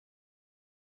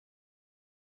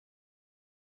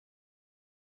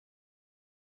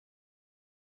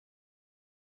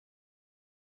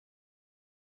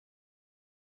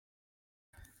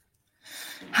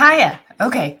Hiya.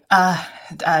 Okay.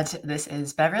 This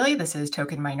is Beverly. This is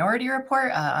Token Minority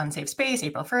Report, Unsafe Space,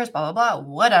 April 1st, blah, blah, blah,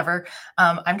 whatever.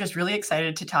 I'm just really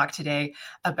excited to talk today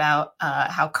about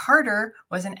how Carter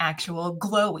was an actual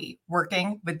Glowie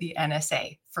working with the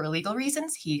NSA. For legal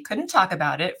reasons, he couldn't talk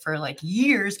about it for like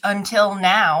years until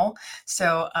now.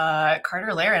 So,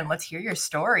 Carter Laren, let's hear your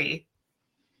story.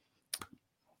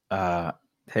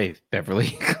 Hey,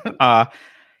 Beverly.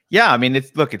 Yeah, I mean,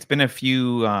 it's been a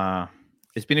few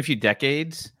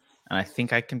decades, and I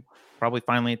think I can probably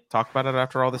finally talk about it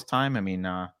after all this time. I mean,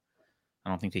 I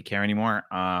don't think they care anymore.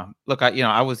 Look,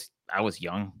 I was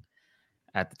young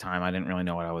at the time. I didn't really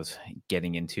know what I was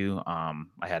getting into. I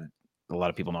had a lot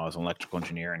of people know I was an electrical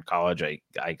engineer in college. I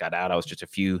got out. I was just a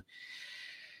few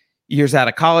years out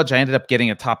of college. I ended up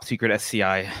getting a top secret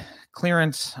SCI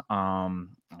clearance. I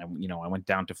went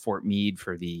down to Fort Meade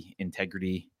for the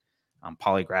integrity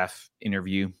polygraph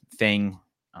interview thing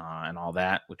and all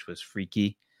that, which was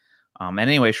freaky. And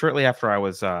anyway, shortly after I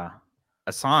was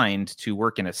assigned to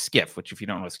work in a SCIF, which if you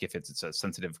don't know what SCIF is, it's a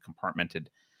sensitive compartmented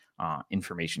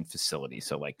information facility.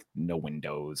 So like no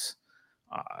windows,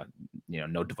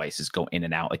 no devices go in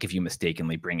and out. Like if you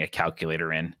mistakenly bring a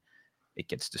calculator in, it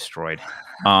gets destroyed.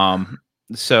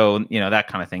 So, that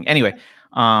kind of thing. Anyway,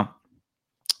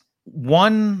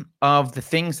 one of the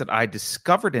things that I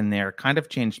discovered in there kind of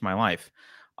changed my life.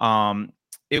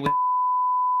 It was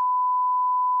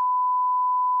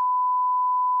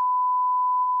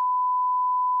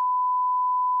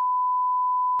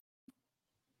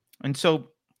and so,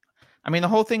 I mean, the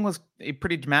whole thing was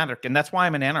pretty dramatic, and that's why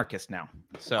I'm an anarchist now.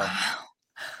 So, wow.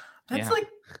 That's like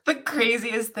the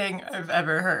craziest thing I've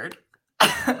ever heard.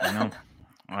 I know.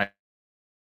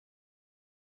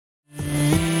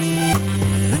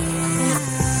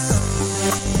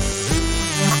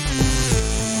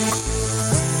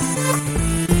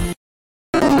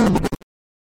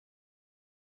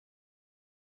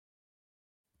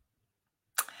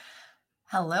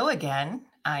 Hello again.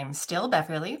 I'm still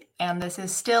Beverly, and this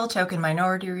is still Token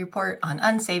Minority Report on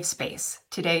Unsafe Space.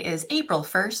 Today is April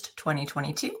 1st,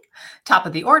 2022. Top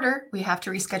of the order, we have to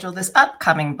reschedule this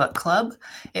upcoming book club.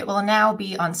 It will now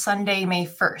be on Sunday, May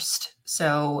 1st.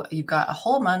 So you've got a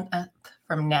whole month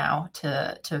from now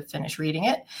to finish reading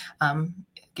it.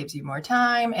 It gives you more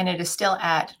time, and it is still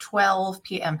at 12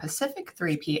 p.m. Pacific,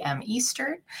 3 p.m.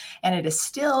 Eastern, and it is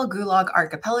still Gulag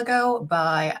Archipelago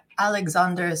by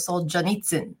Alexander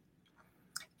Solzhenitsyn.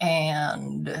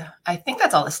 And I think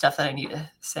that's all the stuff that I need to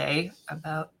say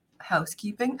about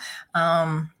housekeeping.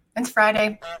 It's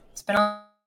Friday. It's been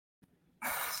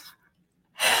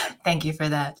Thank you for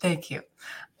that. Thank you.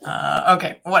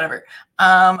 Okay, whatever.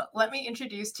 Let me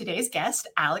introduce today's guest,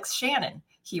 Alex Shannon.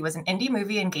 He was an indie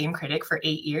movie and game critic for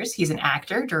 8 years. He's an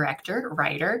actor, director,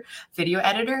 writer, video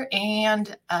editor,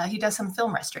 and he does some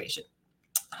film restoration.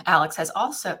 Alex has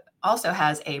also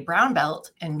has a brown belt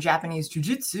in Japanese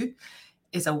jiu-jitsu,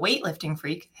 is a weightlifting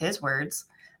freak, his words,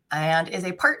 and is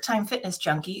a part-time fitness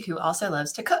junkie who also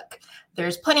loves to cook.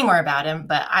 There's plenty more about him,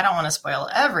 but I don't want to spoil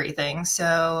everything.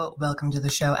 So welcome to the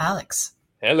show, Alex.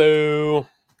 Hello.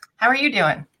 How are you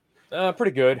doing?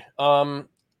 Pretty good.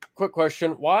 Quick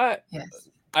question. Why? Yes.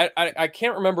 I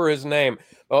can't remember his name.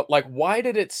 Like, why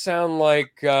did it sound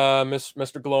like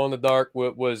Mr. Glow in the Dark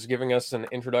was giving us an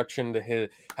introduction to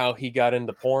how he got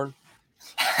into porn?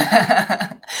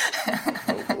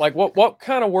 Like, what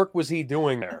kind of work was he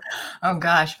doing there? Oh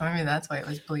gosh, maybe that's why it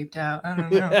was bleeped out. I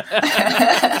don't know.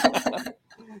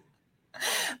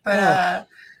 But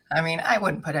I mean, I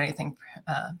wouldn't put anything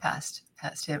past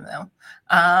him though.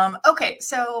 Okay,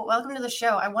 so welcome to the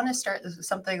show. I want to start with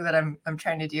something that I'm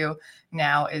trying to do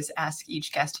now is ask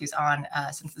each guest who's on,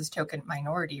 since this Token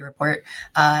Minority Report,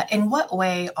 in what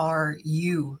way are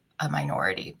you a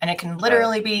minority? And it can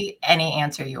literally be any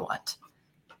answer you want.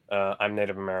 I'm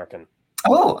Native American.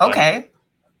 Oh, okay.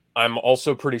 I'm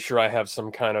also pretty sure I have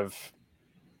some kind of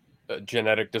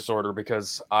genetic disorder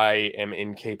because I am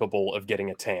incapable of getting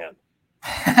a tan.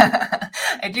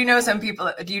 I do know some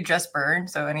people. Do you just burn?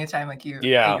 So anytime like you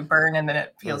burn and then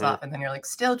it peels off and then you're like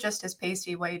still just as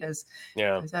pasty white as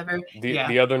ever.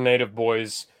 The other Native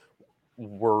boys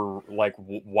were like,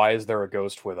 why is there a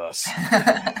ghost with us?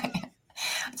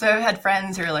 So I've had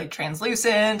friends who are like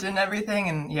translucent and everything,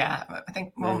 and I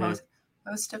think most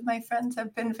of my friends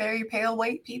have been very pale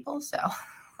white people, so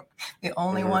the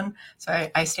only one. So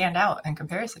I stand out in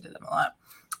comparison to them a lot.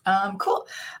 Cool.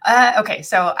 Okay,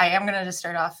 so I am going to just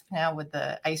start off now with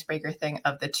the icebreaker thing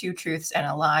of the 2 truths and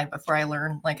a lie. Before I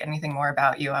learn like anything more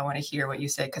about you, I want to hear what you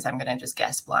say because I'm going to just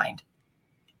guess blind.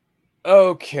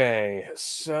 Okay,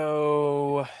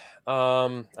 so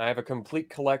I have a complete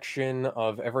collection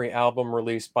of every album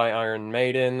released by Iron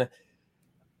Maiden.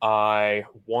 I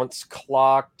once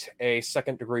clocked a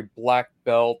second-degree black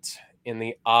belt in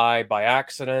the eye by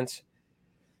accident.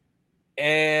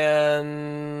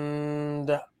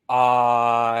 And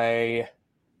I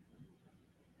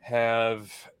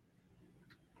have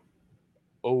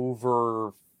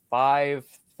over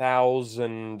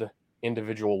 5,000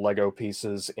 individual Lego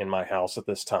pieces in my house at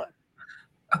this time.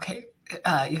 Okay,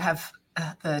 you have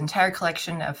the entire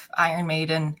collection of Iron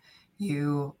Maiden.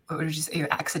 You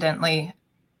accidentally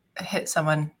hit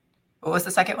someone. What was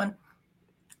the second one?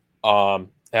 I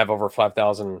have over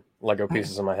 5,000 Lego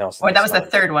pieces in my house. Well, that was the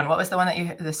third one. What was the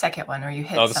one the second one, where you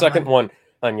hit? Oh, the second one,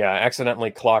 and yeah, I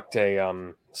accidentally clocked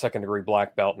a second-degree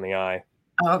black belt in the eye.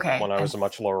 Oh, okay. When I was a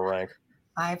much lower rank.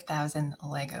 5,000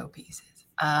 Lego pieces.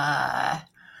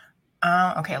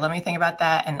 Okay, let me think about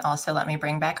that, and also let me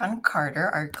bring back on Carter,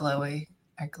 our glowy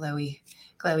guy.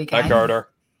 Hi, Carter.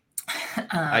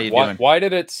 How you doing? Why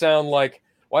did it sound like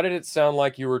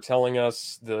you were telling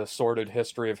us the sordid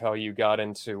history of how you got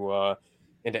into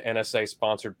NSA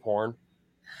sponsored porn?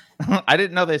 I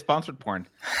didn't know they sponsored porn.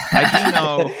 I do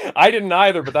know. I didn't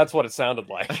either, but that's what it sounded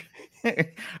like.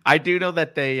 I do know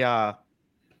that they. So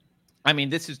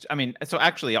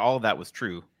actually, all of that was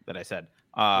true that I said.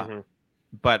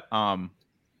 But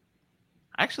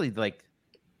actually, like,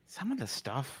 some of the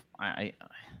stuff,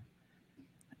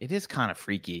 it is kind of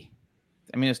freaky.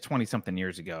 I mean, it's 20-something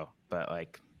years ago, but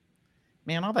like,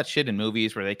 man, all that shit in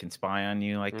movies where they can spy on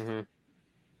you, like,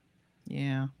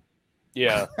 yeah.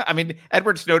 I mean,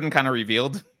 Edward Snowden kind of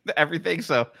revealed everything,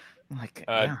 so like,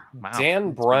 wow.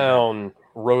 Dan Brown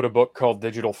wrote a book called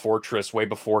Digital Fortress way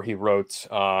before he wrote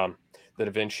the Da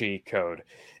Vinci Code,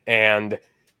 and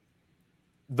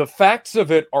the facts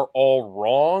of it are all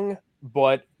wrong,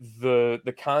 but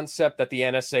the concept that the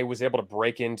NSA was able to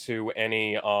break into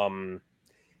any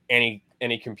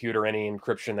computer, any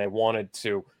encryption they wanted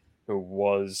to,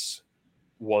 was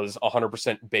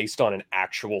 100% based on an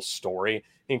actual story.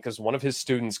 Because one of his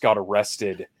students got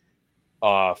arrested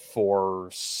for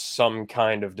some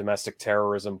kind of domestic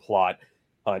terrorism plot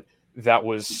that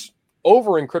was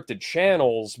over encrypted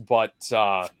channels, but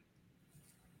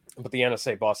the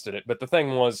NSA busted it. But the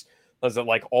thing was that,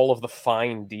 like, all of the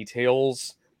fine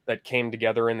details that came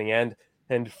together in the end,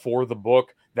 and for the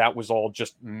book, that was all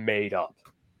just made up.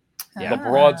 The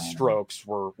broad strokes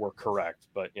were correct,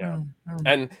 but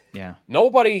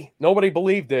nobody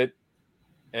believed it,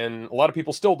 and a lot of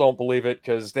people still don't believe it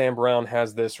because Dan Brown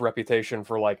has this reputation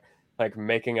for like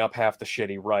making up half the shit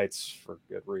he writes for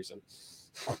good reason.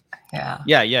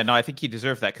 Yeah. No, I think he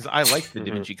deserved that because I liked the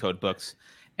Da Vinci Code books.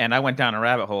 And I went down a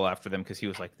rabbit hole after them because he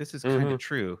was like, "This is kind of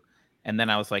true," and then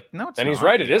I was like, "No, it's not." And he's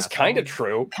right; it is kind of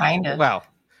true. Kind of. Well,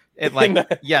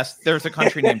 yes, there's a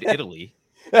country named Italy,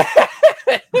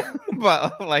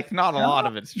 but like not a lot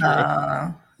of it's true.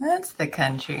 That's the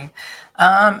country.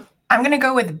 I'm gonna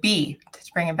go with B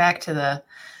to bring it back to the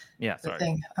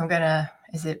thing.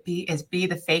 Is it B? Is B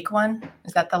the fake one?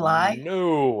 Is that the lie?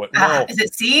 No. Is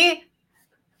it C?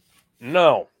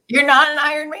 No. You're not an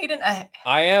Iron Maiden?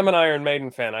 I am an Iron Maiden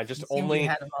fan. I just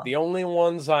the only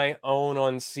ones I own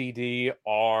on CD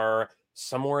are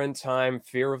Somewhere in Time,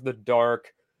 Fear of the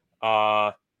Dark,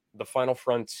 The Final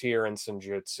Frontier, and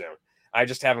Senjutsu. I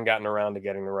just haven't gotten around to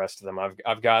getting the rest of them.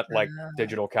 I've got like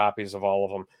digital copies of all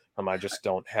of them. I just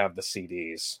don't have the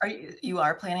CDs. You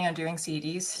are planning on doing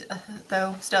CDs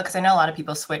though still? Because I know a lot of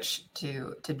people switch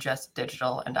to just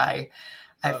digital, and I've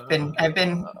been.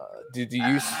 Do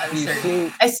you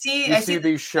I see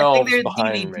these shelves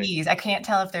behind DVDs. me? I can't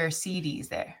tell if there are CDs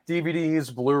there.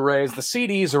 DVDs, Blu-rays. The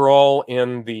CDs are all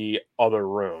in the other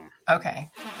room.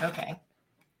 Okay.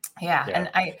 Yeah.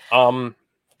 And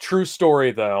true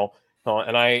story though,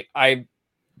 and I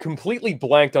completely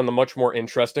blanked on the much more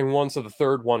interesting one. So the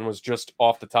third one was just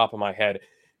off the top of my head.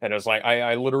 And it was like,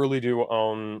 I literally do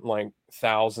own like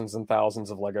thousands and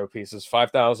thousands of Lego pieces.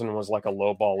 5,000 was like a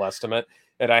lowball estimate.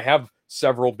 And I have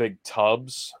several big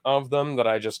tubs of them that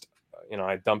I just,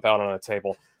 I dump out on a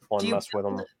table and mess with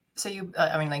them. So you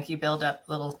build up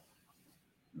little...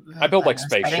 I build like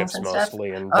spaceships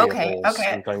mostly and vehicles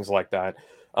and things like that.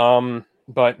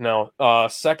 But no,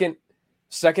 second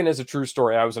is a true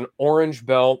story. I was an orange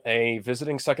belt, a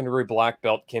visiting second-degree black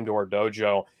belt came to our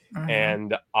dojo,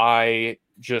 and my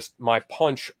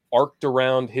punch arced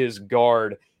around his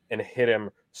guard and hit him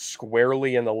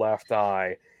squarely in the left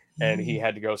eye, and he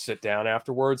had to go sit down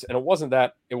afterwards. And it wasn't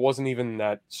even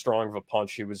that strong of a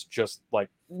punch. He was just like,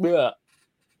 bleh.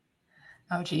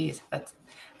 Oh, geez, that's.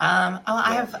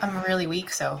 I'm really weak,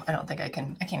 so I don't think I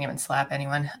can't even slap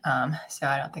anyone. So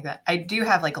I don't think that I do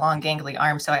have like long gangly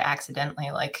arms, so I accidentally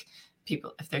like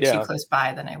people if they're too close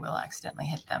by, then I will accidentally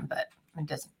hit them, but it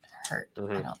doesn't hurt.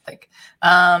 I don't think.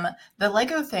 The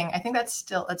Lego thing, I think that's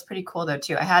pretty cool though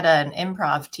too. I had an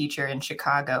improv teacher in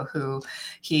Chicago who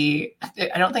I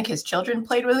don't think his children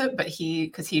played with it, but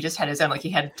because he just had his own, like he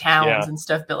had towns and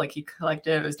stuff, but like he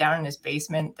collected, it was down in his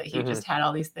basement that he just had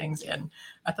all these things, and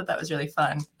I thought that was really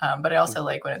fun. But I also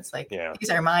like when it's like these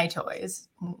are my toys.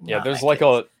 There's like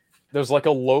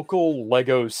a local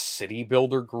Lego city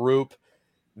builder group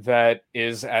that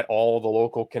is at all the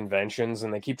local conventions,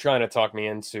 and they keep trying to talk me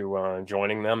into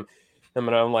joining them. And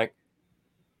I'm like,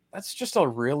 that's just a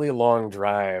really long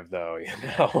drive, though, you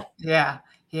know? Yeah.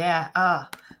 I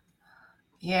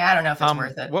don't know if it's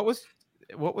worth it.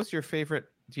 What was your favorite?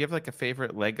 Do you have like a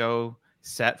favorite Lego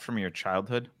set from your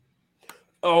childhood?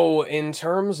 Oh, in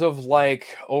terms of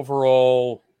like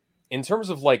overall, in terms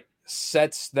of like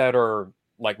sets that are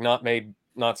like not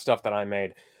stuff that I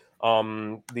made.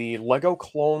 The Lego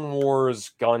Clone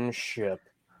Wars gunship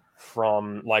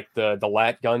from like the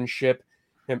LAT gunship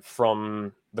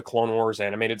from the Clone Wars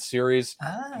animated series.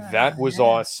 That was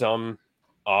awesome.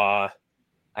 I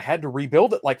had to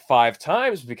rebuild it like 5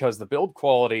 times because the build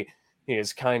quality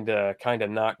is kind of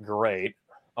not great.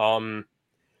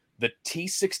 The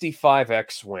T-65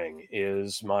 X-Wing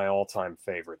is my all-time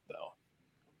favorite, though.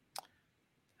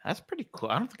 That's pretty cool.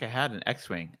 I don't think I had an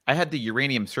X-Wing. I had the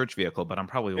uranium search vehicle, but I'm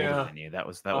probably older than you. That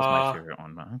was my favorite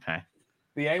one. Okay.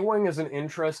 The A-Wing is an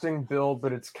interesting build,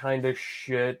 but it's kind of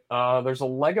shit. There's a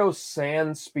Lego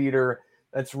Sand Speeder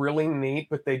that's really neat,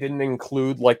 but they didn't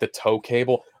include like the tow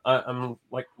cable. I'm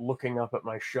like looking up at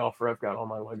my shelf where I've got all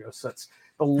my Lego sets.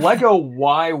 The Lego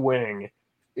Y-Wing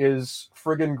is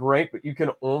friggin' great, but you can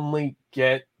only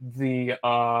get the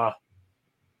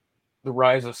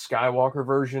Rise of Skywalker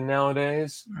version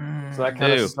nowadays. So that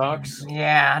kind of sucks.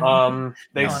 Yeah.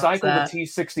 They cycled the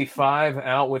T-65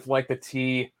 out with like the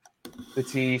T-70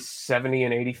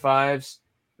 and 85s,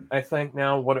 I think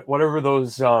now. Whatever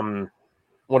those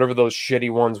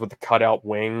shitty ones with the cutout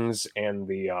wings and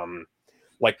the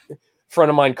like a friend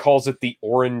of mine calls it the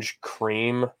orange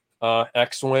cream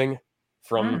X-Wing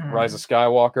from Rise of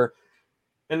Skywalker.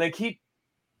 And they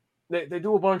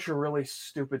do a bunch of really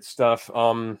stupid stuff.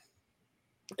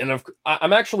 And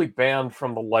I'm actually banned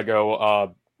from the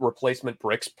Lego replacement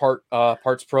bricks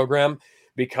parts program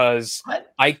because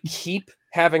I keep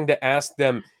having to ask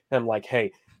them. I'm like,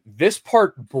 hey, this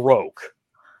part broke,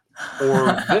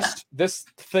 or this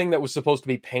thing that was supposed to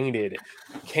be painted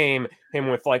came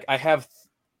with like I have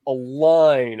a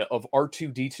line of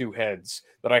R2-D2 heads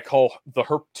that I call the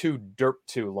Herp2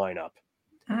 Derp2 lineup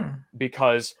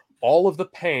because all of the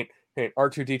paint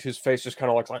R2-D2's face just kind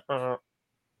of looks like.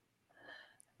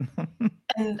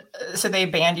 And so they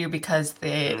banned you because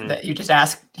that you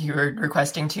just you were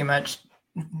requesting too much.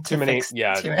 Too many.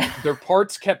 Their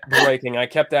parts kept breaking. I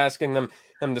kept asking them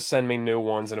to send me new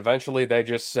ones, and eventually they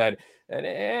just said,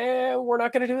 "We're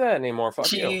not going to do that anymore.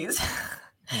 Fuck you."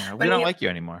 Yeah, we don't like you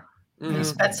anymore. You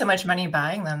spent so much money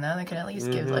buying them, though. They could at least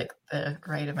give like the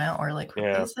right amount or like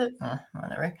replace it.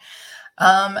 Whatever.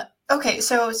 Okay,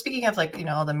 so speaking of like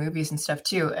all the movies and stuff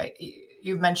too,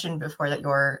 you mentioned before that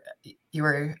you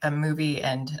were an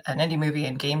indie movie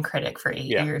and game critic for 8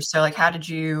 years. So like, how did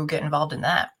you get involved in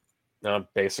that?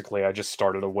 Basically, I just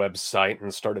started a website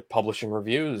and started publishing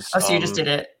reviews. Oh, so you just did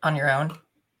it on your own?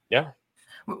 Yeah.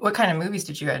 What kind of movies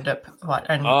did you end up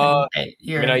watching? I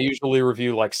usually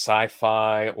review like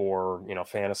sci-fi or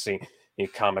fantasy,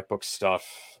 comic book stuff,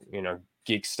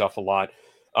 geek stuff a lot.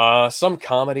 Some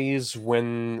comedies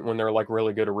when they're like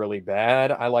really good or really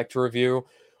bad, I like to review.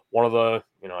 One of the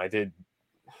I did.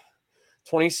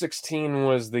 2016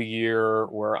 was the year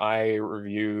where I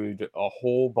reviewed a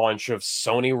whole bunch of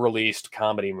Sony released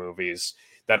comedy movies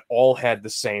that all had the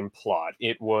same plot.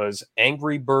 It was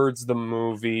Angry Birds the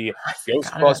movie,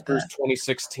 Ghostbusters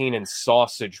 2016, and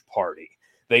Sausage Party.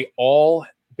 They all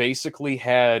basically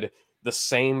had the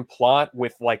same plot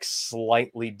with like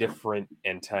slightly different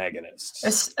antagonists.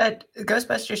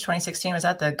 Ghostbusters 2016, was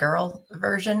that the girl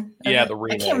version? Yeah, the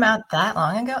remake. It came out that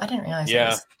long ago? I didn't realize it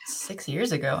was 6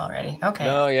 years ago already. Okay.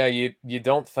 No, yeah, you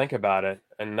don't think about it.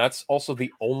 And that's also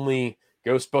the only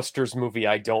Ghostbusters movie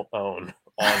I don't own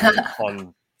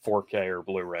on 4K or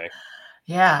Blu-ray.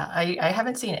 Yeah, I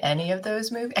haven't seen any of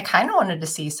those movies. I kind of wanted to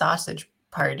see Sausage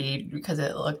Party because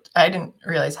I didn't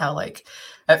realize how like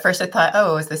at first I thought,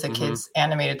 oh, is this a kid's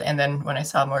animated? And then when I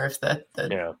saw more of the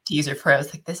teaser for it, I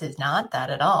was like, this is not that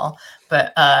at all.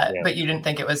 But you didn't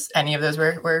think it was any of those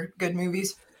were good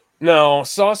movies? No,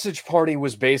 Sausage Party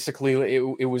was basically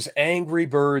it was Angry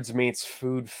Birds meets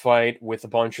Food Fight with a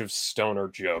bunch of stoner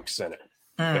jokes in it.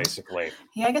 Basically,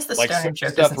 yeah, I guess the stoner joke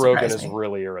Seth doesn't surprise Rogen is me.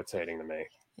 really irritating to me.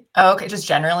 Oh, okay, just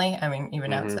generally. I mean,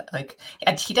 even outside, like,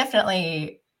 yeah, he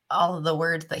definitely, all of the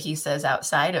words that he says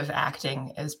outside of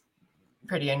acting is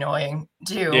pretty annoying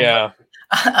too. Yeah.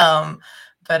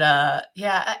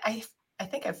 Yeah, I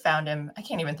think I've found him. I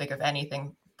can't even think of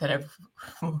anything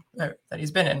that he's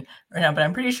been in right now, but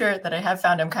I'm pretty sure that I have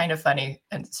found him kind of funny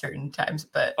at certain times.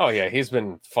 But oh yeah, he's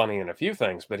been funny in a few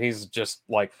things, but he's just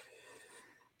like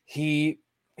he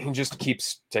just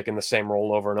keeps taking the same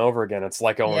role over and over again. It's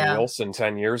like Owen Wilson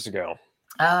 10 years ago.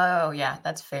 Oh yeah,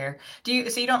 that's fair. So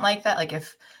you don't like that? Like,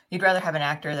 if you'd rather have an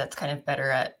actor that's kind of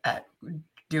better at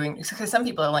doing, because some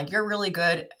people are like, you're really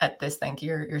good at this thing,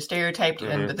 you're stereotyped,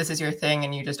 but this is your thing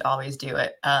and you just always do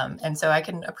it. And so I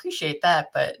can appreciate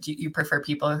that, but do you prefer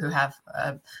people who have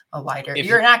a wider,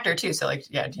 you're an actor too, so like,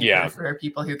 do you prefer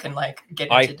people who can like get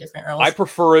into different roles? I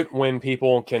prefer it when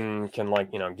people can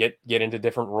like, get into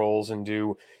different roles and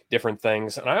do different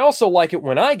things. And I also like it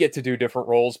when I get to do different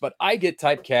roles, but I get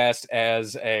typecast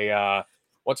as a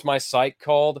what's my site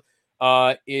called?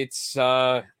 It's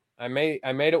I made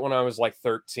it when I was like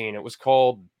 13. It was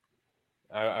called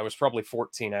I was probably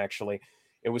 14 actually.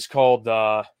 It was called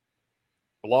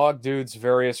Blog Dudes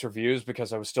Various Reviews,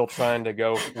 because I was still trying to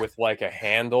go with like a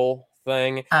handle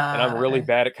thing, and I'm really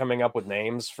bad at coming up with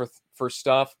names for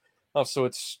stuff. Oh, so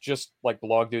it's just like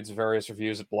Blog Dudes Various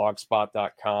Reviews at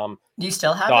blogspot.com. Do you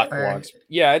still have it? Or?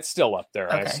 Yeah, it's still up there.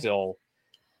 Okay. I still,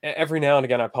 every now and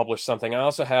again, I publish something. I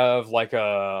also have like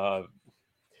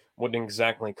wouldn't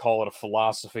exactly call it a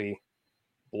philosophy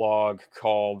blog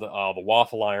called The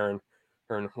Waffle Iron,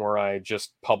 where I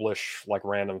just publish like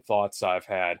random thoughts I've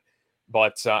had.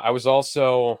 But I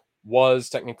was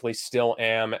technically still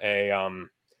am a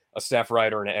staff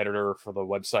writer and editor for the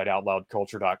website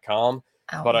outloudculture.com,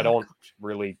 but I don't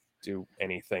really do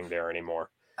anything there anymore.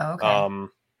 Okay.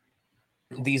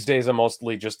 These days I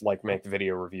mostly just like make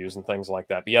video reviews and things like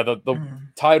that. But yeah, the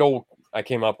title I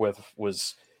came up with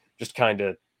was just kind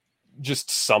of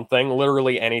just something,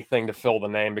 literally anything to fill the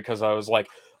name, because I was like,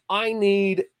 I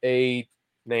need a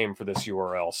name for this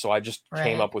URL. So I just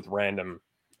came up with random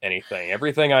anything.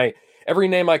 Every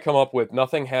name I come up with,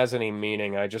 nothing has any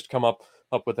meaning. I just come up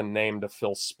with a name to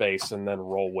fill space and then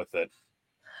roll with it.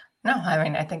 No, I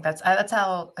mean, I think that's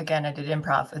how, again, I did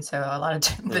improv. And so a lot of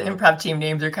the improv team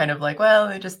names are kind of like, well,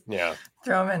 they just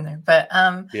throw them in there. But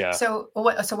so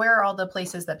where are all the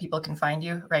places that people can find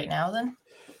you right now then?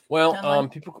 Well,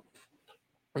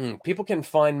 people can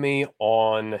find me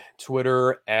on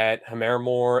Twitter at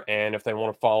Hamermore, and if they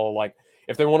want to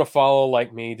follow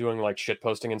like me doing like shit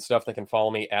posting and stuff, they can follow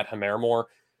me at Hamermore.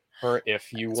 Or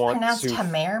if you want pronounced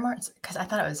Hamermore, because I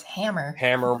thought it was Hammer.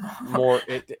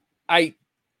 Hamermore.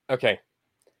 Okay.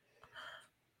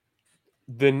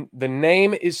 The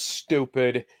name is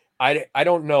stupid. I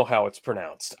don't know how it's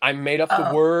pronounced. I made up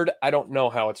the word. I don't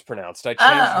know how it's pronounced. I change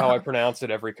how I pronounce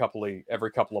it every couple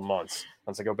of months,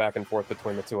 once I go back and forth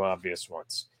between the two obvious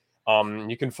ones.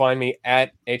 You can find me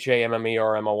at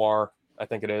HAMMERMOR, I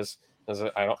think it is.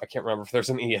 I can't remember if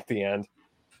there's an E at the end.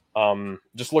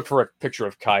 Just look for a picture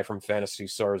of Kai from Phantasy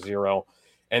Star Zero.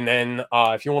 And then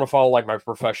if you want to follow like my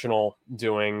professional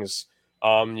doings,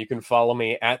 you can follow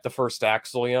me at the First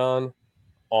Axelion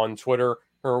on Twitter,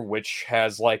 which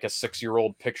has like a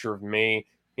 6-year-old picture of me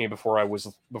before I was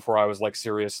like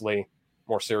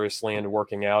more seriously into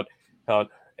working out,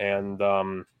 and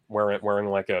wearing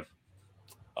like a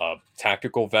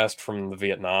tactical vest from the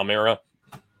Vietnam era.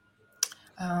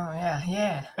 Oh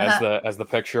yeah. As the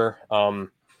picture.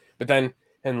 But then,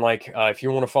 and like if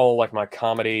you want to follow like my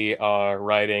comedy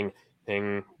writing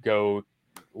thing, go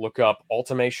look up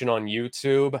Ultimation on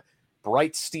YouTube.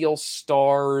 Bright Steel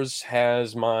Stars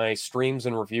has my streams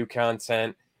and review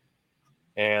content,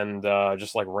 and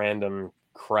just like random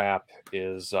crap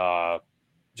is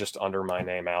just under my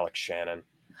name, Alex Shannon.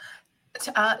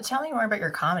 Tell me more about your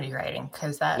comedy writing,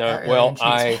 because that really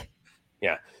intrigues me.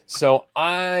 So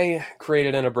I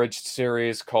created an abridged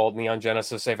series called Neon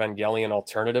Genesis Evangelion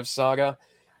Alternative Saga,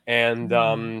 and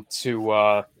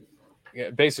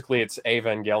basically it's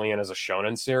Evangelion as a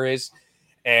shonen series,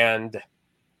 and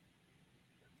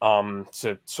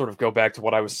to sort of go back to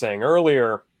what I was saying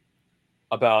earlier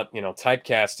about,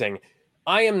 typecasting,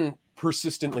 I am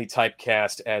persistently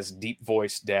typecast as deep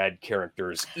voice dad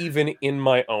characters, even in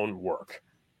my own work.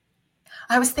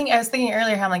 I was thinking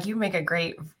earlier how like you make a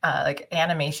great like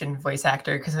animation voice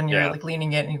actor, because when you're like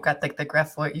leaning in and you've got like the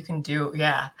gruff voice, you can do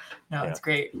it's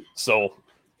great. So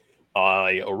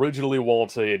I originally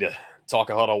wanted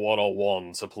Takahata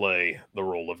 101 to play the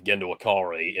role of Gendo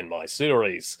Akari in my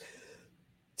series.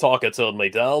 Taka turned me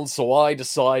down, so I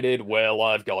decided, well,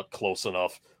 I've got close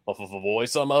enough of a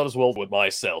voice, I might as well do it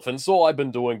myself. And so I've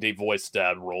been doing the voice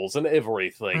dad roles and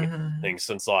everything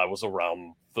since I was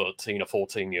around 13 or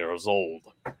 14 years old.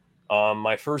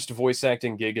 My first voice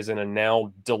acting gig is in a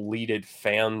now deleted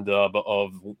fan dub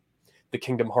of the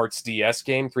Kingdom Hearts DS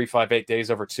game, 358 Days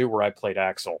Over 2, where I played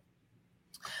Axel.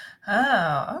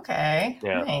 Oh, okay.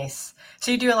 Yeah. Nice.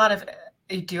 So you do a lot of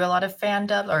fan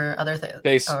dub or other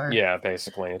things? Yeah,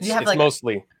 basically. It's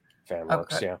mostly fan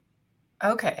works, yeah.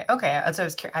 Okay. So I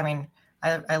was curious. I mean,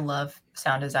 I love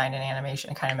sound design and animation.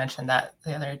 I kind of mentioned that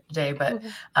the other day, but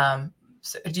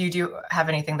so do you have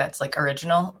anything that's like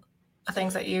original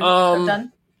things that you have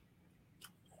done?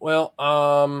 Well,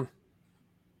 I'm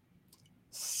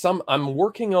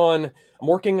working on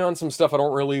some stuff I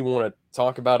don't really want to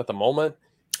talk about at the moment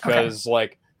because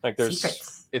like there's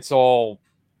secrets. It's all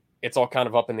kind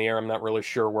of up in the air. I'm not really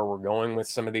sure where we're going with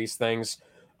some of these things.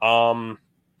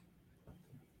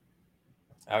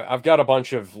 I've got a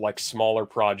bunch of like smaller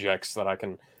projects that I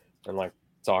can like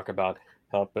talk about,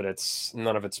 but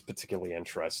none of it's particularly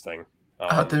interesting.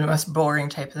 The most boring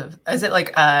type of, is it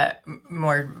like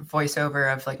more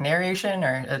voiceover of like narration,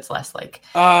 or it's less like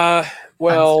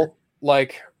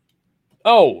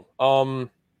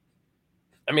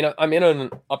I mean, I'm in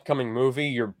an upcoming movie.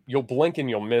 You'll blink and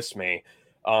you'll miss me.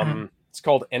 It's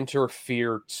called Enter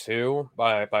Fear 2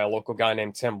 by a local guy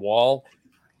named Tim Wall.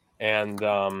 And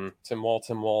Tim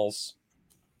Walls.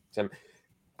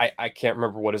 I can't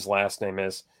remember what his last name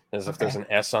is, as if there's an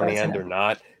S on the end or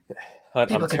not. I'm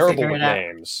terrible with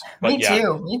names. But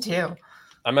me too.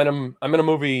 I'm in a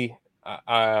movie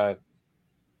called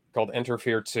Enter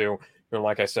Fear 2. And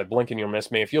like I said, blink and you'll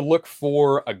miss me. If you look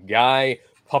for a guy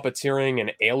puppeteering an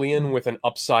alien with an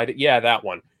that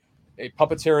one.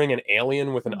 Puppeteering an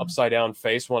alien with an upside down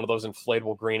face, one of those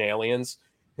inflatable green aliens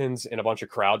in a bunch of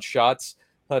crowd shots.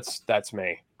 That's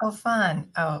me. Oh, fun.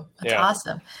 Oh, that's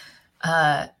awesome.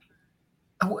 Do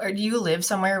you live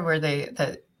somewhere where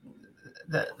the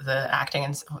acting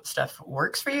and stuff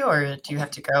works for you, or do you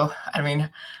have to go? I mean,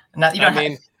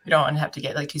 you don't have to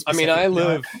get like too specific. I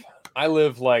mean, I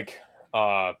live like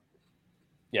Tim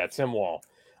Wall.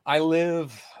 I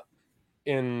live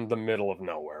in the middle of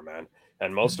nowhere, man.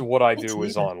 And most of what I do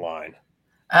is online.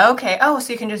 Okay. Oh,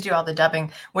 so you can just do all the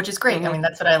dubbing, which is great. I mean,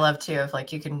 that's what I love too. If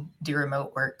like you can do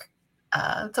remote work,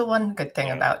 it's the one good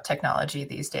thing about technology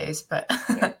these days. But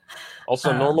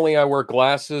also, normally I wear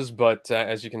glasses, but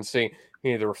as you can see,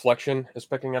 the reflection is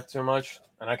picking up too much,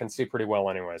 and I can see pretty well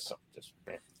anyway. So just.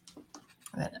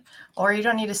 Or you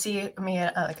don't need to see me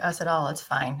like us at all. It's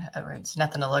fine. It's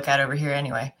nothing to look at over here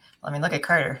anyway. Let me look at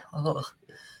Carter.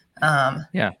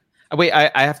 Yeah. Wait, I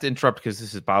have to interrupt because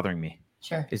this is bothering me.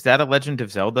 Sure. Is that a Legend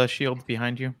of Zelda shield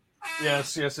behind you?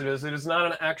 Yes, it is. It is not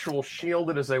an actual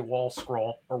shield. It is a wall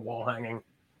scroll or wall hanging.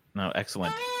 No,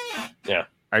 excellent. Yeah.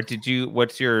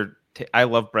 What's your? I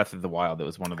love Breath of the Wild. It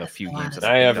was one of the few games that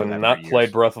I have not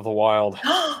played Breath of the Wild.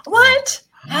 What?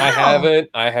 How? I haven't.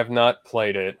 I have not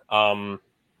played it. I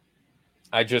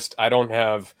don't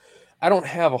have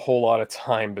a whole lot of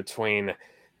time between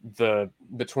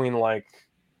like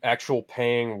actual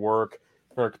paying work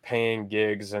or paying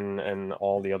gigs and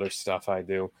all the other stuff I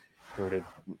do to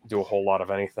do a whole lot of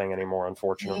anything anymore,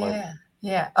 unfortunately.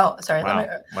 Yeah. Oh, sorry.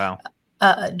 Wow.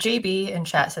 JB in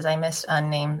chat says I missed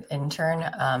unnamed intern.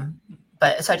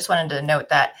 But so I just wanted to note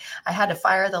that I had to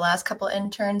fire the last couple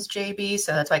interns, JB.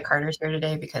 So that's why Carter's here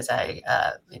today, because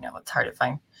it's hard to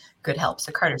find good help.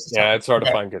 So Carter's it's hard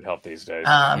to find good help these days.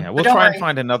 We'll try and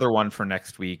find another one for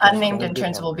next week. Unnamed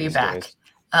interns will be back.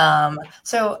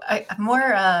 So I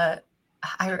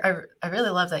really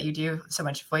love that you do so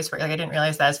much voice work. Like I didn't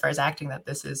realize that as far as acting that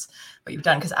this is what you've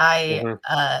done, because I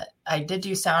did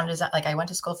do sound design. Like I went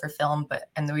to school for film,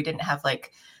 and we didn't have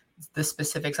like the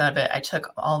specifics of it. I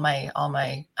took all my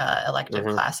elective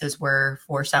classes were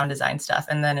for sound design stuff,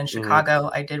 and then in Chicago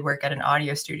I did work at an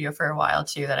audio studio for a while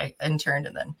too that I interned,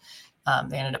 and then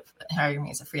they ended up hiring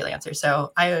me as a freelancer.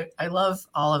 So I love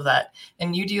all of that.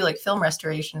 And you do like film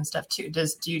restoration and stuff too.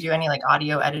 Do you do any like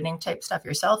audio editing type stuff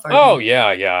yourself? Or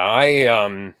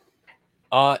yeah.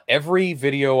 Every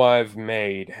video I've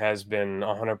made has been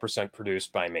 100%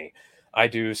 produced by me. I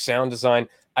do sound design.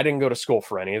 I didn't go to school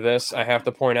for any of this, I have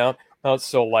to point out.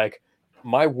 So like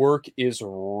my work is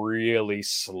really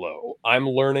slow. I'm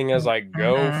learning as I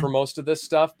go for most of this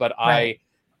stuff, but I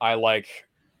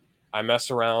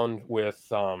mess around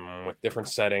with different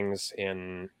settings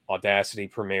in Audacity,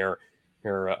 Premiere,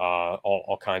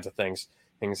 all kinds of things,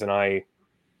 and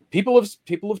people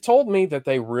have told me that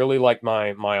they really like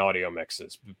my audio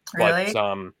mixes. But,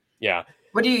 really? Yeah.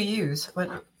 What do you use?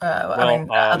 What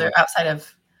other outside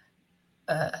of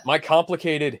my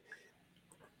complicated.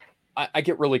 I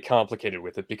get really complicated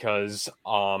with it because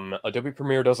Adobe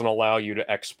Premiere doesn't allow you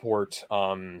to export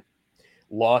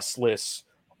lossless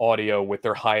audio with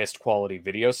their highest quality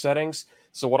video settings.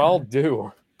 So what I'll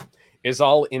do is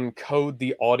I'll encode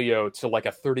the audio to like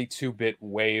a 32-bit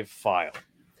WAV file,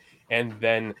 and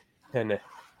then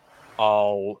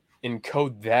I'll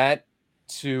encode that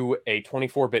to a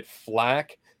 24-bit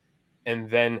FLAC, and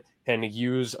then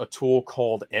use a tool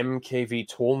called MKV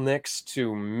Toolmix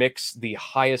to mix the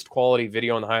highest quality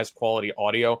video and the highest quality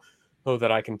audio so that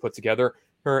I can put together.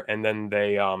 And then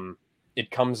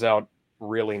it comes out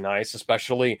really nice,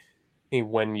 especially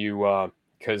when you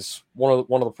because one of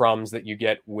the problems that you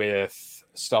get with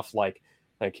stuff like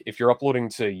if you're uploading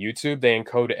to YouTube, they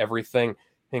encode everything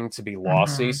to be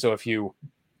lossy. So if you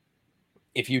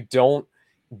don't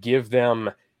give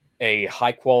them a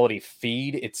high quality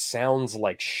feed, it sounds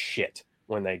like shit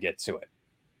when they get to it.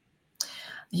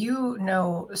 You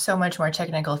know so much more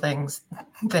technical things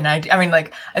than I do. I mean,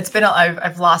 like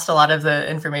I've lost a lot of the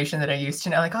information that I used to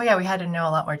know. Like, oh yeah, we had to know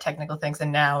a lot more technical things,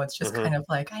 and now it's just kind of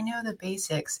like I know the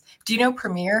basics. Do you know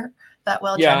Premiere that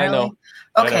well? Yeah, generally?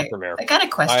 I know. Okay, I know Premiere. I got a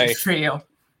question for you.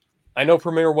 I know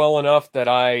Premiere well enough that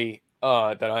I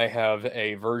have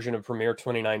a version of Premiere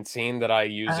 2019 that I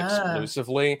use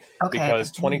exclusively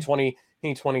because 2020,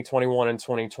 2021, and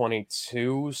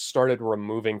 2022 started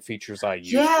removing features I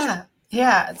used.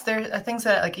 Yeah, there are things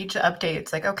that like each update,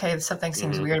 it's like, okay, something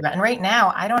seems weird about it. And right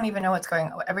now, I don't even know what's going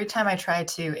on. Every time I try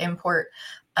to import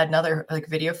another like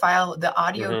video file, the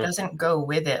audio doesn't go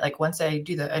with it. Like once I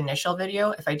do the initial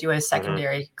video, if I do a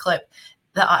secondary clip,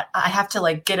 I have to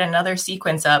like get another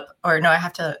sequence up, or no, I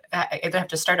either have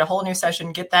to start a whole new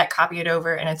session, get that, copy it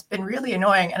over. And it's been really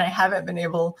annoying. And I haven't been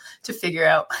able to figure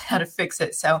out how to fix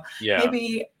it. So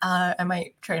maybe I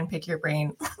might try and pick your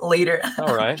brain later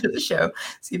after the show.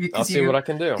 I'll see what I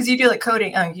can do. Because you do like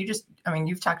coding.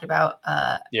 You've talked about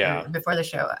before the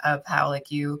show of how like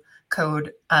you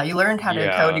code, you learned how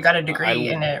to code, you got a degree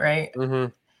in it, right?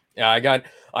 Yeah,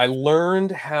 I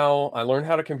learned how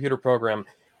to computer program.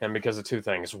 And because of two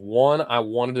things. One, I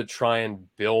wanted to try and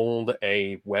build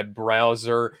a web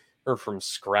browser from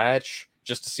scratch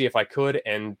just to see if I could.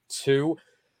 And two,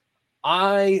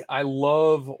 I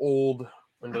love old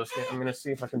Windows. I'm going to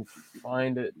see if I can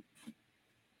find it.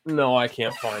 No, I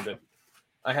can't find it.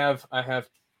 I have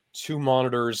two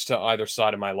monitors to either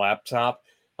side of my laptop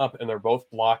up, and they're both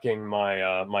blocking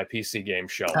my my PC game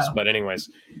shelves. But anyways,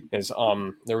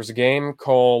 there was a game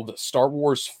called Star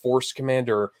Wars Force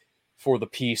Commander for the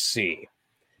PC,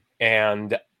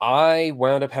 and I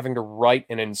wound up having to write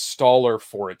an installer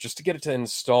for it just to get it to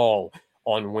install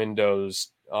on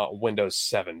Windows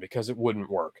 7 because it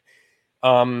wouldn't work.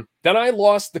 Then I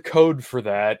lost the code for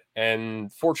that,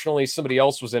 and fortunately somebody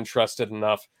else was interested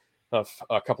enough a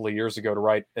couple of years ago to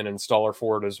write an installer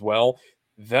for it as well.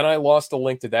 Then I lost a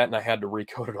link to that, and I had to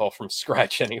recode it all from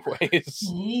scratch anyways.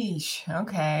 Yeesh.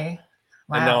 Okay.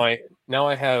 Wow. And now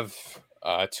I have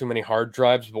too many hard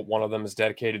drives, but one of them is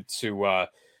dedicated to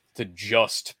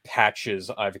just patches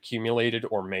I've accumulated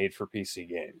or made for PC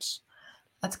games.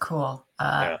 That's cool.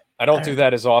 I don't do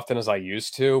that as often as I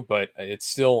used to, but it's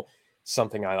still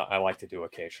something I like to do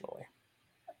occasionally.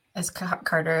 As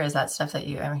Carter, is that stuff that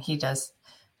he does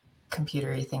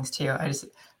computery things too?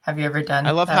 Have you ever done?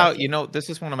 I love how, this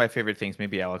is one of my favorite things.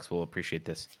 Maybe Alex will appreciate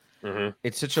this.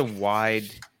 It's such a wide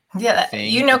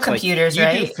thing. Computers, like,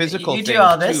 right? You do physical you things do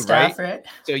all this too, stuff, right?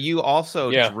 So you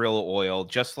also drill oil,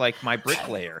 just like my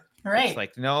bricklayer. Right. It's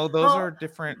like, no, those are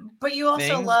different. But you also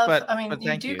things, love, but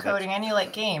you do coding and you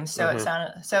like games. So it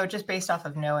sounded, so just based off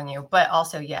of knowing you, but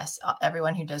also, yes,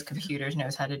 everyone who does computers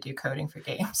knows how to do coding for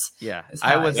games. Yeah.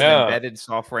 I was an embedded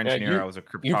software engineer. I was a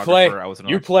cryptographer.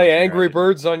 You play Angry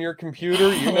Birds on your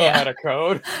computer. You know how to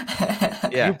code.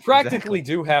 You practically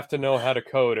do have to know how to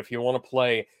code if you want to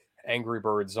play Angry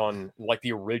Birds on like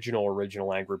the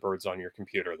original Angry Birds on your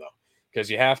computer, though, because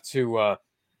you have to.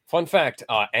 Fun fact: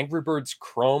 Angry Birds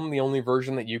Chrome, the only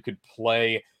version that you could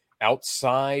play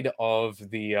outside of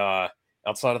the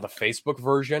Facebook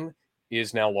version,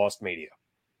 is now lost media.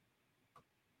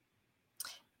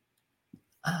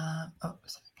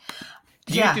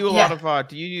 Do you do a lot of?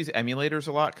 Do you use emulators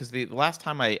a lot? Because the last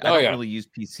time I don't really use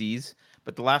PCs,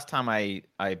 but the last time I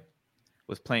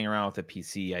was playing around with a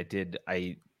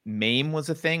PC, MAME was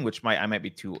a thing, which I might be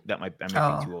too old. I don't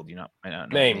know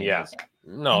MAME,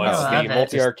 no, it's the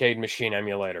multi-arcade machine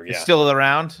emulator. Yeah, it's still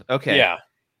around. Okay,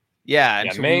 yeah.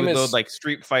 And so MAME we would load like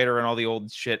Street Fighter and all the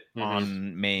old shit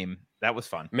on MAME. that was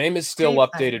fun. MAME is still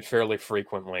updated fairly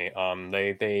frequently.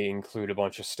 They include a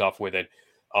bunch of stuff with it.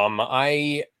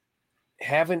 I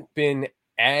haven't been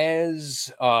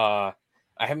as involved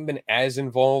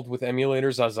with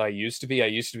emulators as I used to be. I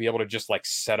used to be able to just like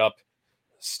set up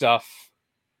stuff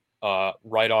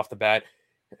right off the bat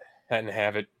and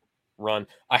have it run.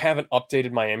 I haven't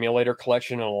updated my emulator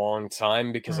collection in a long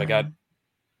time because I got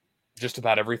just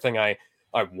about everything I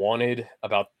wanted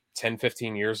about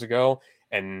 10-15 years ago,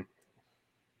 and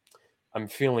I'm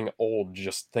feeling old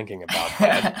just thinking about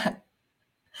that.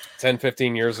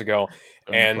 10-15 years ago,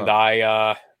 and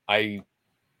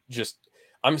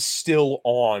I'm still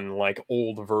on like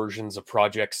old versions of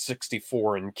Project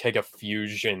 64 and Kega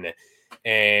Fusion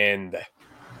and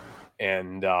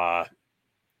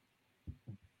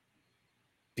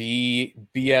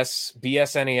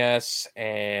BSNES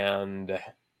and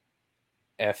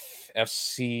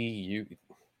FCU.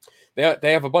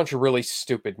 They have a bunch of really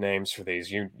stupid names for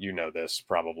these. You know this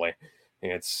probably.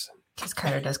 It's because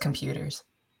Carter does computers.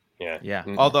 Yeah.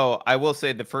 Mm-hmm. Although I will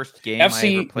say the first game I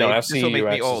ever played, this will make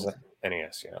me old.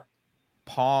 NES, yeah.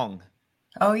 Pong.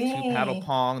 Oh yeah. 2-paddle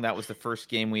Pong. That was the first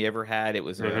game we ever had. It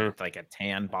was like a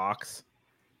tan box.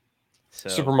 So.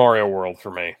 Super Mario World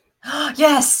for me.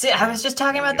 Yes, I was just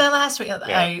talking about that last week.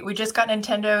 Yeah. We just got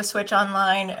Nintendo Switch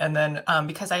Online, and then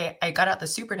because I got out the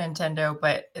Super Nintendo,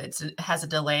 but it has a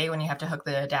delay when you have to hook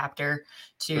the adapter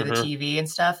to the TV and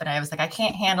stuff, and I was like, I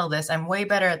can't handle this. I'm way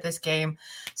better at this game,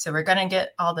 so we're gonna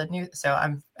get all the new. So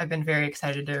I've been very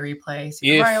excited to replay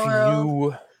Super Mario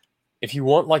World. If you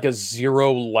want like a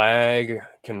zero lag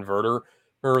converter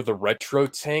or the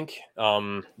RetroTink,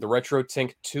 the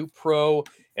RetroTink 2 Pro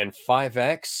and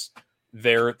 5X.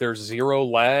 They're zero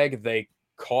lag. They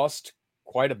cost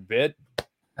quite a bit.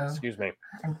 Excuse me,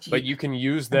 but you can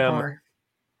use them.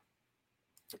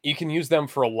 You can use them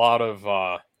for a lot of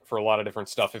different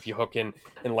stuff if you hook in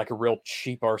like a real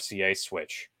cheap RCA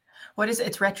switch. What is it?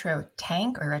 It's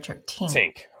RetroTank or RetroTink?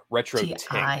 Tink.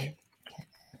 RetroTink.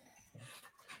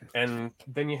 And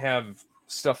then you have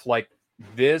stuff like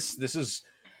this. This is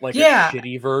like a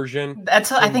shitty version.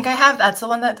 I think I have. That's the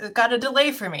one that got a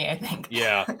delay for me, I think.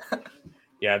 Yeah.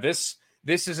 Yeah, this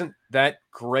isn't that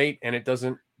great, and it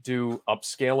doesn't do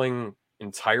upscaling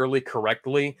entirely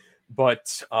correctly,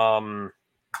 but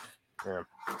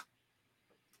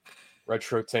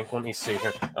RetroTink, let me see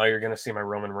here. Oh, you're gonna see my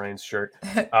Roman Reigns shirt.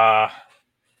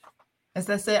 Is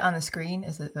this it on the screen?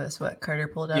 Is it this what Carter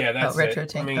pulled up? Yeah, that's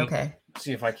RetroTink. Okay.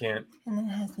 See if I can't. And then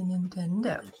it has the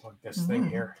Nintendo. Plug this thing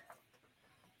here.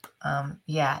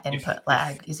 Input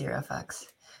lag, 0 fucks.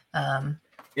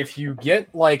 If you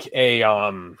get like a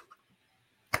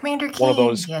Commander Key,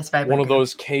 one of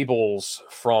those cables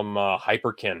from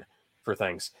Hyperkin for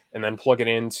things, and then plug it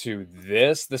into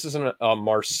this. This is a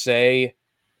Marseille.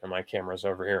 And my camera's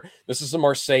over here. This is a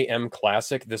Marseille M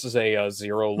Classic. This is a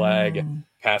zero lag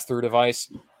pass-through device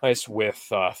with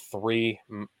 3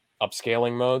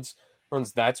 upscaling modes.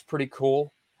 That's pretty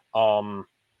cool.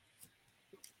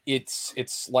 It's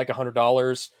like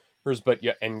 $100, but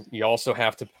you also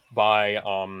have to buy.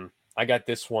 I got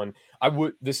this one.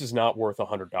 This is not worth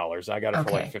 $100. I got it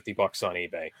for like $50 on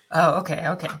eBay. Oh, okay.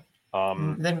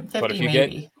 Then 50 but if you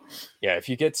maybe. If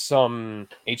you get some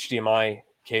HDMI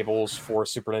cables for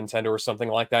Super Nintendo or something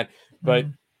like that, but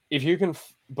if you can,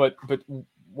 but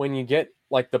when you get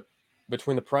like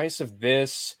between the price of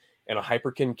this and a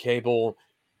Hyperkin cable,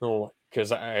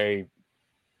 because I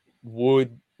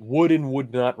would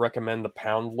not recommend the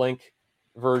Pound Link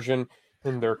version,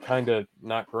 and they're kind of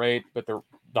not great, but the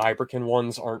Hyperkin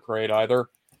ones aren't great either.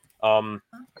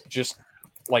 Just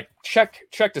like check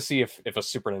to see if a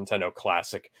Super Nintendo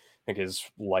Classic is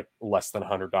like less than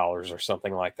 $100 or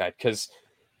something like that, because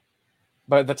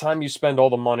by the time you spend all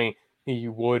the money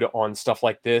you would on stuff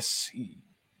like this,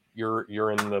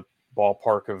 you're in the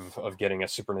ballpark of getting a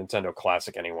Super Nintendo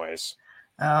Classic anyways.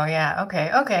 Oh yeah,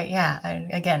 okay, yeah.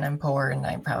 I'm poor, and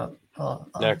I probably will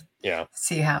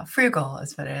see how frugal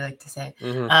is what I like to say.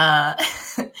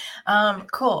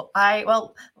 Cool.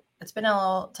 It's been a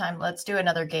little time. Let's do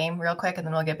another game real quick, and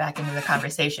then we'll get back into the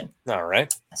conversation. All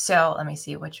right. So let me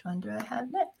see, which one do I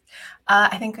have next?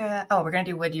 I think, we're going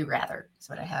to do Would You Rather is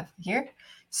what I have here.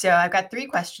 So I've got 3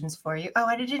 questions for you. Oh,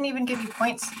 I didn't even give you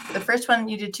points. The first one,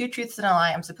 you did 2 truths and a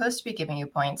lie. I'm supposed to be giving you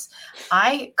points.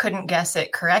 I couldn't guess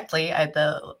it correctly. It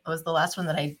was the last one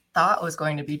that I thought was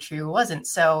going to be true. It wasn't.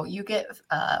 So you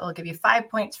we'll give you 5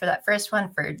 points for that first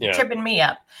one for tripping me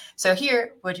up. So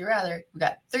here, Would You Rather, we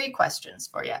got 3 questions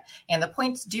for you. And the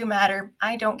points do matter.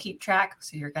 I don't keep track,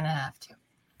 so you're going to have to.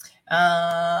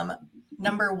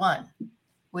 Number 1,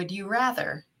 would you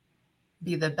rather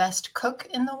be the best cook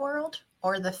in the world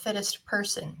or the fittest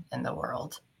person in the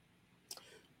world?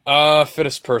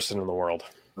 Fittest person in the world.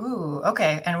 Ooh,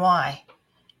 okay. And why?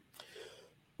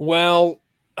 Well,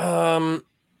 I'm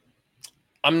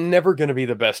never going to be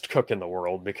the best cook in the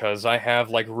world because I have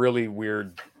like really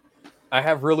weird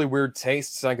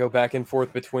tastes. I go back and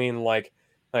forth between like,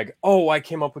 oh, I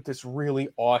came up with this really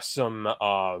awesome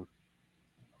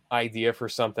idea for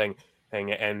something,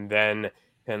 and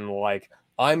like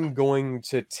I'm going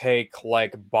to take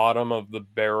like bottom of the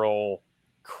barrel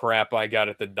crap I got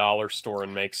at the dollar store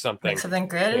and make something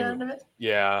good out of it.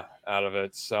 Yeah, out of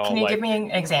it. So can you give me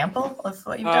an example of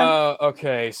what you've done?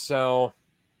 Okay, so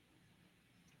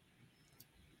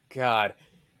God,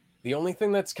 the only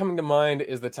thing that's coming to mind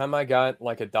is the time I got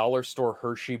like a dollar store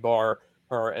Hershey bar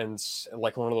and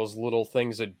like one of those little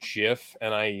things, a Jif,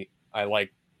 and I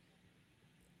like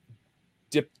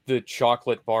dipped the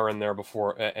chocolate bar in there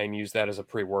before and used that as a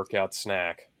pre-workout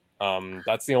snack.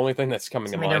 That's the only thing that's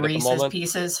coming to mind at the moment.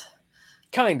 Pieces?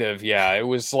 Kind of, yeah. It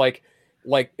was like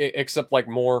except like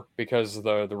more because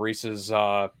the Reese's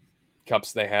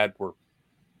cups they had were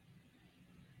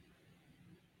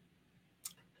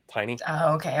tiny.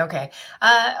 Oh, okay. Well,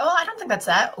 I don't think that's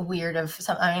that weird of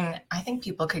some. I mean, I think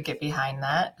people could get behind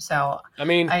that. So I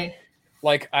mean, I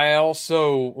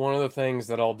also, one of the things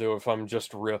that I'll do if I'm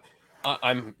just real,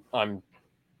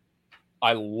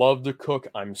 I love to cook.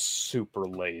 I'm super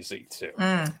lazy too.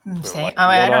 Same. Like,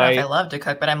 I don't know if I love to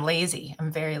cook, but I'm lazy.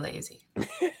 I'm very lazy.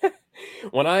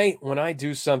 when I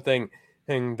do something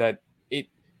that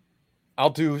I'll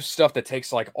do stuff that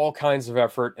takes like all kinds of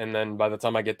effort, and then by the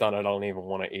time I get done, I don't even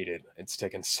want to eat it. It's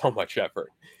taken so much effort,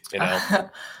 you know.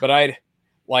 But I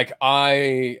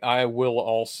will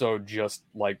also just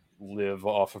like live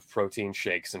off of protein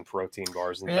shakes and protein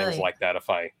bars and things like that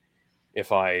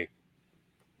if I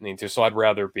need to. So I'd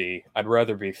rather be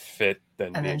fit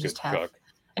than be a good cook.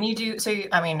 And you do so.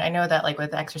 I mean, I know that like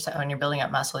with exercise, when you're building up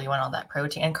muscle, you want all that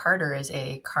protein. And Carter is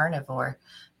a carnivore,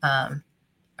 or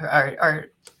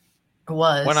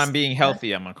was. When I'm being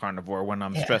healthy, I'm a carnivore. When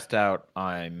I'm stressed out,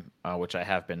 I'm which I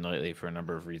have been lately for a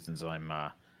number of reasons. I'm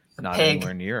not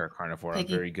anywhere near a carnivore. I'm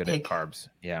very good at carbs.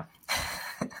 Yeah.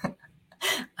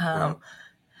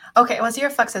 Okay, well, so your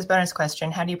Fuck Says bonus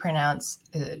question. How do you pronounce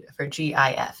for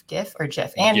GIF? GIF or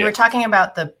GIF? And we're talking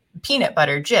about the peanut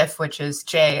butter GIF, which is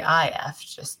JIF.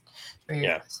 Just for you.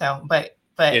 Yeah. So, but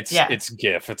it's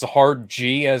GIF. It's a hard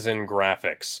G as in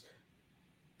graphics.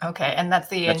 Okay, and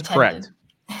that's intended. Correct.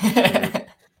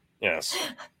 Yes.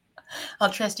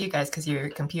 I'll trust you guys because you're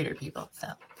computer people. So,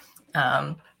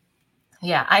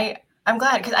 yeah, I'm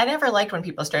glad because I never liked when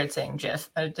people started saying GIF.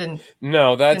 I didn't.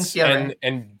 No, that's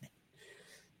and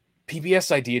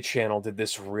PBS Idea Channel did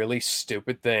this really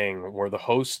stupid thing where the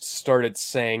host started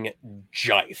saying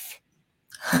jife.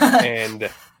 And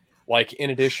like in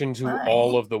addition to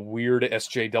all of the weird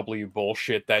SJW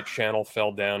bullshit that channel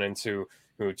fell down into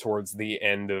towards the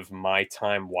end of my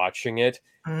time watching it,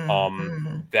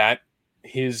 that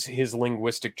his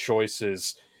linguistic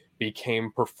choices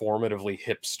became performatively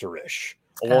hipsterish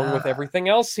along with everything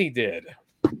else he did.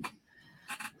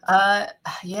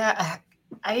 Yeah,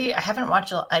 I haven't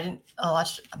watched. I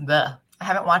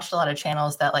haven't watched a lot of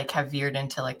channels that like have veered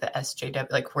into like the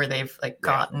SJW, like where they've like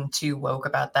gotten too woke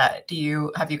about that.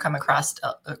 Have you come across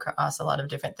a lot of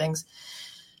different things?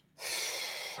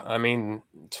 I mean,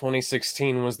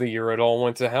 2016 was the year it all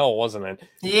went to hell, wasn't it?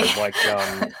 Yeah. Like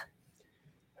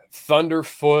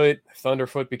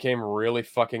Thunderfoot became really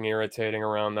fucking irritating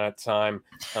around that time.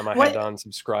 I had to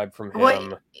unsubscribe from him.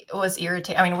 What was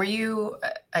irritating? I mean, were you?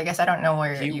 I guess I don't know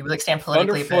where you like stand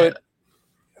politically.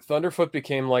 Thunderfoot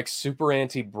became like super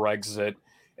anti-Brexit,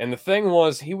 and the thing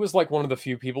was, he was like one of the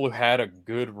few people who had a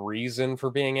good reason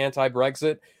for being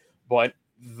anti-Brexit, but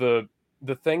the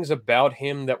things about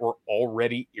him that were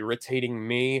already irritating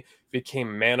me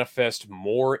became manifest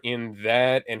more in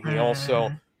that, and he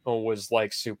also was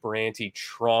like super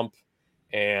anti-Trump,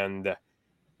 and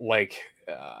like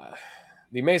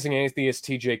the amazing atheist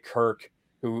TJ Kirk,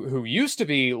 who used to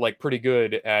be like pretty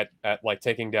good at like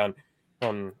taking down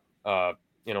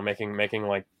making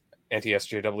like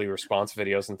anti-SJW response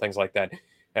videos and things like that,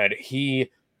 and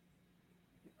he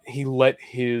let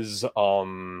his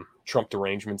Trump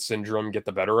derangement syndrome get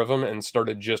the better of him and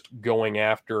started just going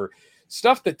after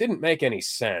stuff that didn't make any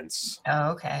sense. Oh,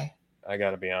 okay. I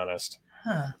gotta be honest.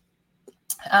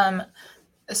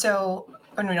 So,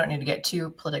 and we don't need to get too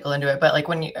political into it, but like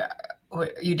when you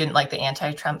didn't like the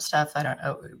anti-Trump stuff, I don't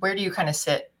know, where do you kind of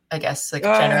sit, I guess, like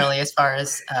generally as far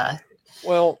as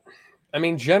well, I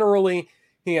mean, generally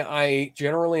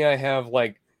I have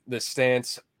like the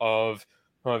stance of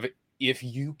if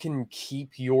you can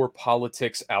keep your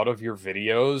politics out of your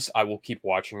videos, I will keep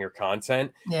watching your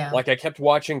content. Yeah. Like I kept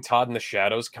watching Todd in the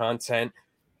Shadows content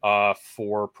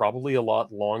for probably a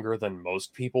lot longer than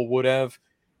most people would have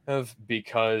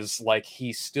because like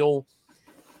he still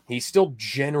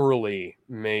generally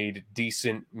made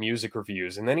decent music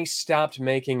reviews, and then he stopped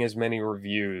making as many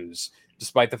reviews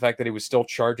despite the fact that he was still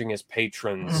charging his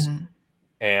patrons. Mm-hmm.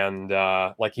 And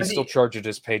like he still charged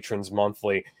his patrons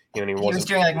monthly. You know, he was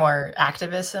doing like more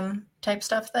activism type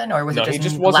stuff then, or was it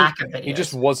just lack of videos? He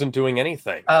just wasn't doing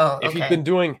anything. Oh, okay. If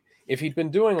he'd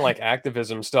been doing like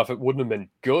activism stuff, it wouldn't have been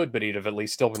good, but he'd have at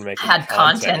least still been making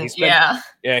content.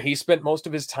 He spent most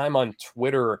of his time on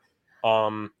Twitter,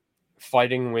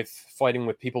 fighting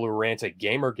with people who were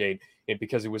anti-Gamergate,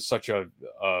 because he was such a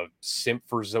simp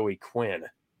for Zoe Quinn.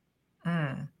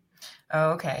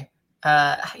 Oh, okay.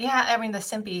 Yeah, I mean the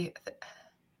simpy.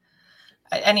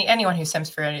 Anyone who simps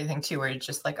for anything too, where it's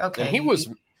just like, okay.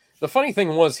 And the funny thing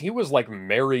was he was like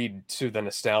married to the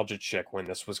nostalgia chick when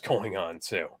this was going on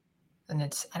too. And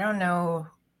I don't know.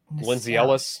 Lindsay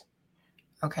Ellis.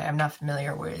 Okay, I'm not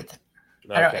familiar with.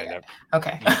 Okay.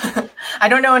 I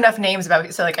don't know enough names about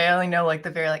it, so like I only know like the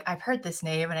very like I've heard this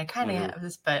name and I kind of have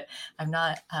this, but I'm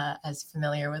not as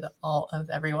familiar with all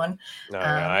of everyone.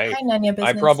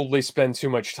 I probably spend too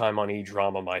much time on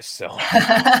e-drama myself.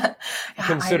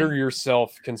 Consider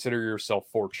yourself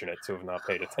fortunate to have not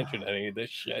paid attention to any of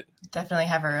this shit. Definitely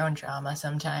have our own drama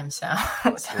sometimes, so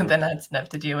then that's enough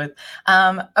to deal with.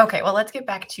 Okay, well let's get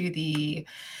back to the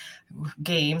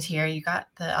games here. You got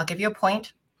I'll give you a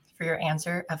point for your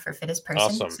answer for fittest person.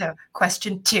 Awesome. So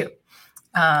question 2,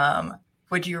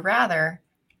 would you rather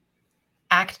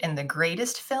act in the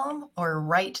greatest film or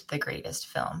write the greatest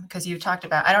film? Because you talked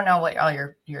about, I don't know what all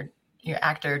your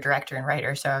actor, director, and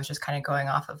writer, so I was just kind of going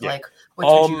off of like which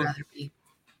would you rather be?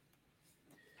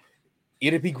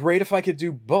 It'd be great if I could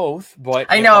do both, but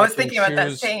I know I was thinking about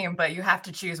that same, but you have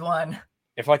to choose one.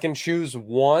 If I can choose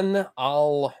one,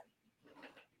 I'll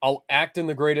act in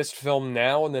the greatest film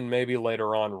now, and then maybe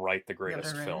later on write the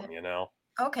greatest film, you know?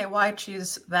 Okay, why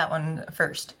choose that one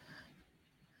first?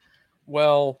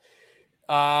 Well,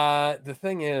 the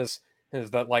thing is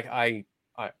that like I'm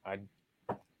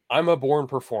a born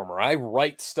performer. I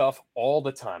write stuff all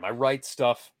the time. I write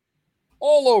stuff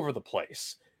all over the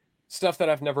place. Stuff that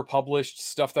I've never published,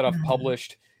 stuff that I've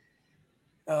published.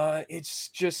 It's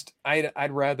just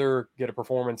I'd rather get a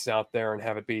performance out there and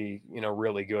have it be,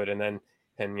 really good, and then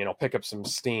pick up some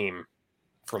steam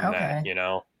from that,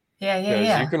 Yeah.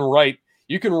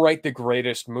 You can write the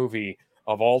greatest movie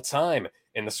of all time,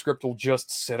 and the script will just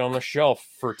sit on a shelf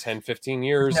for 10, 15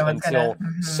 years until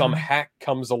some hack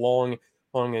comes along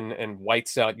and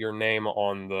whites out your name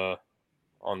on the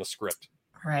script.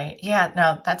 Right. Yeah,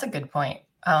 no, that's a good point.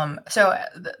 So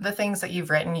the things that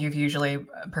you've written, you've usually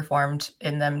performed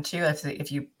in them too.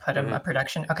 If you put them a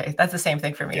production, okay, that's the same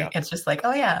thing for me. Yeah. It's just like,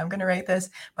 oh yeah, I'm going to write this,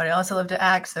 but I also love to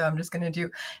act, so I'm just going to do.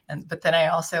 But then I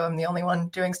also am the only one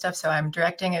doing stuff, so I'm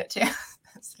directing it too.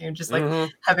 So you're just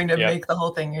like having to make the whole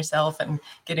thing yourself and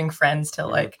getting friends to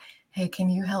like, hey, can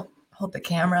you help hold the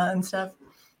camera and stuff?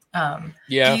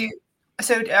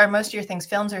 So are most of your things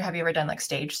films, or have you ever done like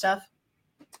stage stuff?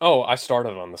 Oh, I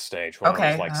started on the stage when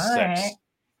I was like 6. Right.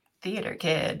 Theater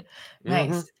kid.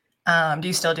 Nice. Do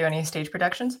you still do any stage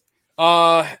productions?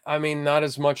 I mean, not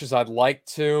as much as I'd like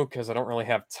to, because I don't really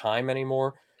have time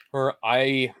anymore. Or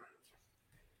I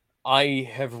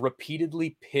have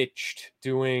repeatedly pitched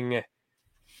doing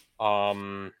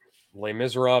Les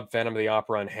Miserables, Phantom of the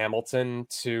Opera, and Hamilton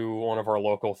to one of our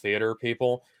local theater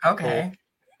people. Okay.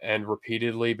 And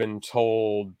repeatedly been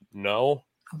told no.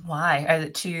 Why? Is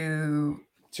it too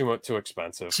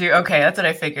expensive? Okay, that's what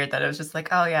I figured. That it was just like,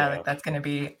 oh yeah, like that's going to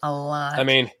be a lot. I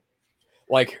mean,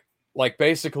 like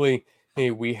basically,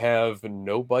 hey, we have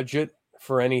no budget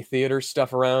for any theater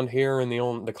stuff around here, and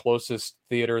the closest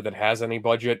theater that has any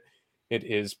budget, it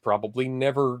is probably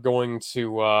never going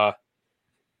to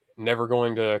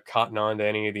cotton on to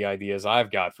any of the ideas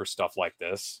I've got for stuff like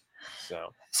this.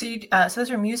 So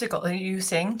those are musical. You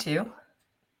sing too?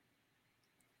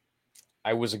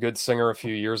 I was a good singer a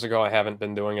few years ago. I haven't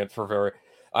been doing it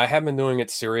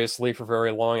seriously for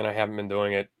very long, and I haven't been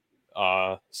doing it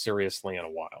seriously in a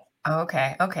while.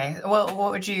 Okay. Well, what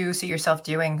would you see yourself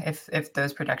doing if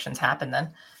those productions happen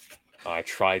then?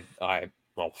 The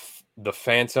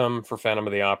Phantom for Phantom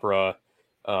of the Opera.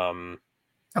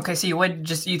 Okay, so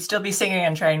you'd still be singing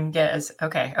and trying to get as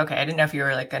okay. I didn't know if you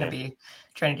were like going to be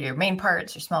trying to do main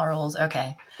parts or small roles.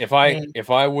 Okay. If I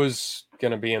was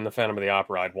going to be in the Phantom of the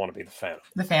Opera, I'd want to be the Phantom.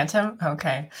 The Phantom?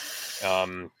 Okay.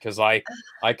 Because I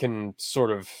can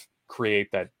sort of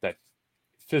create that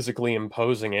physically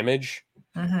imposing image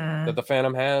that the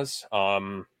Phantom has.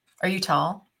 Are you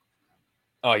tall?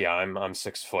 Oh yeah, I'm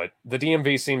 6 foot. The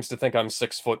DMV seems to think I'm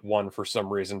 6'1" for some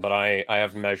reason, but I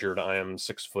have measured. I am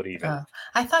 6 foot even. Oh,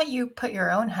 I thought you put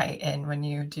your own height in when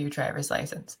you do driver's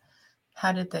license.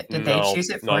 How did they choose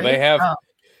it for you?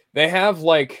 They have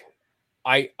like,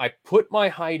 I put my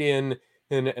height in,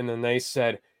 and then they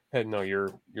said, hey, no,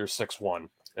 you're 6'1".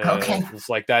 Okay. It's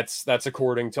like that's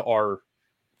according to our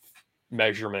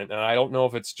measurement, and I don't know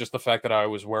if it's just the fact that I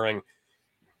was wearing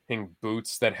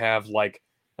boots that have like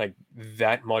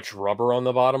that much rubber on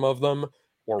the bottom of them,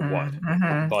 or what.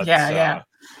 But yeah,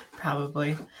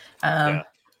 probably. And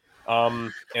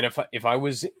if I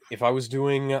was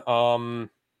doing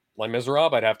Les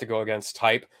Miserables, I'd have to go against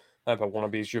type. I want to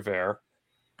be Javert.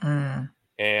 And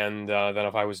then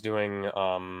if I was doing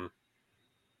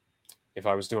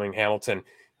Hamilton,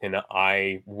 and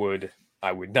I would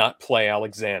not play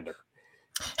Alexander.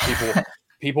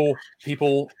 People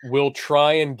will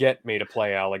try and get me to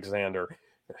play Alexander,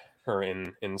 or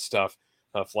in stuff.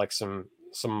 Like some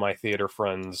of my theater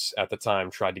friends at the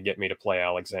time tried to get me to play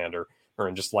Alexander, or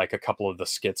in just like a couple of the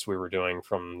skits we were doing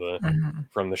from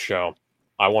the show.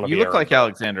 I want to be. You look like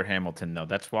Alexander Hamilton, though.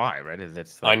 That's why, right?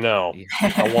 That's like, I know.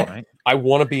 I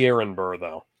want to be Aaron Burr,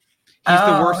 though. He's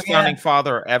the worst founding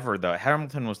father ever, though.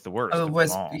 Hamilton was the worst.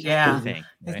 He's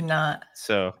not.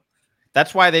 So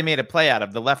that's why they made a play out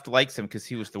of. The left likes him because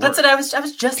he was the worst. That's what I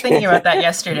was just thinking about that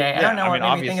yesterday. I don't know what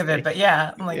made me think of it, but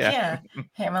I'm like,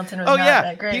 Hamilton was not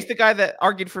that great. He's the guy that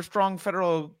argued for strong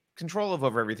federal control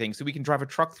over everything, so we can drive a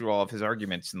truck through all of his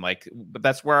arguments, and but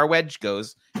that's where our wedge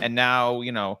goes. And now,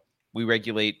 we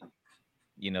regulate,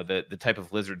 the type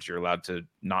of lizards you're allowed to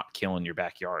not kill in your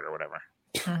backyard or whatever.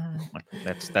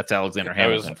 That's Alexander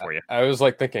Hamilton for you. I was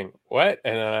like thinking, what?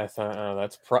 And then I thought, oh,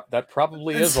 that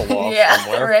probably is a law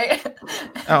somewhere, right?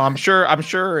 Oh, I'm sure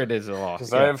it is a law.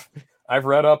 Because I've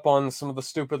read up on some of the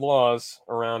stupid laws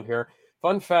around here.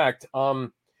 Fun fact: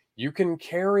 you can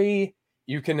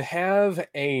have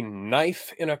a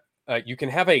knife you can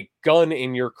have a gun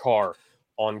in your car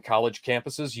on college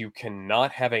campuses. You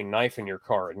cannot have a knife in your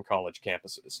car in college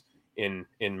campuses in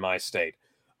my state.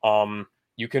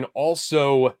 You can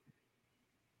also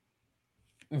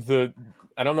I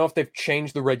don't know if they've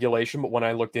changed the regulation, but when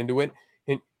I looked into it,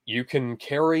 you can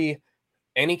carry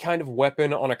any kind of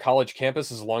weapon on a college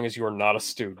campus as long as you are not a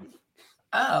student.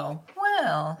 Oh,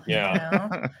 well.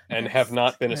 Yeah. And have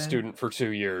not been a student for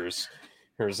 2 years.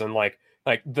 And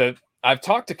I've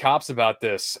talked to cops about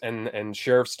this and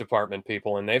sheriff's department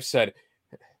people, and they've said,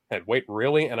 hey, wait,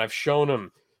 really? And I've shown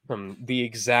them the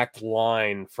exact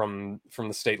line from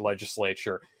the state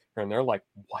legislature, and they're like,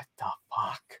 what the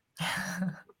fuck?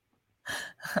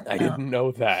 I didn't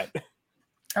know that.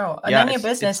 Oh, none of your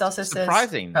business also says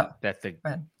surprising that the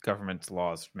government's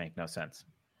laws make no sense.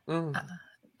 And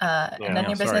then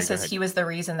your business says he was the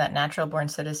reason that natural born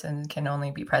citizens can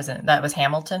only be president. That was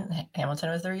Hamilton.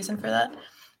 Hamilton was the reason for that.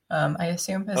 I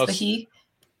assume is the he.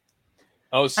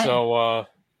 Oh,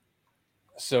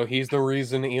 so he's the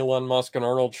reason Elon Musk and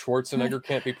Arnold Schwarzenegger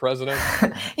can't be president.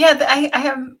 I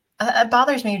have. It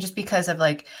bothers me just because of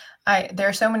there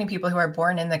are so many people who are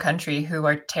born in the country who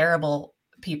are terrible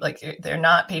people. Like they're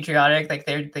not patriotic. Like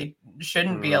they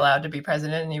shouldn't be allowed to be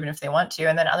president, and even if they want to.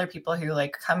 And then other people who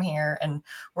come here and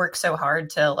work so hard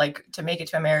to make it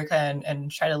to America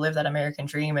and try to live that American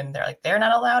dream, and they're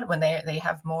not allowed when they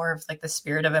have more of the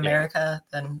spirit of America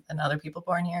than other people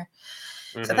born here.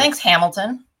 So thanks,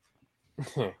 Hamilton.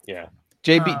 Yeah.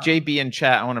 JB in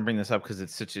chat, I want to bring this up because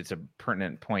it's a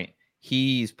pertinent point.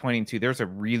 He's pointing to there's a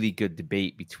really good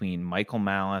debate between Michael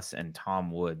Malice and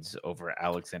Tom Woods over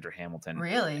Alexander Hamilton.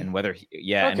 Really? And whether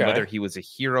he was a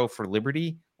hero for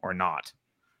liberty or not.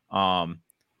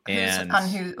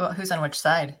 Who's on which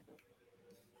side?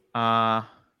 I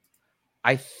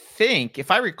think if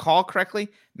I recall correctly,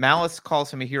 Malice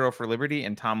calls him a hero for liberty,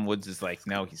 and Tom Woods is like,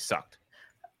 no, he sucked.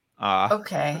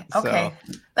 Okay.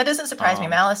 That doesn't surprise me.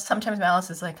 Sometimes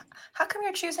Malice is like, how come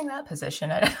you're choosing that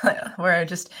position?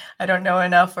 I don't know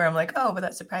enough where I'm like, oh, but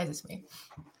that surprises me.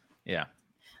 Yeah.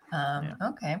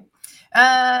 Okay.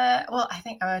 Well, I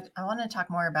think I want to talk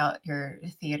more about your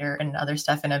theater and other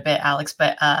stuff in a bit, Alex,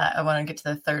 but I want to get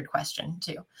to the third question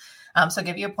too. So I'll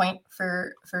give you a point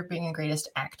for being a greatest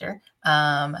actor.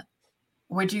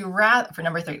 Would you rather, for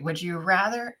number 3, would you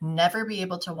rather never be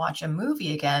able to watch a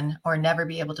movie again or never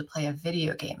be able to play a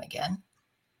video game again?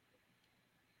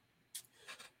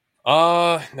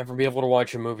 Never be able to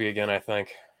watch a movie again, I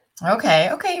think. Okay,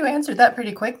 you answered that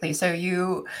pretty quickly. So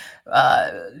you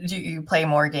play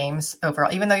more games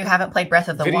overall, even though you haven't played Breath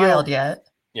of the Wild yet?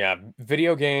 Yeah,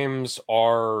 video games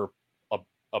are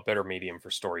better medium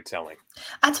for storytelling.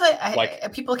 That's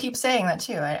what people keep saying that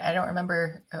too. I don't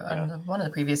remember on one of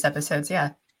the previous episodes.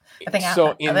 Yeah, I think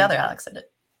the other Alex said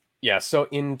it. Yeah. So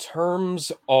in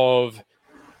terms of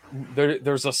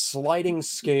there's a sliding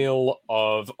scale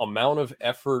of amount of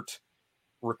effort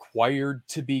required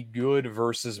to be good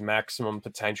versus maximum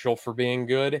potential for being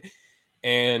good,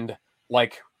 and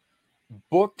like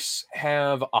books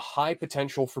have a high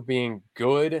potential for being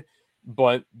good,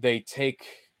 but they take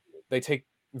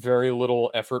very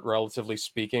little effort, relatively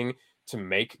speaking, to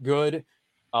make good.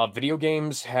 Video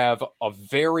games have a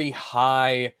very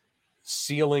high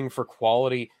ceiling for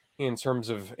quality in terms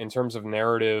of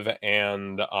narrative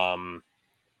and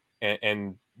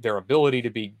their ability to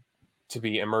be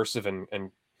immersive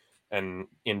and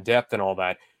in depth and all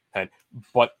that.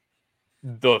 But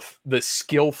the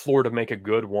skill floor to make a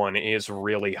good one is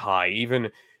really high,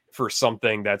 even for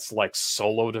something that's like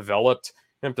solo developed.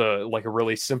 You have to like a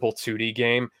really simple 2D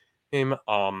game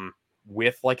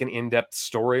with like an in-depth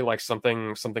story, like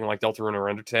something like Deltarune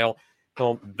or Undertale.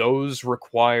 Well, those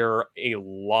require a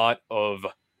lot of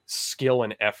skill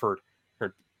and effort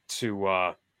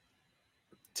to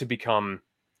become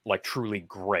like truly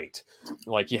great.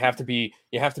 Like you have to be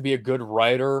a good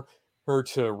writer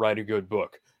to write a good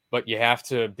book, but you have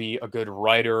to be a good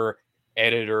writer,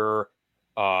 editor,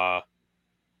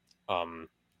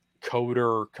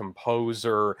 coder,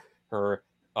 composer, or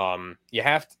you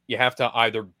have to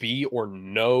either be or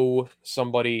know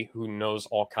somebody who knows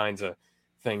all kinds of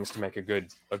things to make a good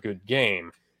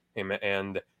game.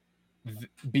 And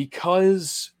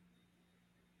because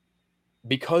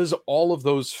all of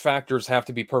those factors have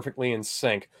to be perfectly in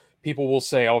sync, people will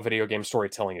say, "Oh, video game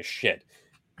storytelling is shit."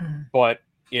 But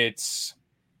it's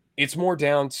more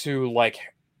down to like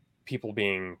people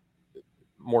being,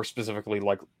 more specifically,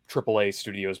 like AAA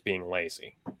studios being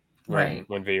lazy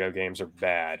when video games are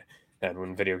bad and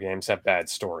when video games have bad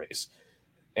stories,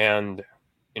 and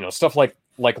stuff like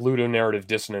ludonarrative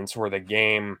dissonance, where the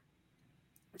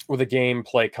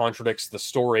gameplay contradicts the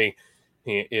story,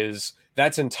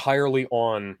 that's entirely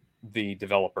on the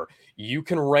developer. You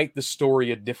can write the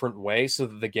story a different way so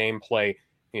that the gameplay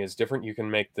is different. You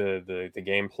can make the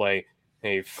gameplay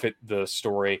fit the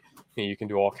story. You can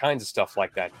do all kinds of stuff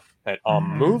like that.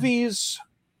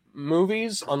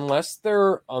 Movies, unless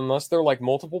they're like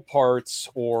multiple parts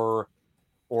or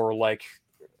like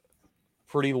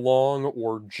pretty long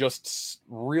or just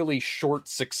really short,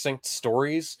 succinct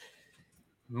stories,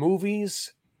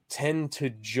 movies tend to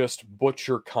just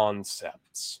butcher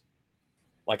concepts.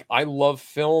 Like, I love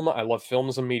film. I love film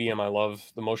as a medium. I love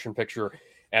the motion picture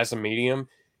as a medium.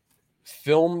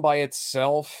 Film by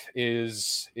itself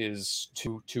is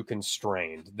too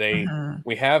constrained.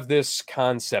 We have this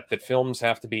concept that films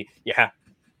have to be you have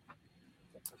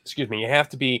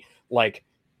to be like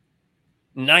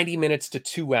 90 minutes to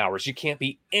 2 hours. You can't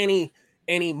be any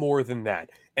more than that.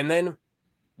 And then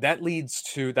that leads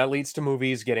to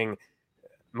movies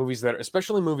that,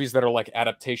 especially movies that are like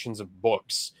adaptations of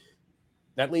books.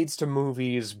 That leads to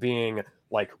movies being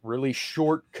like really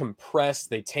short, compressed.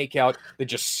 They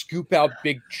just scoop out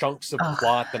big chunks of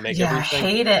plot that make everything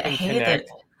hate it.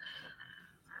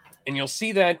 And you'll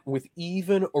see that with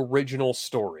even original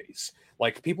stories.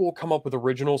 Like, people will come up with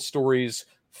original stories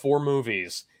for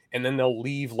movies, and then they'll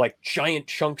leave like giant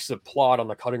chunks of plot on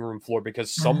the cutting room floor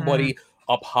because somebody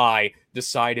up high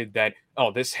decided that,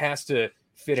 this has to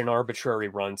fit an arbitrary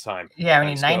runtime. Yeah, we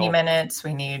need 90 minutes.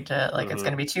 We need to, it's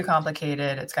going to be too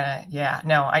complicated. It's going to,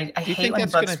 I hate when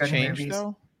books go to movies.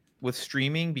 Though, with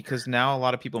streaming? Because now a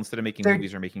lot of people, instead of making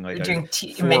movies, are making like doing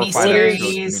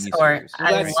miniseries.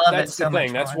 I love it so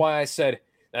much. That's why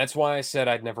I said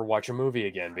I'd never watch a movie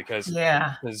again, because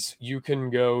you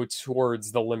can go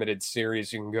towards the limited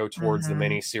series, you can go towards the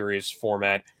miniseries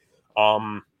format.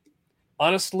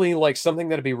 Honestly, like, something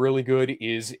that'd be really good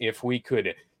is if we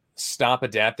could stop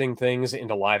adapting things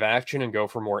into live action and go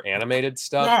for more animated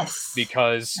stuff. Yes,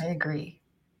 because I agree.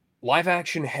 Live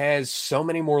action has so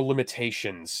many more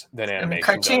limitations than animation.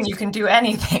 Cartoon, you can do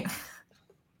anything.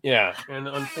 Yeah, and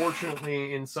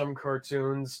unfortunately, in some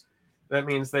cartoons, that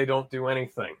means they don't do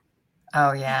anything.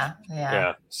 Oh yeah.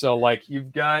 So like,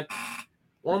 you've got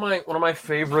one of my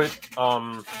favorite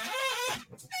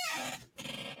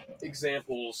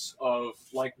examples of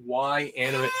like why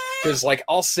anime, because like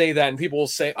I'll say that and people will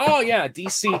say, "Oh yeah,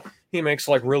 DC, he makes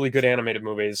like really good animated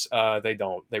movies." They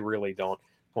don't. They really don't.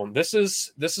 Well, this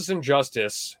is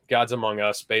Injustice, Gods Among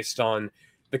Us, based on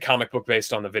the comic book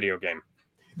based on the video game.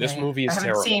 This movie is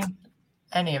terrible. I haven't seen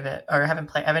any of it, or haven't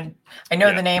played. I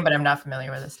know the name, but I'm not familiar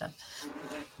with this stuff.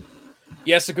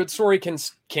 Yes, a good story can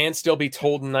still be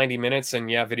told in 90 minutes, and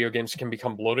video games can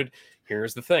become bloated.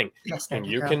 here's the thing. Yes, and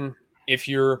you can, if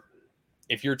you're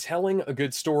telling a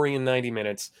good story in 90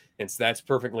 minutes, that's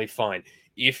perfectly fine.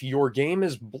 If your game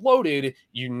is bloated,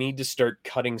 you need to start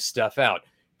cutting stuff out.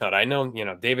 But I know,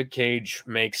 David Cage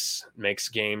makes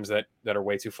games that are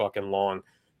way too fucking long.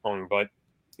 But,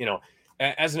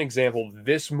 as an example,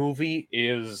 this movie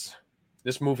is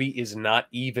not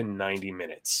even 90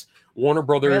 minutes. Warner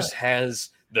Brothers has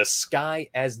the sky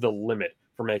as the limit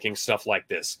for making stuff like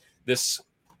this.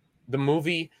 The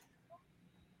movie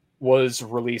was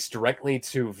released directly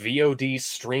to VOD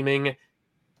streaming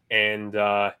and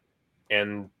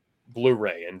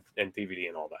Blu-ray and DVD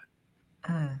and all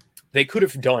that. They could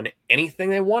have done anything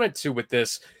they wanted to with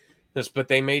this, but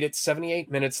they made it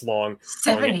 78 minutes long.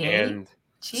 78?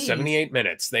 78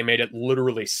 minutes. They made it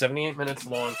literally 78 minutes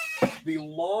long. The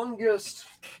longest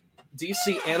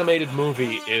DC animated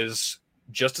movie is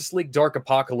Justice League Dark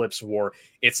Apocalypse War.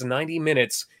 It's 90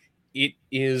 minutes. It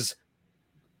is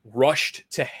rushed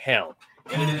to hell.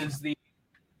 And it is the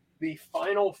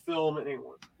final film in 1,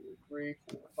 2, 3,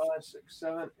 4, 5, 6,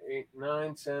 7, 8,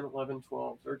 9, 10, 11,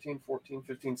 12, 13, 14,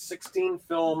 15, 16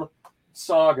 film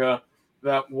saga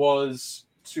that was,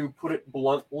 to put it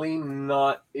bluntly,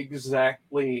 not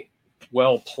exactly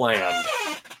well planned.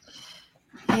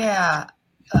 Yeah.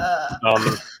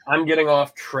 I'm getting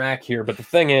off track here, but the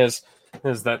thing is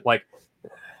that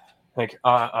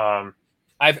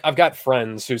I've got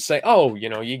friends who say, "Oh,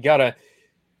 you gotta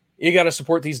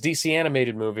support these DC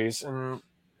animated movies," and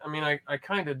I mean, I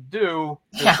kind of do.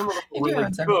 Yeah, some of them are really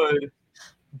good,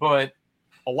 but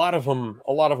a lot of them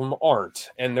aren't,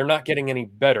 and they're not getting any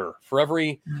better. For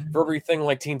everything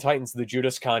like Teen Titans: The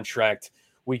Judas Contract,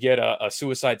 we get a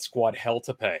Suicide Squad Hell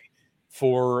to Pay.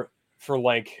 For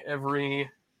like every,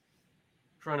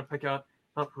 trying to pick out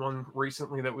one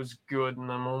recently that was good,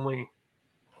 and I'm only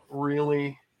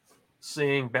really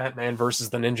seeing Batman versus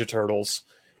the Ninja Turtles,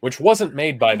 which wasn't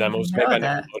made by them. It was made by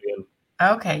Nickelodeon.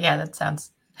 Okay, yeah, that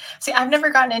sounds. See, I've never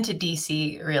gotten into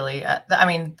DC really. I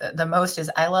mean, the most is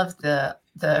I love the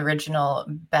original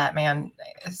Batman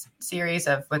series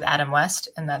with Adam West,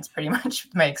 and that's pretty much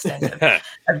my extent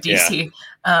of DC.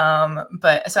 Yeah.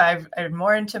 But so I'm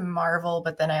more into Marvel,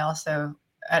 but then I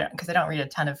don't read a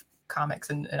ton of comics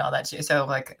and all that too. So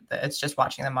it's just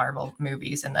watching the Marvel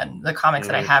movies, and then the comics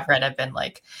that I have read have been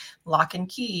like Lock and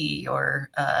Key or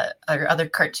other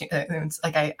cartoons.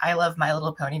 Like I love My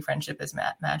Little Pony: Friendship is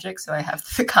Magic, so I have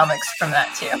the comics from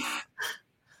that too.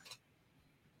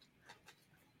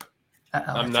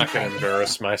 I'm not going to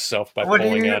embarrass myself by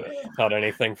pulling out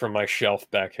anything from my shelf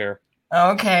back here.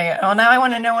 Okay. Well, now I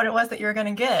want to know what it was that you were going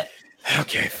to get.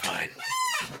 Okay, fine.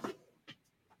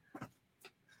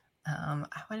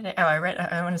 What did I read.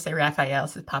 I want to say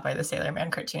Raphael's Popeye the Sailor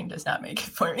Man cartoon does not make it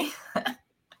for me.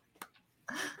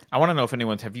 I want to know if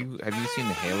anyone's have you seen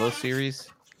the Halo series?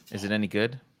 Is it any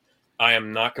good? I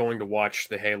am not going to watch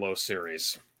the Halo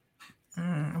series.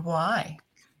 Why?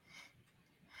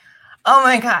 Oh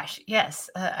my gosh! Yes,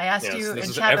 I asked you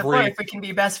in chat before if we can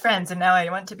be best friends, and now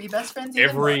I want to be best friends.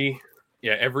 Every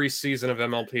season of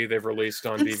MLP they've released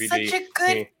on DVD. Such a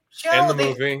good show. And the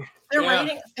movie. They're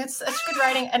writing. It's such good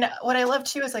writing, and what I love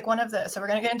too is one of the. So we're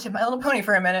gonna get into My Little Pony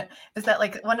for a minute. Is that I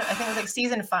think it was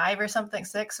season 5 or something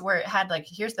 6, where it had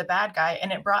here's the bad guy,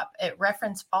 and it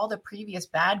referenced all the previous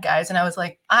bad guys, and I was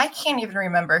like, I can't even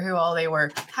remember who all they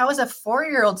were. How is a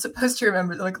 4-year-old supposed to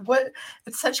remember? What?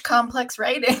 It's such complex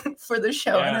writing for the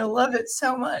show, and I love it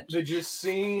so much. Did you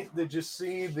see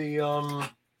the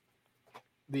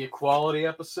Equality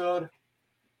episode?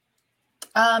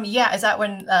 Yeah, is that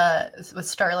when with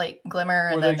Starlight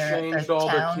Glimmer and where then they changed all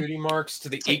their cutie marks to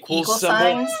the equal symbol?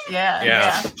 Signs?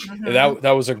 Yeah. Mm-hmm.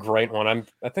 That was a great one.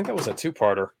 I think that was a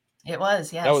 2-parter. It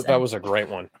was, yes. That was a great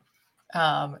one.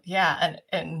 Yeah,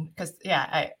 and because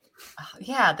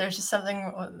there's just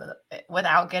something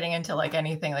without getting into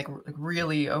anything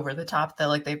really over the top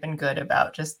that they've been good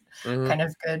about just kind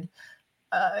of good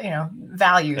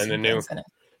values and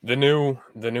the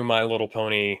new My Little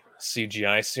Pony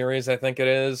CGI series, I think it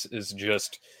is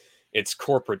just, it's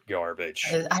corporate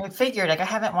garbage. I figured I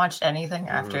haven't watched anything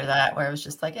after that where it was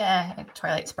just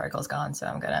Twilight Sparkle's gone, so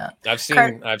I'm gonna.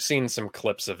 I've seen some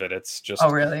clips of it. It's just,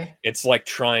 oh really? It's like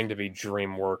trying to be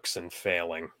DreamWorks and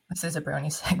failing. This is a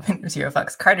brony segment with Zero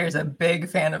Fucks. Carter's a big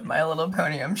fan of My Little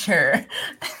Pony, I'm sure.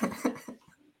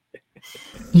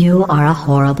 You are a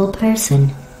horrible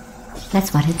person.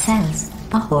 That's what it says.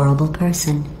 A horrible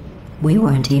person. We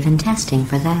weren't even testing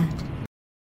for that.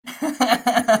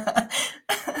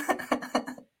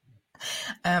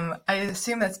 I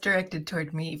assume that's directed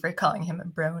toward me for calling him a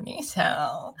brony.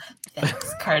 So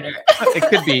thanks, Carter.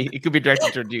 It could be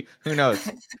directed toward you. Who knows?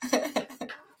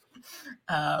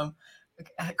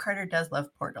 Carter does love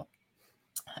Portal.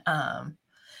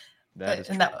 That is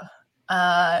true.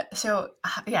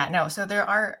 So there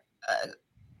are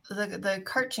the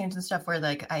cartoons and stuff where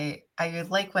like I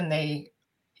like when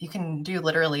you can do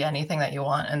literally anything that you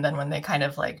want, and then when they kind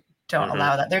of like don't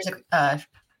allow that. There's a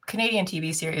Canadian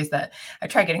TV series that I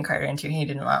tried getting Carter into. He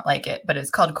did not like it, but it's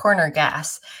called Corner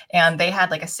Gas. And they had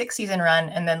like a 6-season run.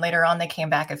 And then later on, they came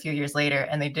back a few years later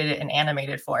and they did it in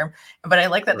animated form. But I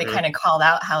like that they kind of called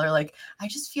out how they're like, I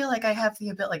just feel like I have the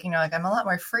ability, like, like I'm a lot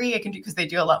more free. I can do, because they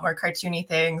do a lot more cartoony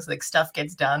things, like stuff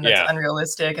gets done that's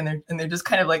unrealistic. And they're just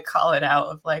kind of like call it out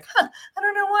of like, I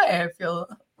don't know why I feel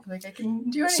like I can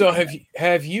do anything. So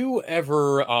have you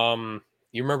ever,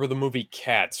 you remember the movie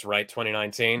Cats, right?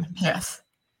 2019? Yes.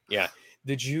 Yeah.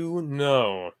 Did you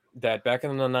know that back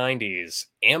in the 90s,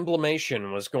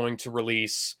 Amblimation was going to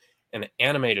release an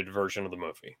animated version of the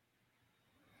movie?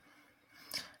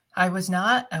 I was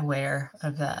not aware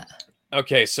of that.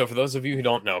 Okay, so for those of you who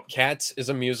don't know, Cats is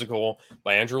a musical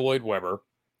by Andrew Lloyd Webber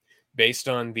based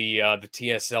on the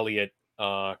T.S. Eliot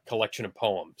collection of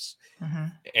poems.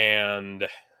 And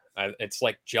it's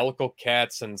like Jellicle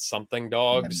Cats and Something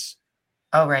Dogs.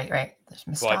 Oh, right. There's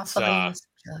Mistopheles,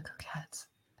 Jellicle Cats.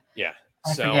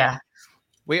 Yeah.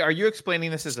 Wait, are you explaining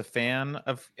this as a fan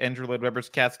of Andrew Lloyd Webber's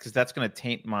Cats? Because that's going to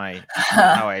taint my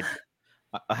how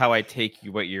I take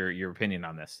what your opinion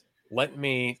on this. Let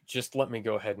me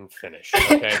go ahead and finish,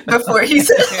 okay? Before he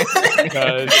says,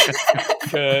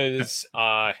 because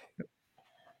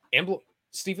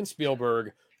Steven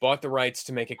Spielberg bought the rights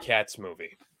to make a Cats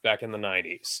movie back in the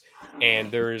 90s,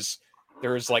 and there's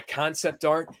like concept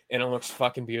art, and it looks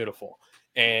fucking beautiful,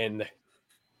 and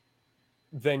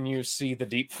then you see the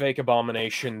deep fake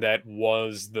abomination that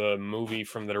was the movie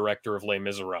from the director of Les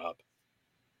Miserables.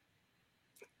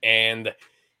 And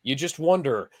you just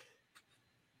wonder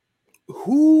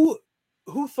who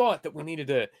thought that we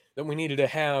needed to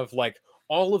have like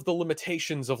all of the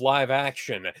limitations of live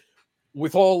action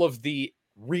with all of the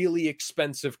really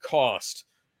expensive cost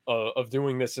of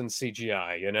doing this in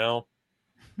CGI,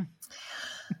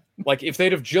 Like if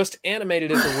they'd have just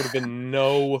animated it, there would have been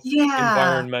no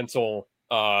environmental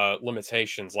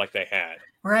limitations like they had.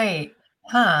 Right.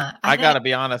 I gotta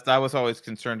be honest, I was always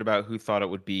concerned about who thought it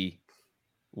would be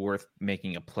worth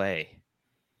making a play.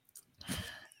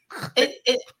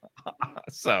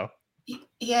 So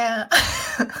yeah.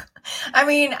 I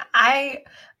mean, I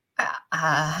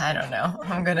don't know.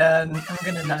 I'm gonna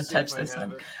not touch this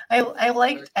one. I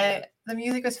liked the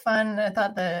music was fun. I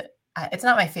thought it's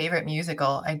not my favorite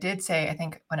musical. I did say, I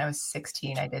think when I was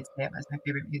 16, I did say it was my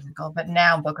favorite musical, but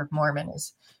now Book of Mormon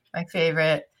is my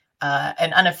favorite.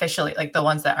 And unofficially, like the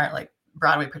ones that aren't like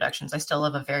Broadway productions, I still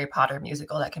love a Harry Potter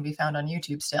musical that can be found on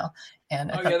YouTube still. And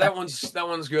that one's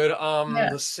good.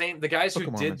 The guys who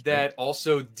did that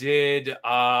also did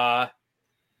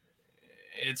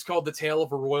it's called The Tale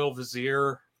of a Royal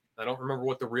Vizier. I don't remember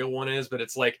what the real one is, but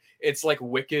it's like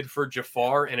Wicked for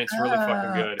Jafar, and it's really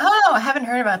fucking good. Oh, I haven't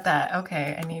heard about that.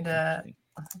 Okay, I need to.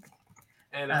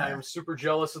 And I'm super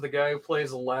jealous of the guy who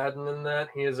plays Aladdin in that.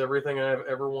 He is everything I've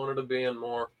ever wanted to be and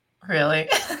more. Really?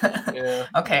 Yeah.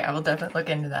 Okay, I will definitely look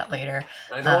into that later.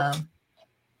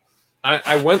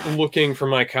 I went looking for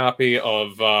my copy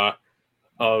of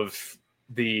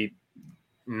the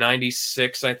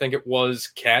 96, I think it was,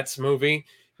 Cats movie,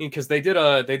 because they did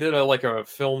a like a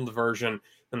filmed version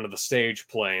of the stage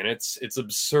play, and it's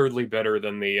absurdly better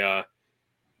than the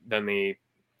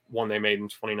one they made in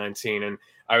 2019. And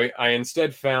I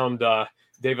instead found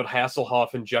David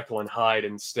Hasselhoff and Jekyll and Hyde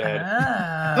instead.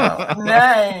 Oh,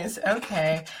 nice.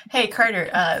 Okay. Hey, Carter,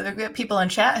 there are people in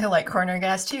chat who like Corner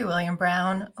Gas too. William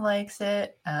Brown likes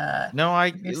it. No,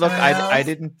 I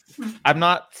didn't. I'm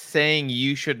not saying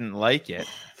you shouldn't like it.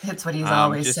 That's what he's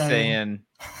always saying.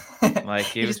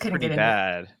 Like it was pretty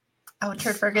bad. Oh,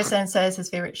 Turd Ferguson says his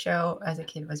favorite show as a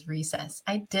kid was Recess.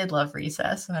 I did love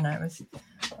Recess when I was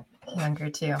younger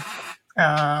too.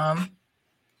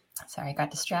 Sorry, I got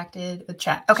distracted with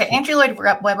chat. Okay, Andrew Lloyd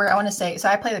Webber, I want to say, so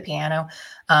I play the piano,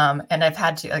 and I've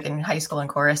had to, like in high school and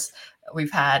chorus,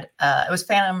 we've had, it was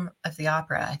Phantom of the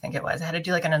Opera, I think it was. I had to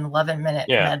do like an 11-minute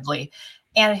medley.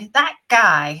 And that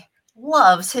guy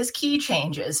loves his key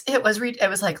changes. It was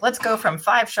like, let's go from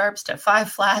 5 sharps to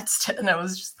 5 flats, and it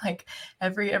was just like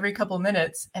every couple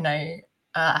minutes. And I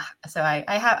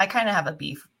kind of have a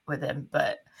beef with him,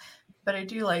 but I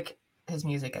do like his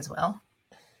music as well.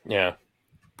 Yeah.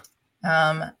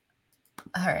 All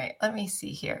right, let me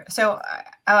see here. So,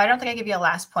 I don't think I give you a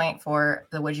last point for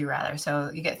the Would You Rather.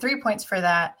 So you get 3 points for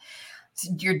that.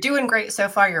 You're doing great so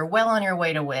far. You're well on your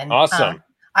way to win. Awesome.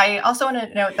 I also want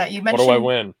to note that you mentioned. What do I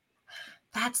win?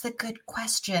 That's a good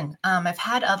question. I've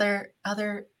had other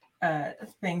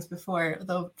things before.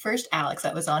 The first Alex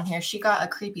that was on here, she got a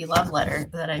creepy love letter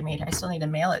that I made her. I still need to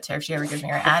mail it to her if she ever gives me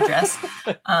her address.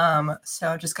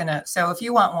 So just gonna. So if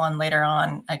you want one later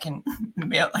on, I can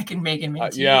mail. I can make and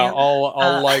make to you.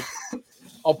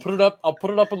 I'll put it up. I'll put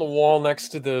it up on the wall next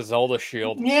to the Zelda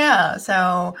shield. Yeah.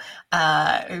 So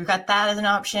we've got that as an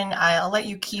option. I'll let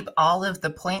you keep all of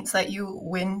the points that you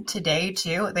win today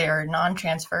too. They are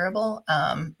non-transferable.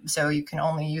 So you can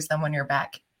only use them when you're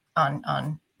back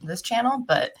on this channel,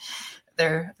 but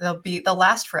they'll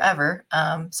last forever.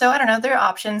 So I don't know. There are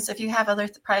options. If you have other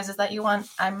prizes that you want,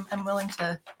 I'm willing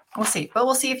to. We'll see, but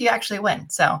we'll see if you actually win.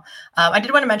 So I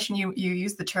did want to mention you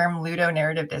used the term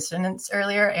ludonarrative dissonance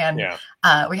earlier, and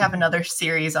we have another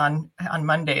series on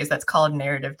Mondays that's called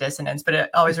narrative dissonance, but it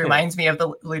always reminds me of the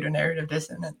ludonarrative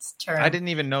dissonance term. I didn't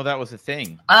even know that was a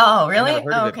thing. Oh, really? I've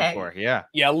never heard of it before. Yeah.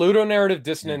 Ludonarrative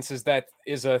dissonance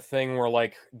is a thing where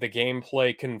like the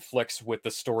gameplay conflicts with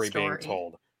the story being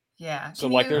told. Yeah. So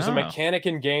there's a mechanic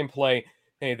in gameplay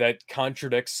that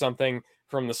contradicts something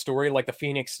from the story, like the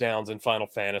Phoenix Downs in Final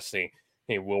Fantasy.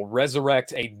 We'll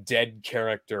resurrect a dead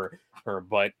character,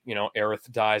 but Aerith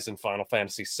dies in Final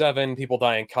Fantasy VII. People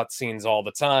die in cutscenes all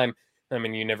the time. I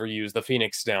mean, you never use the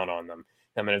Phoenix Down on them.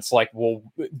 I mean, it's like, well,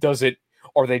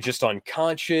 are they just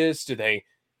unconscious? Do they,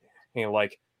 do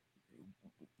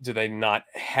they not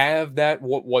have that?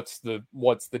 What's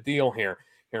the deal here?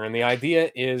 And the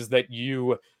idea is that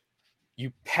you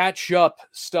patch up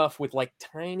stuff with like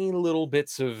tiny little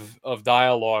bits of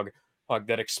dialogue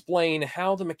that explain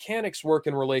how the mechanics work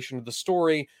in relation to the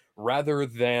story, rather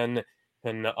than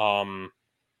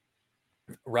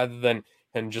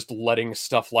just letting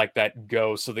stuff like that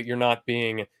go, so that you're not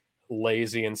being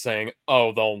lazy and saying,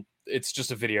 "Oh, it's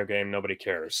just a video game, nobody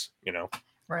cares,"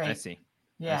 Right. I see.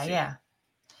 Yeah.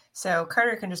 So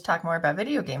Carter can just talk more about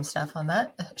video game stuff on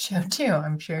that show too,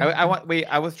 I'm sure. I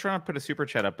was trying to put a super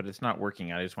chat up, but it's not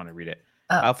working. I just want to read it.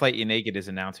 I'll Fight You Naked is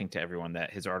announcing to everyone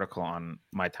that his article on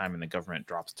my time in the government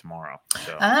drops tomorrow.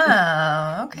 So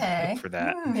okay. For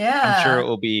that. Yeah. I'm sure it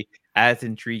will be as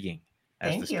intriguing as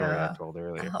Thank the story I told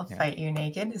earlier. I'll Fight You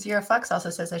Naked. Zero Fucks also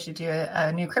says I should do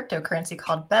a new cryptocurrency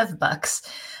called Bev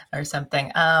Bucks or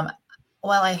something.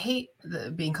 Well, I hate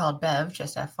being called Bev,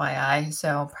 just FYI,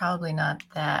 so probably not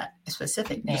that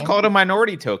specific name. Just call it a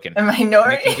minority token. A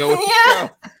minority? Go with I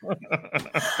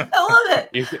love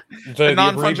it. The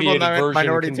non-fungible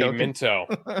minority can token. Be Minto.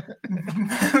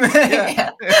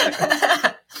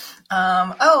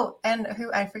 And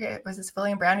who, I forget, was this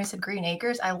William Brown who said Green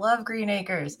Acres? I love Green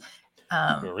Acres.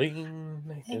 Green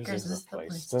Acres is the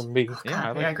place to be.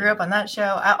 I grew up on that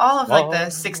show. All of like the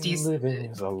 60s,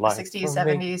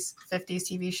 70s, 50s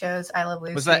TV shows. I Love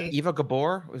Lucy. Was that Eva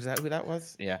Gabor? Was that who that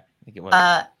was? Yeah, I think it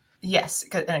was. Yes,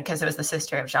 because it was the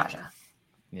sister of Zsa Zsa.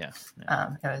 Yeah.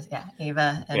 It was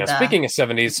Eva. And, speaking of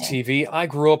 70s TV, I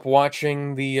grew up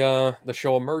watching the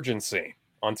show Emergency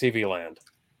on TV Land.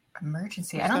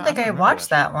 Emergency. I don't think I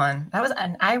watched that one.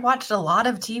 And I watched a lot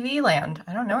of TV Land.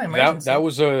 I don't know Emergency. That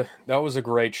was a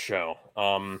great show.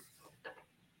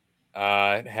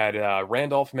 It had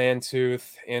Randolph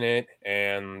Mantooth in it,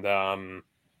 and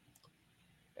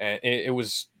it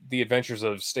was the adventures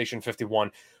of Station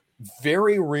 51.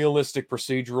 Very realistic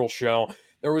procedural show.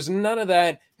 There was none of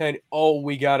that. And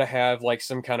we gotta have like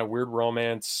some kind of weird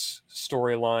romance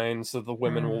storyline so the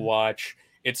women will watch.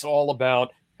 It's all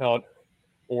about how.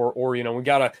 Or we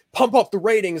gotta pump up the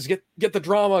ratings, get the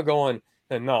drama going.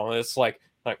 And no, it's like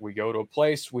we go to a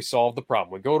place, we solve the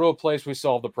problem. We go to a place, we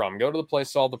solve the problem. Go to the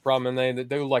place, solve the problem. And they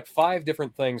do like 5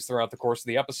 different things throughout the course of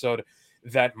the episode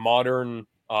that modern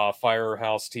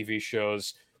Firehouse TV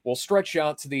shows will stretch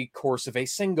out to the course of a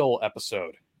single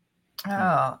episode.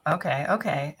 Oh, okay.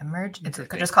 It's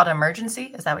just called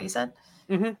Emergency? Is that what you said?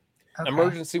 Mm-hmm. Okay.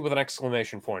 Emergency with an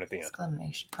exclamation point at the end.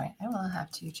 Exclamation point. I will have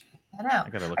to check that out. I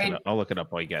gotta look it up. I'll look it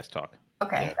up while you guys talk.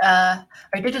 Okay. I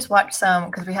did just watch some,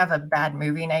 because we have a bad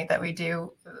movie night that we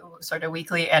do sort of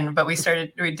weekly, but we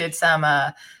did some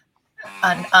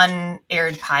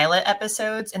unaired pilot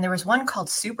episodes, and there was one called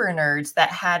Super Nerds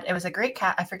that it was a great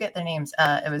cat. I forget their names.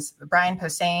 It was Brian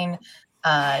Posehn,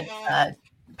 Patton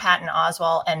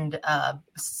Oswalt, and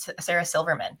Sarah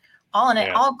Silverman. All in it,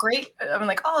 all great. I'm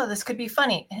like, this could be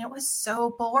funny, and it was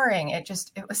so boring. It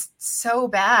was so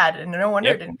bad, and no wonder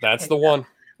it didn't. That's the one.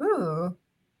 Ooh,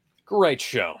 great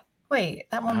show.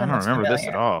 Wait, that one. I don't remember this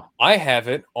at all. I have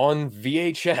it on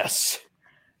VHS.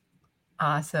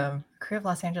 Awesome. Crew of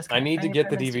Los Angeles. I need to get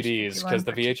the DVDs because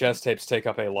the VHS tapes take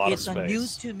up a lot of space. It's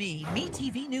news to me. Me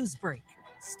TV News Break.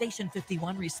 Station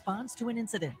 51 responds to an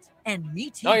incident, and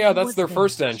MeTV Oh yeah, that's their there.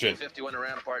 first engine. 51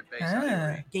 around Apart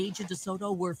Base. Gage and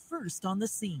DeSoto were first on the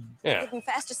scene. Yeah. Give them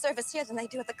faster service here than they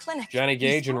do at the clinic. Johnny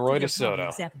Gage and Roy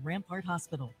DeSoto. At Rampart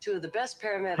Hospital. Two of the best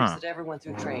paramedics that ever went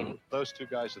through training. Those two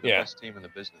guys are the best team in the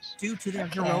business. Due to their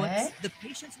heroics, the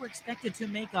patients were expected to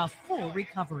make a full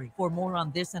recovery. For more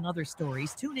on this and other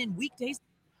stories, tune in weekdays.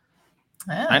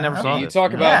 I never saw you this.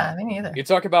 Talk about, me neither. You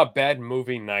talk about bad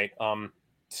movie night.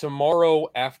 Tomorrow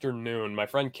afternoon, my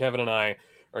friend Kevin and I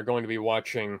are going to be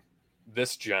watching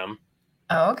this gem.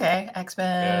 Oh, okay.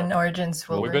 X-Men Origins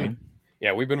Wolverine.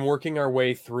 We've been working our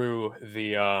way through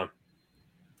the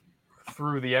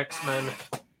X-Men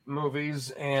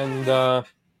movies, and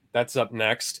that's up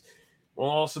next. We'll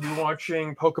also be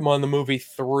watching Pokemon the movie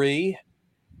 3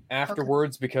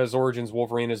 afterwards because Origins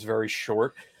Wolverine is very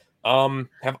short. Have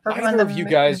either of you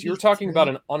guys? You were talking about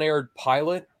an unaired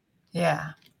pilot. Yeah.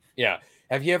 Yeah.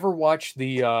 Have you ever watched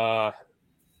the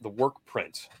work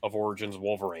print of Origins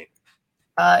Wolverine?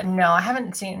 No, I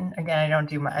haven't seen. Again, I don't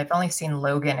do. I've only seen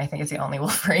Logan. I think it's the only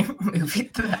Wolverine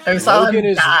movie that I saw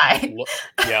him die.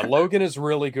 Logan is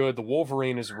really good. The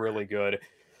Wolverine is really good.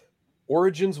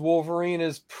 Origins Wolverine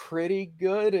is pretty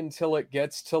good until it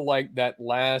gets to like that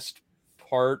last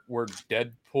part where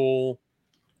Deadpool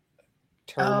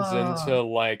turns into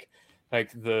like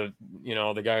the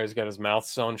guy who's got his mouth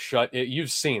sewn shut.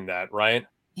 You've seen that, right?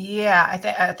 Yeah, I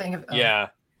think. Yeah,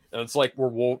 it's like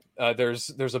there's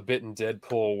a bit in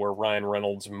Deadpool where Ryan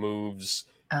Reynolds moves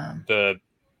the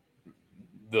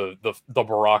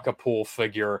Baraka Pool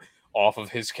figure off of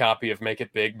his copy of Make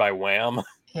It Big by Wham.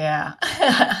 Yeah.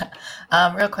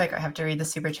 Real quick, I have to read the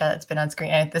super chat that's been on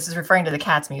screen. And this is referring to the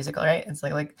Cats musical, right? It's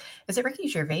like, is it Ricky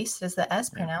Gervais? Is the S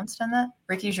pronounced on that?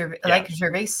 Ricky Gervais, like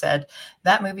Gervais said,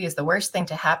 that movie is the worst thing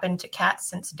to happen to cats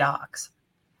since dogs.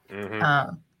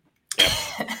 Mm-hmm.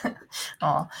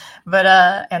 But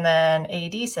and then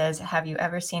AD says, have you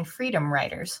ever seen Freedom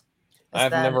Riders?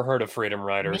 I've never heard of Freedom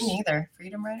Riders. Me neither.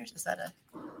 Freedom Riders? Is that a...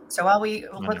 So while we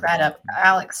look that up,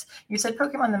 Alex, you said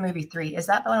Pokemon the movie 3. Is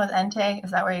that the one with Entei? Is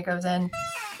that where he goes in?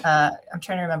 I'm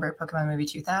trying to remember Pokemon movie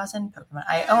 2000. Pokemon.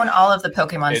 I own all of the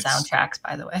Pokemon soundtracks,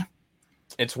 by the way.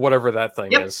 It's whatever that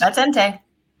thing is. That's Entei.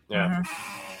 Yeah.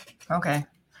 Mm-hmm. Okay.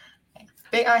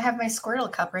 I have my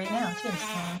Squirtle cup right now, too. So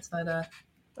that's what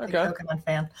big Pokemon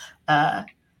fan.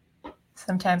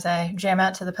 Sometimes I jam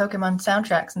out to the Pokemon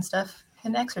soundtracks and stuff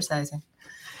and exercising.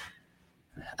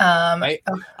 I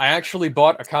actually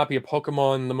bought a copy of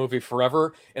Pokemon the movie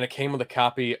Forever, and it came with a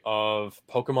copy of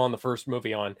Pokemon the first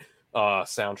movie on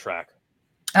soundtrack.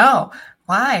 Oh,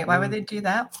 why? Why would they do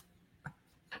that?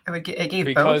 It gave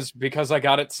because I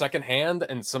got it secondhand,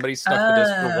 and somebody stuck the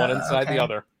disc for one inside the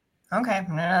other. Okay,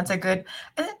 it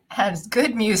has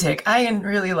good music. I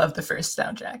really love the first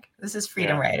soundtrack. This is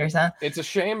Freedom Riders, huh? It's a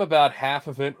shame about half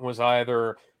of it was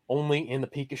either only in the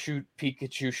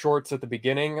Pikachu shorts at the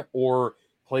beginning, or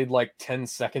played like 10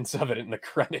 seconds of it in the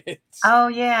credits. Oh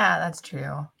yeah, that's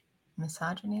true.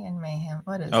 Misogyny and mayhem.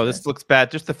 What is this looks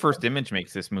bad. Just the first image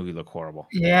makes this movie look horrible.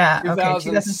 Yeah.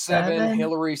 2007,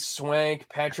 Hilary Swank,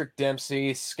 Patrick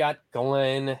Dempsey, Scott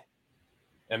Glenn,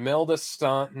 Imelda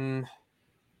Staunton.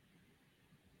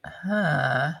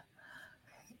 I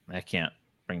can't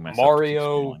bring myself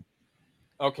Mario.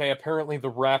 Okay, apparently the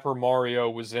rapper Mario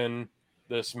was in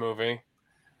this movie.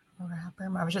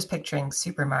 Rapper? I was just picturing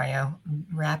Super Mario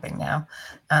rapping now.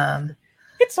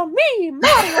 It's a me,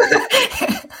 Mario.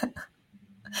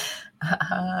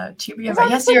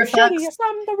 Yes, you're Fox. Yes,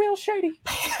 I'm the real shady.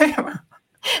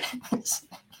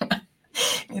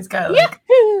 He's got like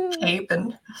cape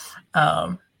and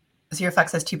Zero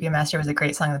Fox says Tupia Master was a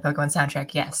great song on the Pokemon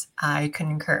soundtrack. Yes, I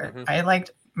concur. Mm-hmm. I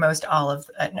liked I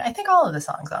think all of the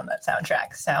songs on that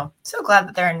soundtrack. So glad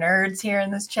that there are nerds here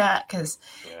in this chat, because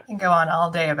I can go on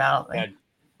all day about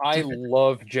I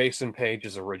love Jason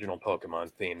Page's original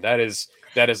Pokemon theme. That is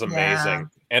amazing. Yeah.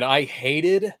 And I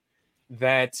hated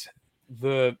that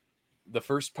the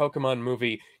first Pokemon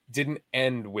movie didn't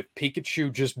end with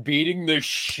Pikachu just beating the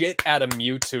shit out of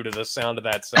Mewtwo to the sound of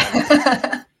that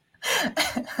sound.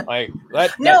 Like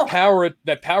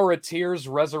that power of tears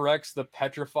resurrects the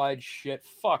petrified shit.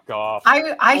 Fuck off.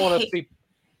 I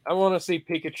want to see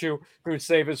Pikachu who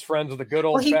save his friends with the good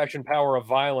old fashioned power of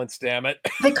violence. Damn it!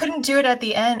 They couldn't do it at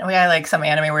the end. I like some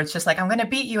anime where it's just like, I'm going to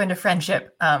beat you into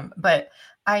friendship. But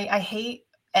I hate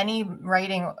any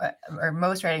writing or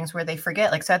most writings where they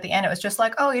forget. Like, so at the end it was just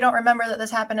like, oh, you don't remember that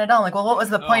this happened at all. Like, well, what was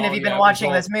the point of even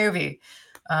watching this movie?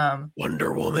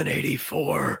 Wonder Woman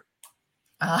 84.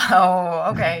 Oh,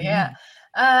 okay, yeah.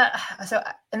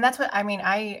 And that's what I mean.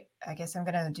 I guess I'm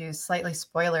gonna do slightly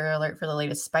spoiler alert for the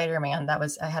latest Spider-Man.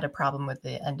 I had a problem with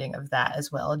the ending of that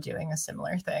as well, doing a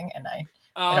similar thing, and I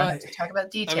don't have to talk about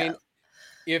details. I mean,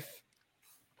 if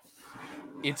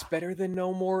it's better than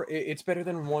it's better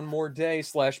than One More Day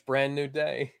 / Brand New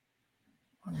Day.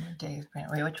 One More Day.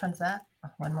 Wait, which one's that?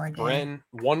 One More Day.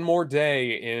 One More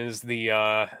Day is the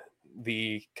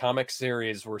comic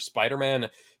series where Spider-Man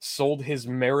sold his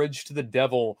marriage to the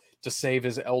devil to save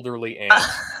his elderly aunt.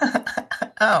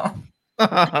 Oh.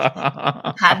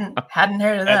 hadn't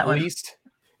heard of that one.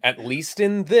 At least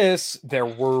in this, there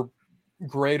were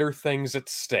greater things at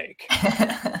stake.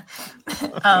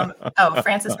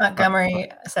 Francis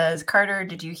Montgomery says, Carter,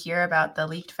 did you hear about the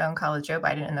leaked phone call with Joe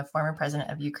Biden and the former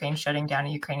president of Ukraine shutting down a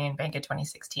Ukrainian bank in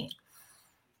 2016?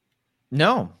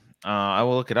 No, I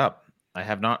will look it up. I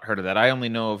have not heard of that. I only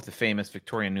know of the famous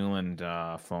Victoria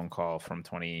Nuland phone call from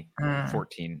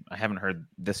 2014. I haven't heard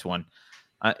this one.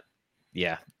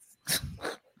 Yeah.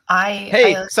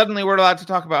 Suddenly we're allowed to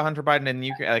talk about Hunter Biden and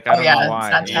Ukraine. Like, I don't know why.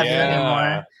 It's not taboo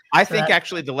anymore. I think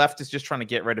actually the left is just trying to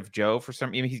get rid of Joe for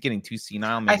some. Even he's getting too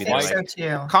senile. Maybe I think so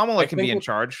too. Kamala can be in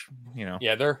charge. You know.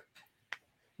 Yeah, they're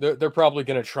probably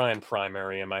going to try and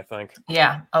primary him, I think.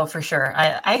 Yeah. Oh, for sure.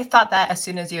 I thought that as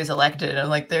soon as he was elected, and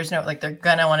like, there's no, like, they're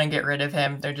gonna want to get rid of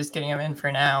him. They're just getting him in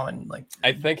for now, and like,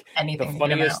 I think anything.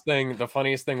 The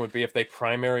funniest thing would be if they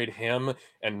primaried him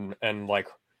and like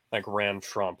ran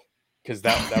Trump, because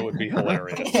that would be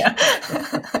hilarious.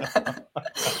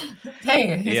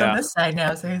 Hey, he's on this side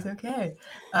now, so he's okay.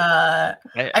 I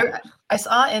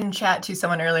saw in chat too,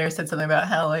 someone earlier said something about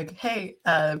how, like, hey,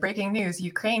 breaking news,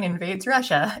 Ukraine invades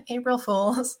Russia, April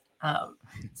Fools.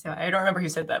 So I don't remember who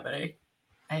said that, but I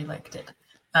liked it.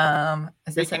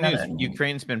 Is this another news?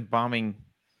 Ukraine's been bombing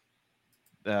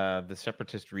the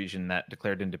separatist region that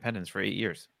declared independence for 8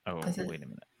 years. Oh, wait a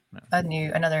minute. No.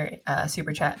 Another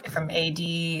super chat from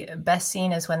AD. Best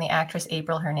scene is when the actress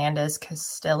April Hernandez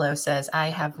Castillo says, "I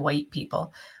have white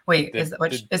people." Wait, that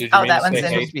one's in. Is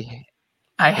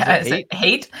it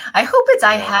hate? I hope it's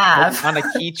I have on a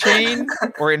keychain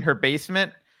or in her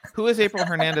basement. Who is April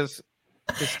Hernandez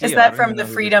Castillo? Is that from the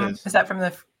Freedom? Is that from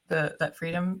that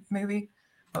Freedom movie?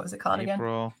 What was it called again?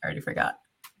 I already forgot.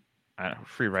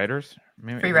 Free Riders.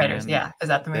 Free Riders. Yeah, is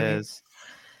that the movie?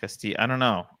 Castillo. I don't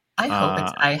know. I hope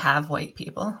it's I have white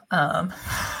people. Yeah,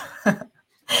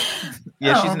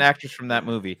 she's an actress from that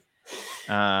movie.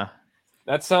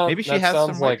 Maybe she has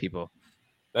some white people.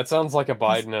 That sounds like a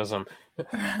Bidenism.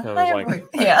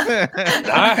 Yeah.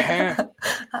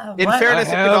 In fairness,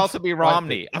 it could also be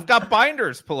Romney. I've got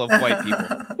binders full of white people.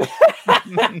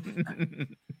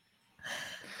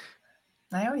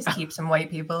 I always keep some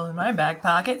white people in my back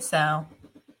pocket, so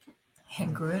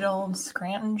good old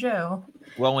Scranton Joe.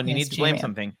 Well, when you need to blame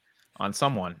something on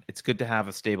someone, it's good to have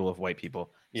a stable of white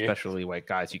people, especially white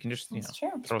guys. You can just,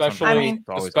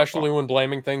 especially when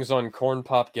blaming things on Corn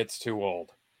Pop gets too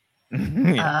old.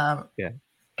 Yeah,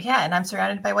 and I'm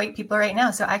surrounded by white people right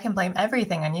now, so I can blame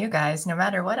everything on you guys, no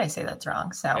matter what I say that's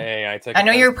wrong. So I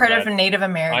know you're part of a Native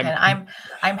American.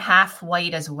 I'm half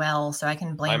white as well, so I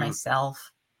can blame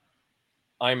myself.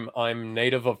 I'm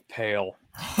native of Pale.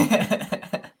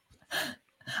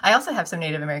 I also have some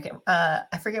Native American.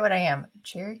 I forget what I am.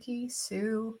 Cherokee,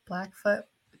 Sioux, Blackfoot.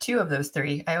 2 of those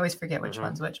 3. I always forget which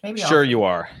one's which. Maybe sure you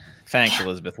are. Thanks,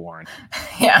 Elizabeth Warren.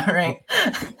 Yeah, right.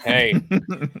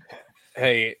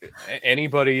 Hey,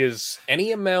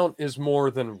 any amount is more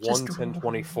than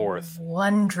 1/10/24.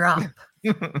 One drop.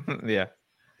 Yeah.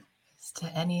 Just to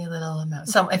any little amount.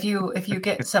 So if you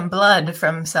get some blood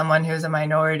from someone who's a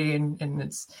minority and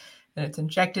it's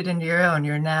injected into your own,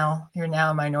 you're now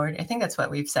a minority. I think that's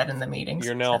what we've said in the meetings.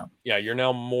 You're now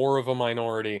more of a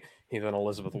minority than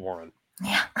Elizabeth Warren.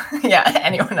 Yeah.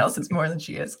 Anyone else is more than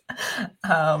she is.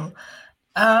 Okay,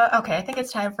 I think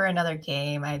it's time for another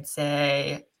game. I'd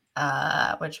say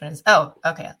which one is? Oh,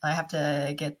 okay. I have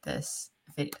to get this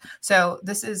video. So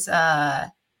this is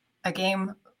a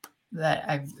game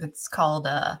that it's called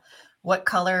What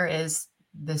Color Is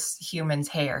This Human's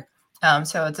Hair?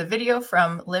 So it's a video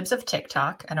from Libs of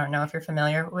TikTok. I don't know if you're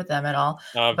familiar with them at all.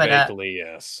 Vaguely,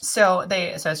 yes. So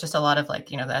it's just a lot of the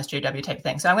SJW type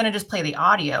thing. So I'm going to just play the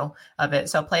audio of it.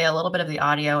 So I'll play a little bit of the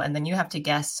audio, and then you have to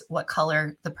guess what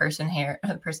color the person's hair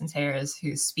is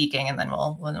who's speaking, and then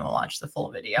we'll watch the full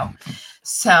video.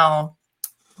 So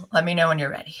let me know when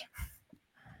you're ready.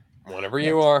 Whenever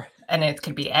you are. And it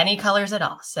could be any colors at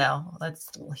all. So let's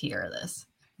hear this.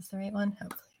 Is the right one?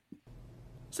 Hopefully.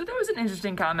 So there was an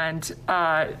interesting comment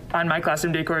on my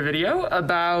classroom decor video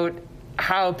about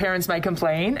how parents might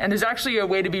complain, and there's actually a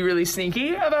way to be really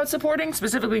sneaky about supporting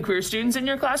specifically queer students in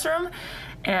your classroom,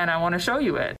 and I want to show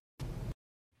you it.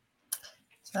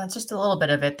 So that's just a little bit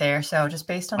of it there. So just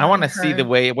based on I want to see the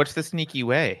way. What's the sneaky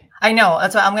way? I know.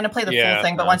 That's why I'm going to play the full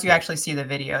thing, but once you actually see the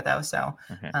video, though. So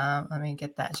let me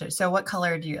get that. So what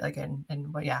color do you like? And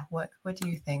what? Yeah. What do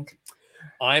you think?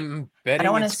 I'm betting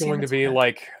it's going to be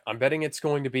like. I'm betting it's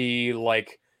going to be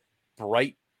like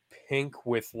bright pink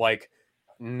with like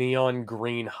neon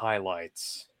green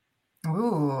highlights.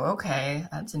 Ooh, okay.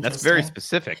 That's interesting. That's very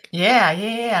specific.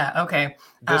 Yeah. Okay.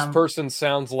 This person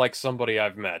sounds like somebody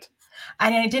I've met.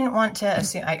 I didn't want to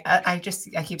assume. I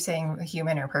keep saying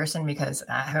human or person because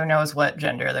who knows what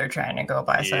gender they're trying to go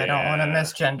by. So I don't want to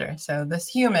misgender. So this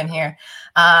human here.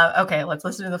 Okay, let's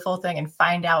listen to the full thing and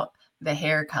find out the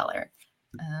hair color.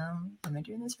 Am I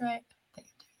doing this right? I think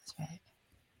I'm doing this right.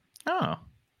 Oh.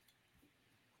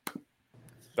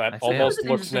 That almost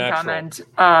looks natural. Comment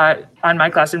on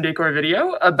my classroom decor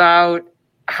video about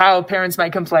how parents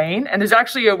might complain, and there's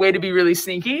actually a way to be really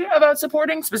sneaky about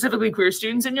supporting specifically queer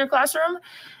students in your classroom,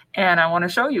 and I want to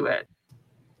show you it.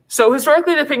 So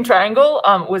historically, the pink triangle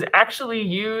was actually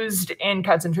used in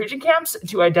concentration camps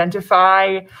to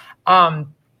identify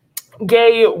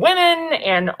gay women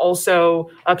and also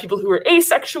people who were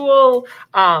asexual,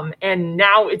 and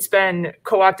now it's been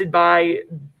co-opted by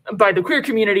the queer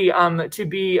community to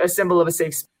be a symbol of a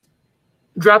safe space.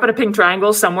 Dropping a pink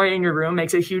triangle somewhere in your room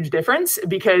makes a huge difference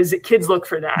because kids look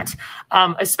for that,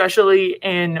 especially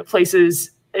in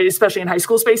places, especially in high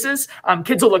school spaces.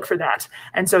 Kids will look for that.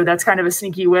 And so that's kind of a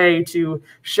sneaky way to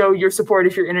show your support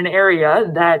if you're in an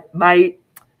area that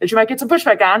you might get some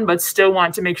pushback on, but still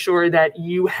want to make sure that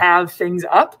you have things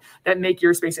up that make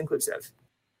your space inclusive.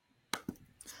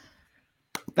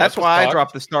 That's why I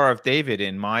dropped the Star of David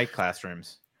in my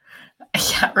classrooms.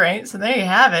 Yeah, right. So there you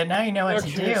have it. Now you know what to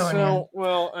do. So,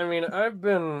 well, I mean, I've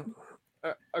been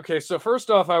okay. So first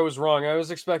off, I was wrong. I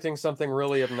was expecting something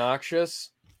really obnoxious.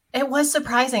 It was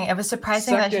surprising. It was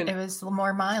surprising that it was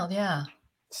more mild. Yeah.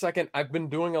 Second, I've been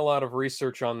doing a lot of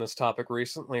research on this topic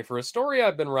recently for a story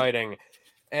I've been writing,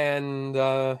 and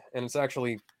it's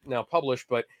actually now published.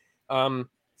 But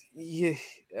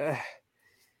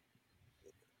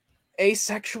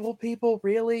asexual people,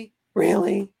 really?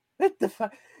 What the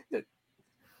fuck?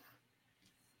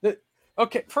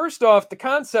 Okay, first off, the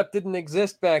concept didn't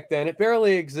exist back then. It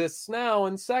barely exists now.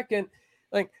 And second,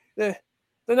 like the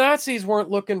Nazis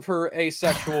weren't looking for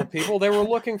asexual people. They were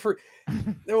looking for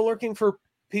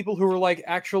people who were like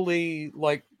actually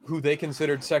like who they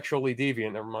considered sexually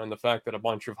deviant. Never mind the fact that a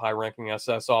bunch of high-ranking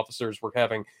SS officers were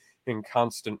having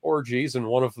constant orgies, and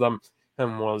one of them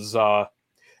was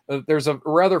there's a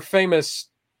rather famous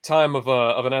time of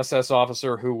an SS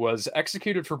officer who was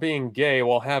executed for being gay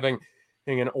while having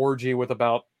an orgy with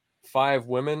about 5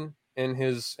 women in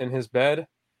his bed.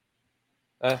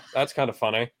 That's kind of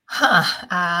funny.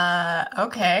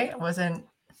 Okay. Wasn't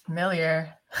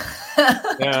familiar.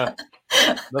 Yeah.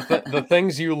 The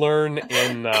things you learn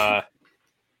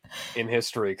in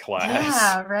history class.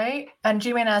 Yeah, right. And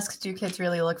G-Man asks, do kids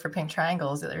really look for pink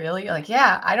triangles? Are they really? Like,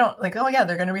 yeah, I don't like, oh yeah,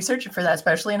 they're going to be searching for that,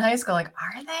 especially in high school. Like,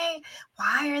 are they?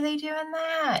 Why are they doing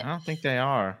that? I don't think they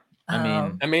are.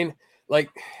 I mean, like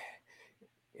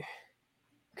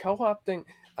co-opting,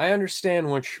 I understand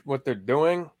what they're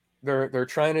doing. They're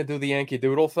trying to do the Yankee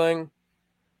Doodle thing.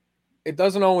 It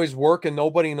doesn't always work, and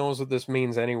nobody knows what this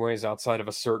means anyways outside of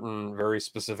a certain very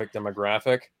specific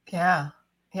demographic. Yeah,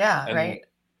 right.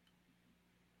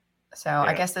 So yeah.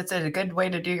 I guess that's a good way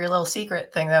to do your little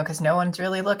secret thing, though, because no one's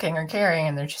really looking or caring,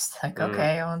 and they're just like,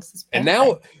 okay, what's this? And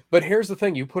now, but here's the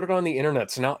thing: you put it on the internet,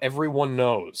 so now everyone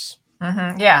knows.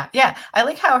 Mm-hmm. Yeah. I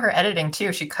like how her editing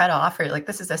too. She cut off her like,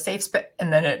 this is a safe space,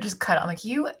 and then it just cut. I'm like,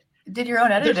 you did your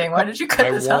own editing. Why did you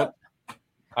cut this out?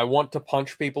 I want to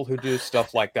punch people who do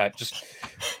stuff like that. Just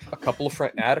a couple of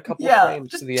add a couple of frames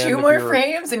just to the end. 2 more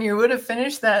frames, and you would have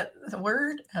finished that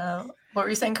word. What were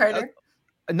you saying, Carter?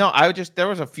 No, there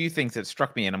was a few things that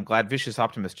struck me, and I'm glad Vicious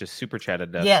Optimist just super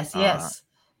chatted us. Yes.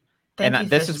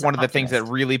 This is one of the things that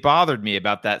really bothered me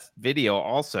about that video.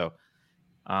 Also,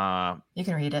 you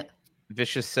can read it.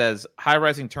 Vicious says,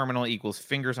 high-rising terminal equals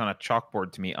fingers on a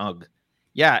chalkboard to me. Ugh.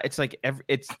 Yeah, it's like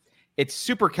it's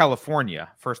super California.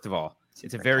 First of all,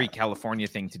 it's a very California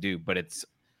thing to do, but it's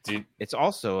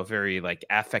also a very like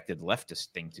affected leftist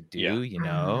thing to do. Yeah. You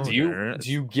know. Do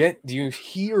you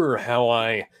hear how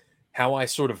I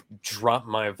sort of drop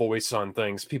my voice on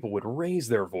things people would raise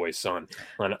their voice on?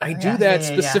 I do that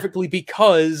specifically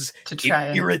because it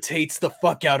irritates the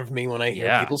fuck out of me when I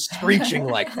hear people screeching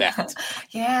like that.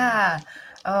 Yeah.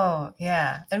 Oh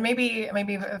yeah, and maybe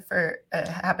for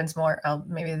happens more.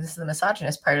 Maybe this is the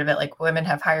misogynist part of it. Like women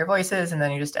have higher voices, and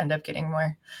then you just end up getting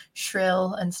more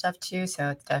shrill and stuff too. So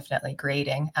it's definitely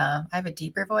grating. I have a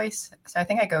deeper voice, so I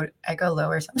think I go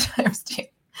lower sometimes too,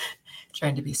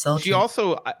 trying to be sultry.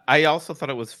 I also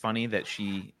thought it was funny that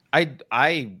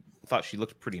I thought she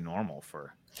looked pretty normal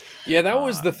for. Yeah, that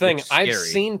was the thing. I've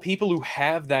seen people who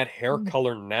have that hair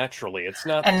color naturally. It's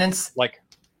not, and it's like.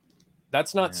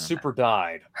 That's not super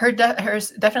dyed.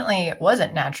 Hers definitely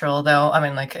wasn't natural, though. I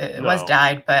mean, like it was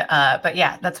dyed, but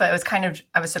yeah, that's why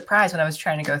I was surprised when I was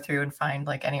trying to go through and find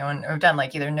like anyone who've done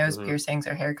like either nose piercings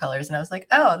or hair colors, and I was like,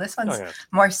 oh, this one's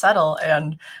more subtle,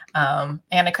 and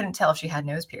I couldn't tell if she had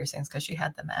nose piercings because she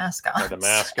had the mask on. The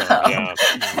mask on,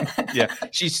 yeah.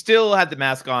 She still had the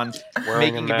mask on,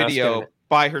 making a video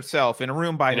by herself in a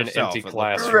room by herself, an empty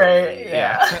classroom. Right?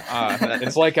 Yeah.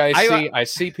 It's like I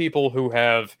see people who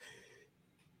have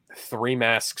 3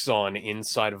 masks on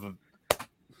inside of a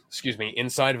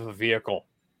vehicle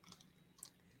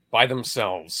by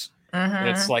themselves. And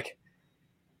it's like,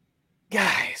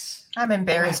 guys, I'm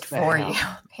embarrassed for you.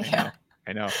 Yeah.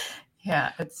 I know.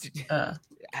 Yeah. It's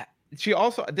she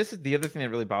also, this is the other thing that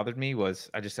really bothered me was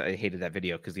I hated that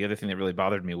video because the other thing that really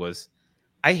bothered me was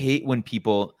I hate when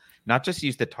people not just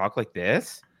used to talk like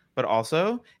this, but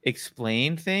also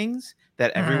explain things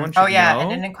that everyone should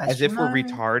know as if we're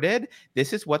retarded.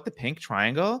 This is what the pink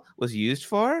triangle was used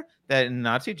for. That in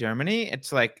Nazi Germany,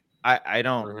 it's like I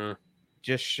don't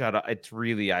just shut up. It's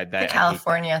really the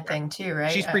California thing too,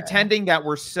 right? She's pretending that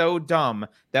we're so dumb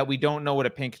that we don't know what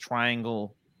a pink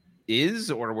triangle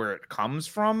is or where it comes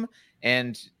from,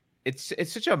 and it's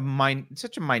such a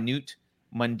minute,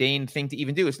 mundane thing to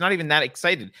even do. It's not even that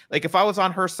excited. Like if I was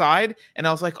on her side and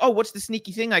I was like, oh, what's the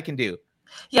sneaky thing I can do?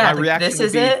 Yeah, my reaction this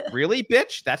is it. Really,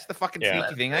 bitch? That's the fucking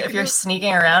sneaky thing. If you're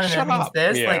sneaking around and it means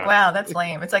this, like, wow, that's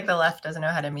lame. It's like the left doesn't know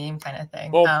how to meme kind of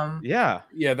thing. Well, yeah,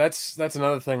 that's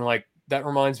another thing. Like that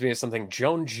reminds me of something.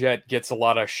 Joan Jett gets a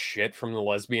lot of shit from the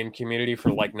lesbian community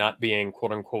for like not being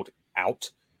quote unquote out,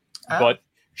 but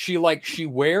she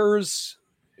wears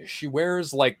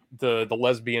like the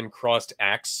lesbian crossed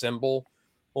axe symbol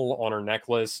on her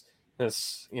necklace.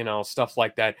 This stuff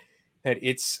like that. That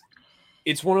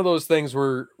it's one of those things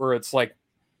where it's like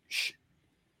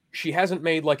she hasn't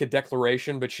made like a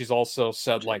declaration, but she's also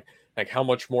said like how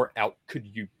much more out could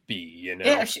you be?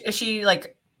 Yeah, is she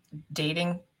like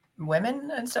dating women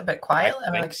and stuff, but quiet?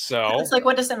 I think like, so. It's like,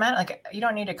 what does it matter? Like, you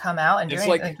don't need to come out and do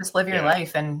anything. Like, just live your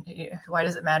life, and why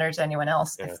does it matter to anyone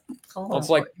else? Yeah. It's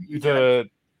like the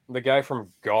guy from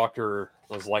Gawker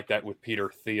was like that with Peter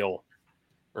Thiel,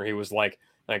 where he was like,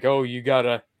 oh, you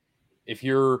gotta if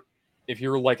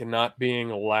you're like not being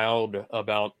loud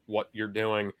about what you're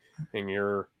doing, and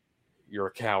you're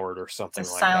a coward or something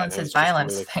like silence that. Is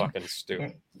violence. Really fucking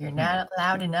stupid. You're not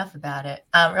loud enough about it.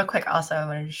 Real quick, also I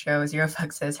wanted to show Zero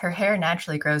Fuck says her hair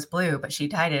naturally grows blue, but she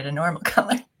dyed it a normal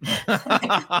color.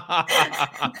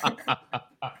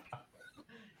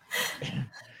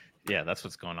 Yeah, that's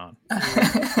what's going on.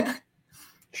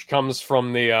 She comes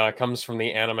from the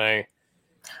anime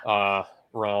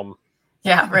realm.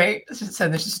 Yeah, right. So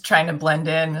they're just trying to blend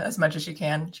in as much as you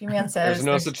can. G-Man says there's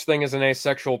no such thing as an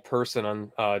asexual person.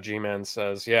 On G-Man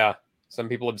says, yeah, some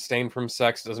people abstain from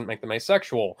sex doesn't make them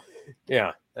asexual.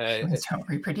 Yeah, don't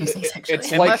reproduce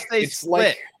asexually unless they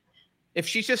split. If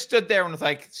she just stood there and was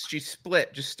like she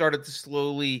split, just started to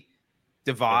slowly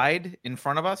divide in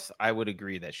front of us, I would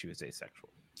agree that she was asexual.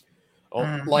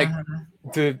 Like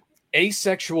the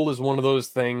asexual is one of those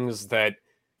things that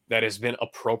has been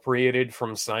appropriated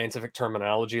from scientific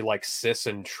terminology like cis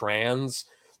and trans.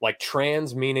 Like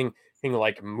trans meaning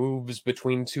like moves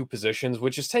between two positions,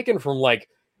 which is taken from like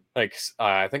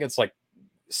I think it's like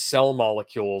cell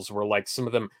molecules where like some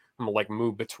of them like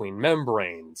move between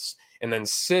membranes. And then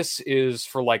cis is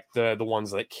for like the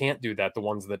ones that can't do that, the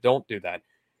ones that don't do that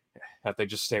they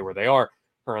just stay where they are.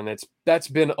 And that's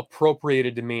been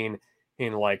appropriated to mean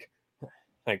in like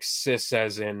cis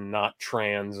as in not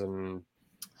trans, and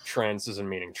trans isn't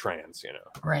meaning trans,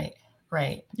 Right.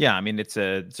 Yeah, I mean it's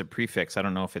a prefix. I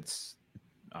don't know if it's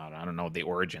I don't know the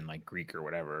origin, like Greek or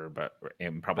whatever, but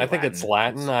probably I think Latin. It's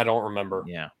Latin. I don't remember.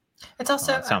 Yeah, it's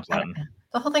also it sounds Latin.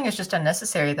 The whole thing is just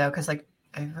unnecessary though, because like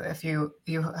if you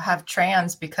have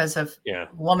trans because of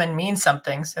woman means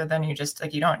something, so then you just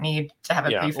like you don't need to have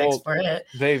a prefix for it.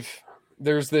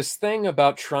 There's this thing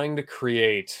about trying to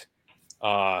create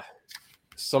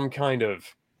some kind of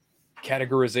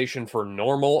categorization for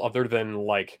normal other than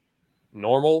like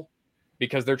normal,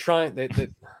 because they're trying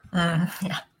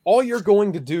all you're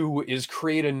going to do is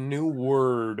create a new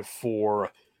word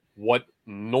for what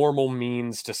normal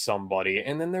means to somebody,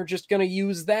 and then they're just going to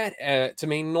use that to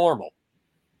mean normal.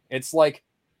 It's like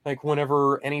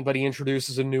whenever anybody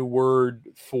introduces a new word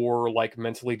for like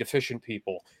mentally deficient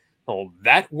people, well,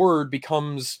 that word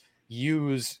becomes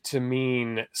used to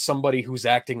mean somebody who's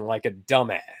acting like a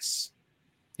dumbass.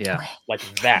 Yeah. Like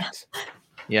that.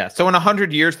 Yeah. So in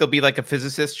 100 years, there'll be like a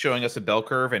physicist showing us a bell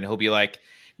curve, and he'll be like,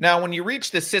 now, when you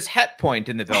reach the cis-het point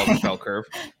in the bell curve,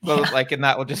 well, like, and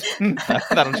that will just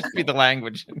that'll just be the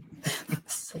language.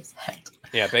 Cis-het.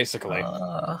 Yeah, basically. Oh,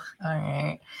 all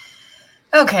right.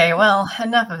 Okay, well,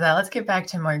 enough of that. Let's get back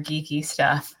to more geeky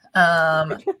stuff.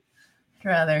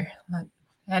 Rather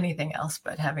anything else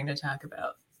but having to talk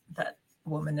about that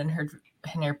woman in her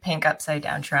pink upside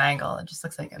down triangle. It just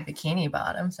looks like a bikini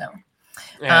bottom. So,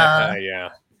 yeah.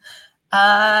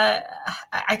 I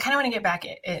kind of want to get back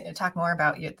and talk more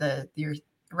about your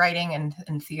writing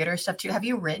and theater stuff too. Have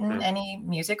you written any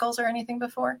musicals or anything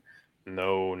before?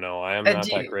 No, I am not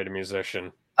that great a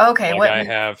musician. Okay,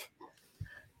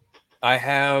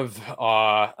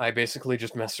 I basically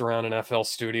just messed around in FL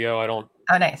Studio. I don't.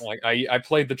 Oh, nice. Like I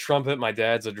played the trumpet. My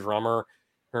dad's a drummer.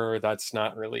 That's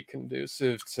not really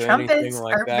conducive to Trumpets anything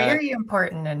like that. Trumpets are very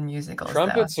important in musicals.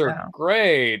 Trumpets are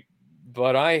great,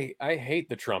 but I hate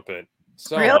the trumpet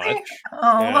so really? much.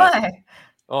 Oh, yeah. Why?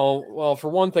 Oh, well, for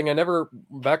one thing,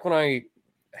 back when I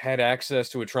had access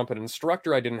to a trumpet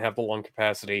instructor, I didn't have the lung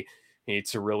capacity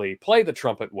to really play the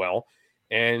trumpet well.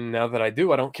 And now that I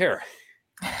do, I don't care.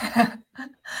 But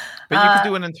you could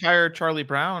do an entire Charlie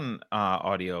Brown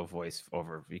audio voice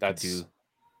over. That's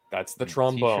the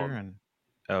trombone.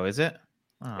 Oh, is it?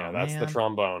 Oh, yeah, that's the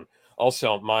trombone.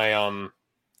 Also, my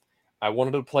I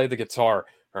wanted to play the guitar,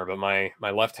 but my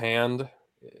left hand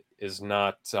is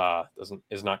not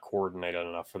coordinated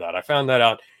enough for that. I found that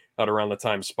out around the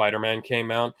time Spider-Man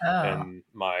came out, and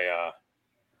my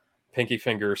pinky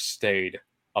finger stayed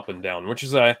up and down, which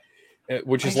is like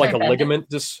a ligament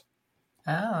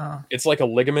it's like a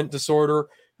ligament disorder,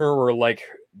 where like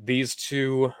these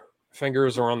two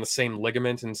fingers are on the same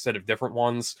ligament instead of different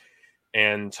ones.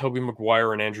 And Tobey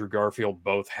Maguire and Andrew Garfield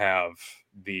both have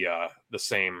the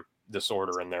same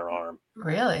disorder in their arm.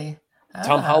 Really?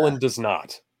 Tom Holland does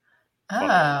not.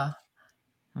 Oh.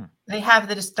 They have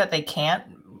just that they can't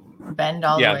bend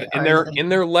all the way. Yeah, in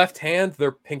their left hand,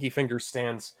 their pinky finger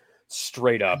stands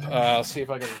straight up. I'll see if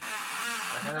I can.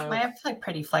 I have like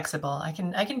pretty flexible. I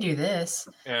can do this.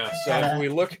 Yeah. So if we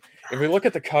look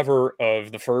at the cover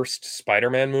of the first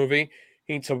Spider-Man movie,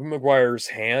 Tobey Maguire's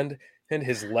hand and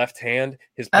his left hand,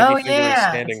 his pinky finger is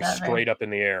standing straight up in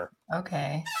the air.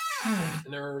 Okay.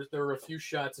 And there are a few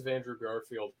shots of Andrew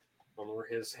Garfield where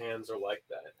his hands are like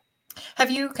that.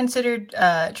 Have you considered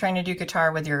trying to do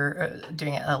guitar with your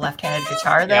doing a left-handed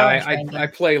guitar though? Yeah, I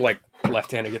play like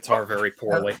left-handed guitar very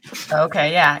poorly.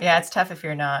 Okay, yeah, it's tough if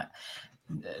you're not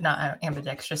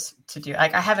ambidextrous to do.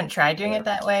 Like I haven't tried doing it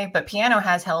that way, but piano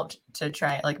has helped to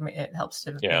try it. Like it helps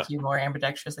to make you more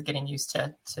ambidextrous, like getting used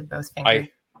to both fingers.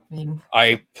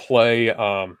 I play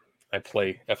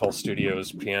FL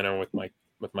Studio's piano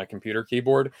with my computer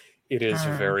keyboard. It is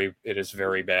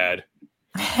very bad.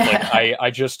 Like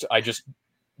I just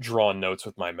draw notes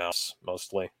with my mouse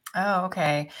mostly. Oh,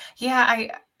 okay. Yeah,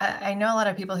 I know a lot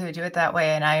of people who do it that way,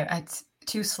 and it's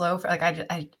too slow for like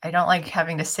I don't like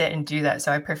having to sit and do that.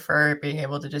 So I prefer being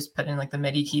able to just put in like the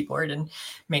MIDI keyboard and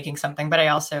making something. But I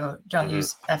also don't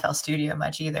use FL Studio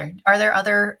much either. Are there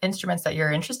other instruments that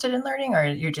you're interested in learning, or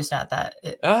you're just not that?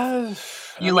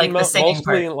 You like the singing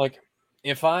mostly part? Like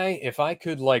if I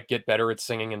could like get better at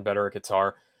singing and better at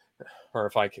guitar, or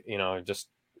if I could, just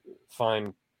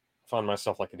find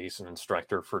myself like a decent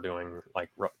instructor for doing like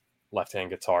left-hand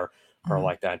guitar or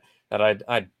like that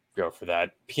I'd go for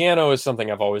that. Piano is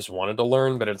something I've always wanted to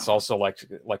learn, but it's also like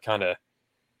kind of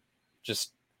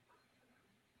just,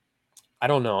 I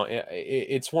don't know.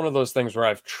 It's one of those things where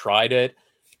I've tried it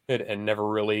and never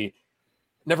really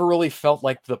felt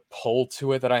like the pull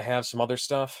to it that I have some other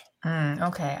stuff.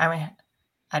 Okay. I mean,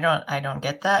 I don't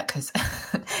get that because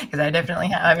I definitely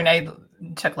have. I mean, I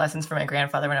took lessons from my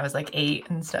grandfather when I was like 8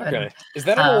 and stuff. Okay. Is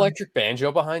that an electric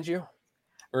banjo behind you?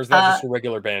 Or is that just a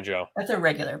regular banjo? That's a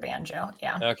regular banjo,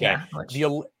 yeah. Okay.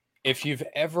 Yeah, if you've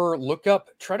ever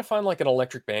try to find like an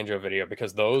electric banjo video,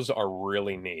 because those are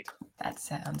really neat. That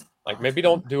sounds like awesome. Maybe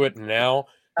don't do it now.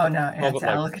 Oh no, I'll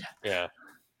look it up. Yeah.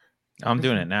 I'm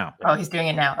doing it now. Oh, he's doing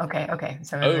it now. Okay.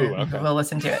 So we'll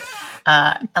listen to it.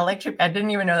 Electric. I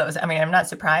didn't even know that was. I mean, I'm not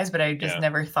surprised, but I just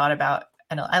never thought about.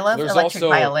 And I love electric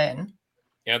violin.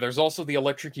 Yeah, there's also the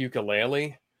electric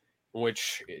ukulele,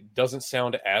 which doesn't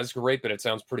sound as great, but it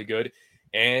sounds pretty good.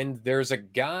 And there's a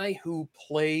guy who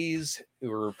plays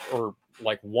or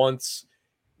like once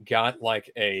got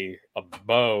like a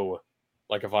bow,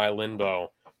 like a violin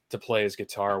bow, to play his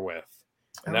guitar with,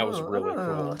 and that was really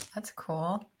cool. That's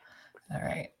cool. All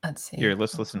right, let's see. Here,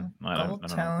 let's listen. Gold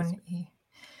tone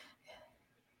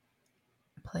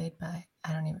played by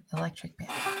electric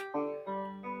band.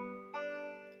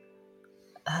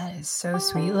 That is so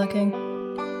sweet looking.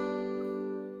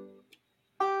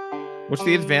 What's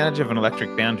the advantage of an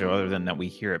electric banjo other than that we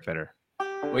hear it better?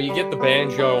 Well, you get the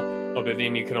banjo, but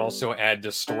then you can also add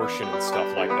distortion and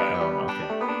stuff like that. Oh,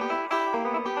 okay.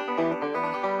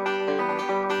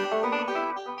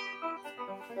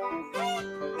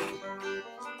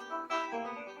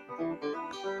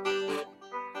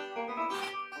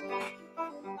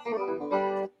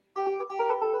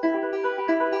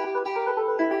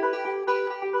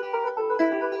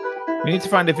 We need to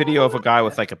find a video of a guy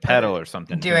with like a pedal or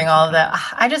something doing all of that.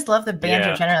 I just love the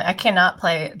banjo generally. I cannot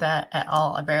play that at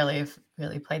all. I barely have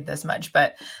really played this much,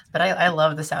 but I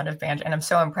love the sound of banjo, and I'm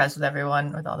so impressed with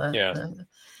everyone with all the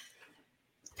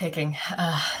picking.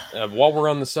 While we're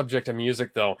on the subject of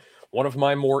music, though, one of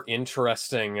my more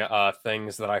interesting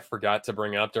things that I forgot to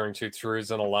bring up during Two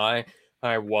Truths and a Lie,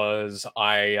 I once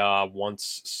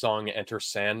sung Enter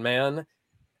Sandman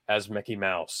as Mickey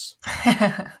Mouse.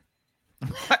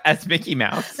 As Mickey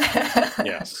Mouse?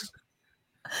 Yes.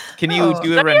 Can you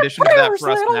do a rendition of that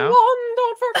for us now?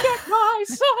 Don't forget, my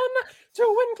son,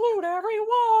 to include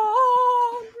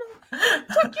everyone.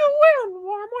 Tuck you in,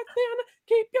 warm within,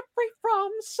 keep you free from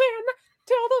sin,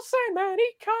 till the Sandman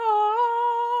he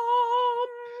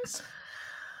comes.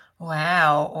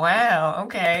 Wow.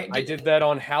 Okay. I did that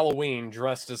on Halloween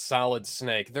dressed as Solid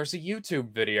Snake. There's a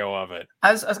YouTube video of it.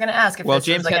 I was going to ask if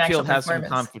James was like Hetfield has some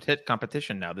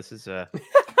competition now. This is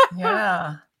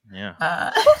yeah.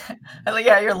 Yeah.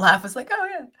 Your laugh was like, oh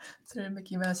yeah, it's a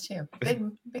Mickey Mouse too. Big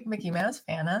Mickey Mouse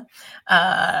fan,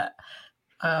 huh?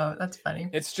 Oh, that's funny.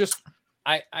 It's just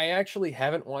I actually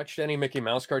haven't watched any Mickey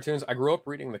Mouse cartoons. I grew up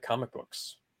reading the comic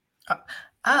books.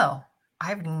 Oh.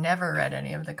 I've never read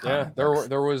any of the comic books.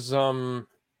 There was I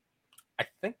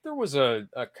think there was a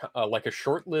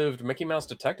short-lived Mickey Mouse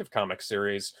detective comic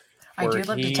series. I do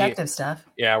love detective stuff.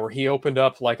 Yeah, where he opened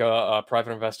up like a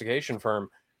private investigation firm,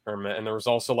 and there was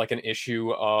also like an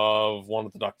issue of one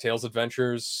of the DuckTales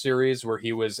Adventures series where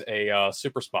he was a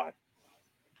super spy.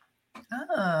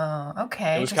 Oh,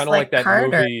 okay. It was kind of like that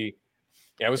movie.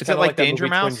 Yeah, it was kind of like that Danger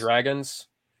movie Mouse? Twin Dragons.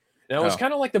 No, it was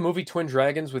kind of like the movie Twin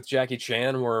Dragons with Jackie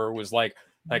Chan, where it was like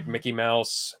Mickey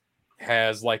Mouse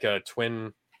has like a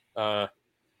twin, like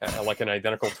an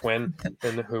identical twin,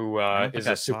 and who is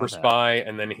a super spy,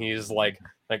 and then he's like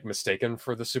mistaken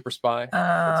for the super spy.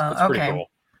 It's pretty cool.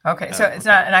 Okay, so it's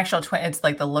not an actual twin; it's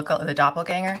like the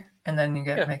doppelganger, and then you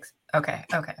get mixed. Okay.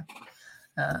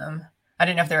 I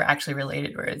didn't know if they were actually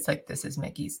related, where it's like this is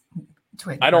Mickey's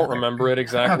twin. I don't remember it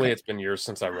exactly. Okay. It's been years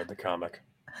since I read the comic.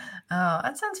 Oh,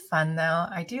 that sounds fun, though.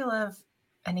 I do love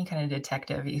any kind of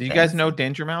detective-y. Do you guys know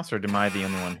Danger Mouse, or am I the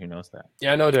only one who knows that?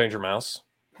 Yeah, I know Danger Mouse.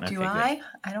 Do I?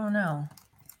 I don't know.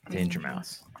 Danger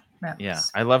Mouse. Yeah,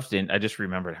 I just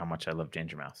remembered how much I love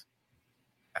Danger Mouse.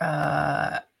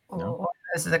 No?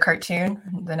 This is a cartoon,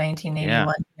 the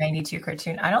 1981-92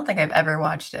 cartoon. I don't think I've ever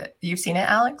watched it. You've seen it,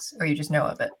 Alex, or you just know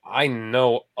of it? I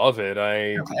know of it.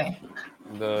 Okay.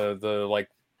 The like.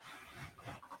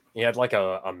 He had like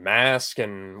a mask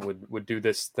and would do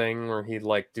this thing where he'd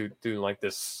like do like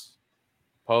this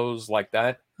pose like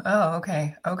that. Oh,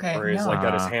 okay. Where he's like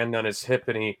got his hand on his hip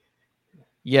and he.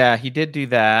 Yeah, he did do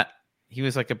that. He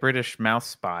was like a British mouse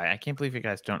spy. I can't believe you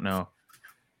guys don't know.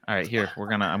 All right, here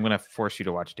I'm gonna force you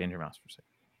to watch Danger Mouse for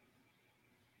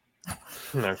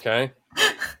a second. Okay.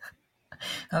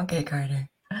 Okay, Carter.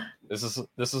 This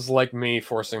is like me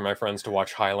forcing my friends to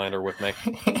watch Highlander with me.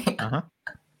 Uh-huh.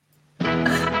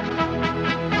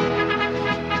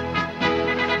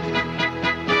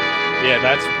 Yeah,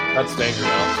 that's Danger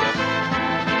Mouse.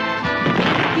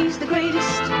 Yeah. He's the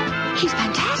greatest. He's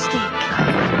fantastic.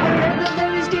 Wherever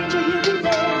there is danger, he'll be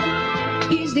there.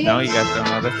 He's the No, you guys don't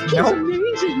know this? He's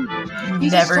amazing.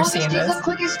 He's Never seen this. He's the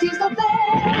quickest. He's the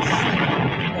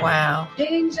best. Wow.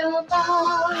 Danger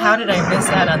Mouse. How did I miss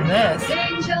out on this?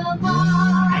 Danger Mouse.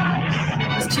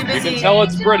 I was too busy. You can tell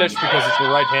it's British because it's the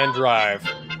right-hand drive.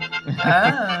 Oh,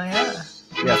 yeah.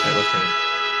 Yes, it looks pretty.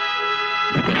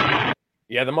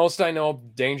 Yeah, the most I know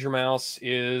of Danger Mouse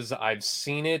is I've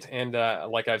seen it, and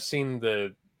I've seen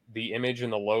the image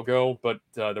and the logo, but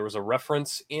there was a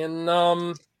reference in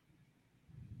an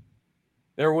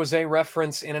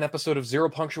episode of Zero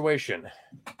Punctuation.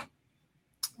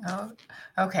 Oh,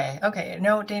 okay.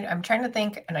 No, I'm trying to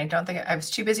think, and I don't think I was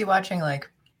too busy watching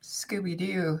like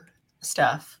Scooby-Doo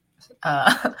stuff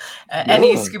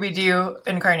Any Scooby-Doo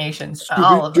incarnations,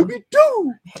 all of them.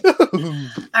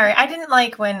 All right, I didn't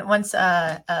like when once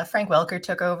Frank Welker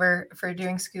took over for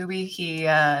doing Scooby.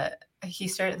 He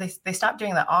started. They stopped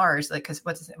doing the R's, like, because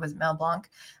it was Mel Blanc.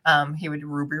 He would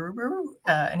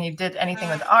and he did anything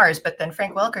with R's, but then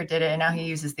Frank Welker did it, and now he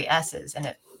uses the S's, and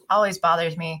it always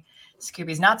bothers me.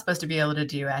 Scooby's not supposed to be able to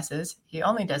do S's. He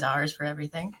only does R's for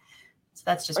everything. So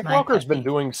that's just Frank Welker's been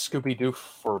doing Scooby-Doo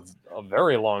for a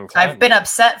very long time. I've been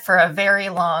upset for a very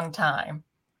long time.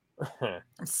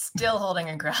 I'm still holding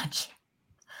a grudge.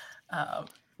 Let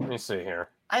me see here.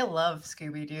 I love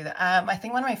Scooby-Doo. I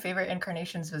think one of my favorite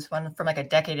incarnations was one from like a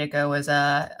decade ago was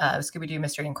Scooby-Doo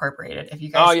Mystery Incorporated. If you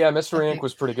guys, oh yeah, Mystery Inc.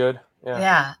 was pretty good.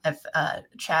 Yeah. If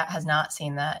chat has not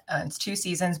seen that, it's 2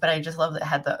 seasons, but I just love that it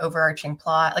had the overarching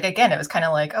plot. Like, again, it was kind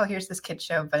of like, oh, here's this kid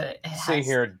show, but it has see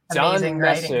here,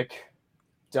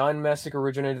 Don Messick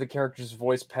originated the character's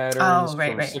voice patterns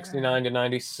from 69 to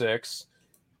 96.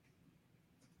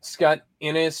 Scott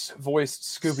Innes voiced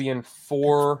Scooby in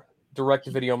 4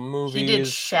 direct-to-video movies. He did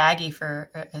Shaggy for,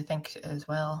 I think, as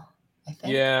well. I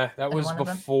think. Yeah, that was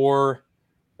before.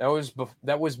 That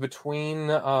was between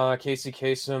Casey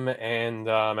Kasem and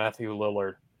Matthew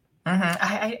Lillard. Mm-hmm.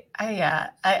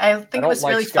 I think it was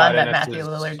really fun that Matthew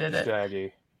Lillard did it.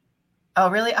 Shaggy. Oh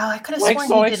really? Oh, I could have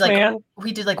sworn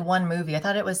he did like one movie. I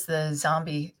thought it was the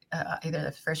zombie, either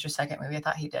the first or second movie. I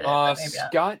thought he did it. But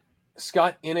maybe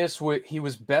Scott Innes, he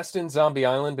was best in Zombie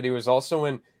Island, but he was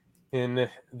also in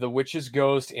The Witch's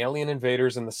Ghost, Alien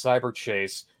Invaders, and The Cyber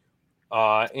Chase.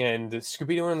 And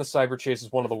Scooby-Doo and the Cyber Chase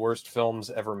is one of the worst films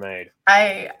ever made.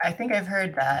 I think I've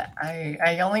heard that.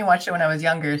 I only watched it when I was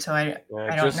younger, so I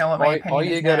don't know what my opinion is.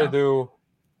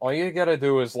 All you gotta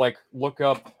do is like look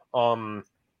up.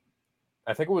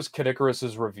 I think it was Kid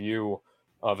Icarus's review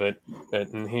of it,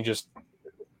 and he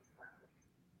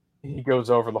goes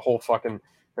over the whole fucking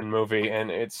movie, and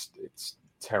it's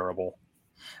terrible.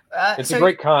 It's a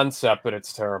great concept, but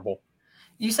it's terrible.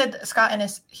 You said Scott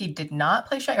Innes, he did not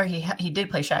play Shaggy, or he did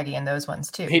play Shaggy in those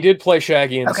ones too? He did play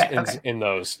Shaggy in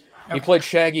those. Okay. He played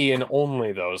Shaggy in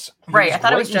only those. Right, I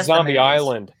thought it was just Zombie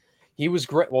Island. He was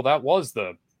great. Well, that was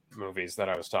the movies that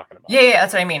I was talking about. Yeah,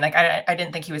 that's what I mean. Like, I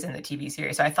didn't think he was in the TV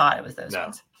series, so I thought it was those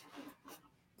ones.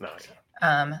 No.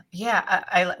 Well,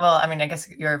 I mean, I guess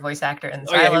you're a voice actor, and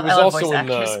so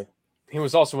he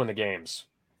was also in the games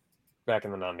back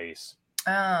in the 90s.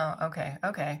 Oh, okay.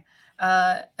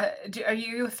 Are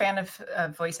you a fan of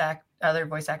other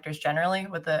voice actors generally?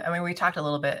 We talked a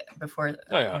little bit before.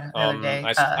 Oh yeah, the other day.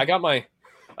 I got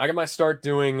my start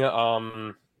doing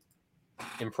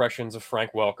impressions of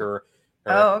Frank Welker.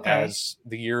 As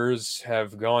the years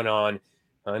have gone on,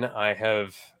 and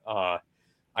I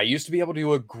used to be able to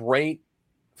do a great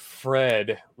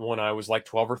Fred when I was like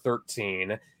 12 or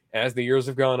 13. As the years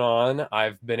have gone on,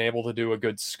 I've been able to do a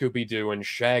good Scooby-Doo and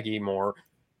Shaggy more.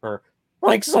 Or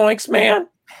like Zoinks, man.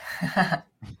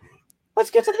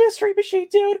 Let's get to the mystery machine,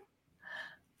 dude.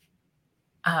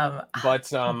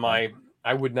 But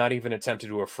I would not even attempt to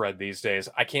do a Fred these days.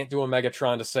 I can't do a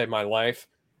Megatron to save my life,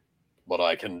 but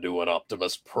I can do an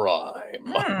Optimus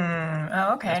Prime.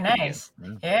 Oh, okay, nice.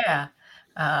 Yeah.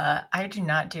 I do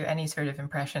not do any sort of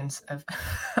impressions of.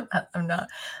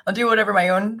 I'll do whatever my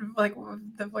own, like,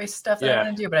 the voice stuff that I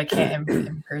want to do, but I can't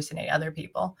impersonate other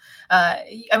people.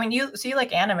 You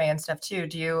like anime and stuff too.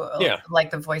 Do you like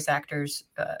the voice actors?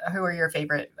 Who are your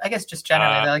favorite? I guess just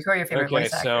generally, who are your favorite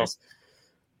voice actors?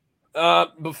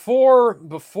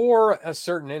 Before a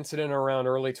certain incident around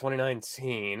early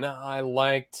 2019, I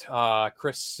liked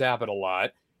Chris Sabat a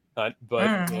lot.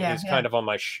 But he's kind of on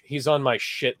he's on my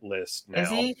shit list now. Is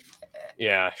he?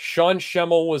 Yeah, Sean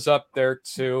Schemmel was up there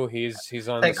too. He's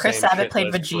on. Like Chris Sabat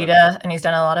played Vegeta, and he's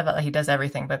done a lot of it. He does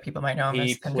everything, but people might know him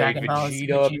as Dragon Ball.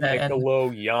 Vegeta,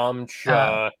 Piccolo,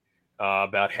 Yamcha.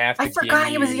 About half. I forgot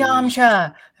he was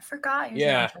Yamcha.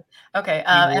 Yamcha. Okay,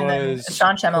 and then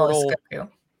Sean Schemmel is Goku.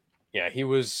 Yeah, he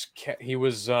was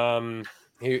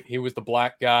the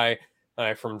black guy.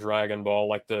 From Dragon Ball,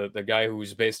 like the guy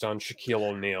who's based on Shaquille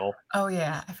O'Neal. Oh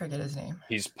yeah, I forget his name.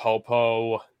 He's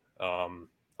Popo,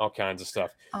 all kinds of stuff.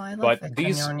 Oh, I love but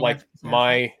these like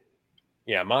my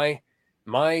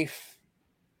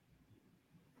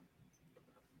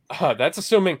that's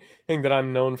assuming that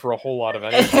I'm known for a whole lot of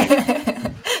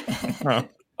anything.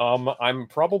 I'm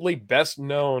probably best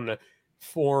known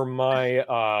for my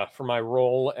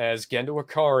role as Gendo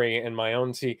Ikari in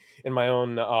my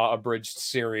own abridged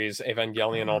series,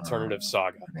 Evangelion Alternative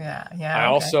Saga. Yeah. I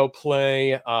also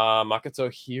play Makoto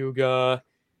Hyuga,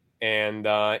 and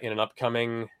in an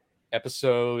upcoming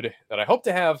episode that I hope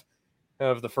to have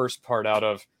the first part out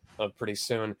of pretty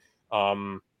soon.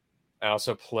 I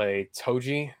also play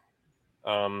Toji.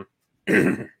 I'm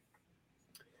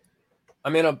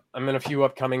in a few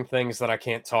upcoming things that I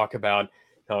can't talk about.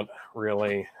 Not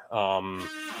really.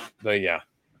 But yeah,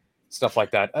 stuff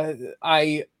like that.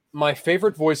 My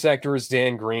favorite voice actor is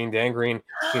Dan Green. Dan Green,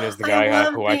 is the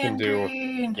guy who I can do.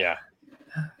 Yeah.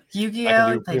 Yu-Gi-Oh! I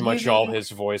can do pretty much all his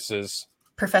voices.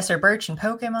 Professor Birch in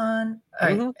Pokemon.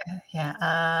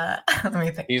 Yeah. Let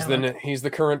me think. He's the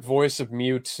current voice of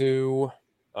Mewtwo.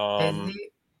 Is he?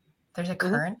 There's a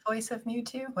current voice of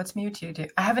Mewtwo? What's Mewtwo do?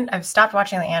 I've stopped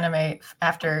watching the anime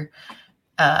after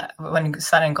when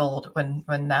Sun and Gold,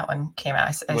 when that one came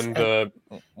out.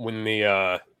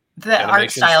 The art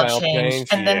style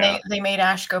changed, and then they made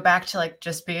Ash go back to like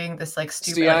just being this like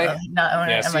stupid not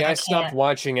owner. I stopped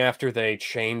watching after they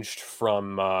changed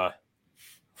from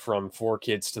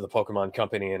 4Kids to the Pokemon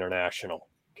Company International,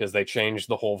 because they changed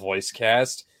the whole voice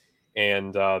cast.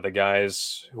 And the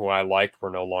guys who I liked were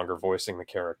no longer voicing the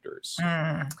characters.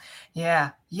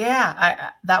 Yeah.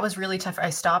 That was really tough. I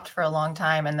stopped for a long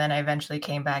time, and then I eventually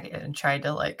came back and tried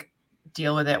to like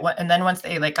deal with it. And then once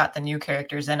they like got the new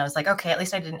characters in, I was like, okay, at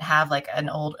least I didn't have like an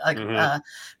old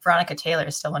Veronica Taylor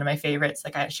is still one of my favorites.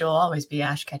 Like she'll always be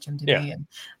Ash Ketchum to me. And,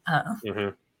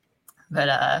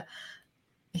 But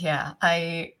yeah,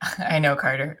 I know,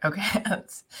 Carter. Okay.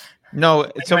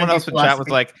 No, someone else in chat was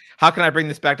like, how can I bring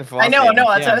this back to philosophy? I know,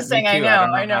 that's what I was saying. I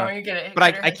know, you get it.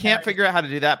 But I can't figure out how to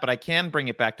do that, but I can bring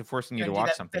it back to forcing you to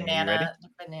watch something. Banana,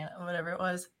 whatever it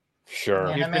was. Sure.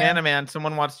 Banana Man.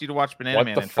 Someone wants you to watch Banana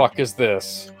Man. What the fuck is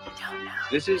this?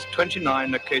 This is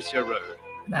 29 Acacia Road.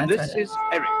 And this is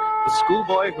Eric, the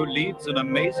schoolboy who leads an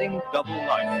amazing double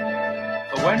life.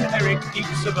 For when Eric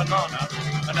eats a banana,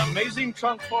 an amazing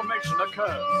transformation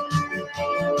occurs.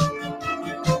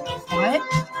 What?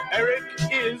 Eric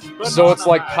is banana. So it's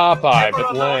like Popeye,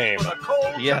 but lame.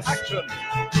 Yes.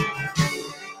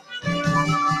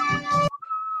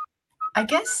 I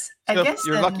guess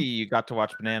you're lucky you got to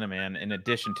watch Banana Man in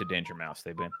addition to Danger Mouse.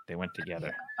 They went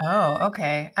together. Oh,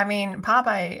 okay. I mean,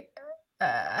 Popeye.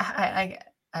 I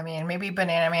mean, maybe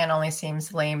Banana Man only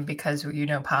seems lame because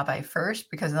Popeye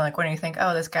first. Because then, like, when you think,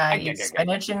 oh, this guy eats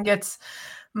spinach and gets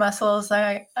muscles,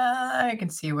 I can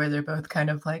see where they're both kind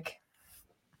of like.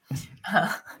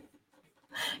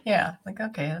 Yeah, like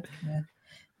okay.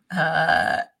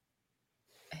 I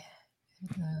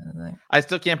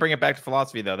still can't bring it back to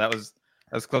philosophy though. That was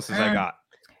as close as I got.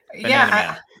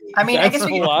 I mean, I guess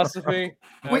philosophy.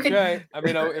 Okay. I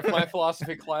mean, if my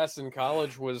philosophy class in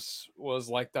college was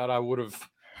like that, I would have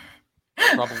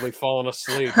probably fallen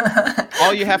asleep.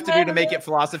 All you have to do to make it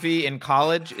philosophy in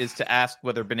college is to ask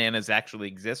whether bananas actually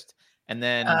exist, and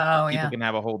then people can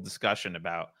have a whole discussion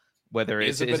about whether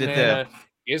is a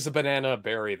banana a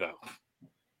berry though.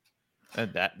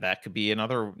 That could be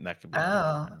another.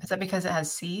 Is that because it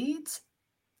has seeds?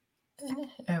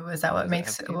 Was that what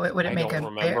makes it? Would it make a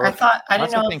remember. bear? I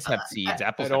didn't know things have seeds.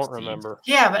 Apples. I don't remember.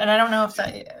 Yeah, but I don't know if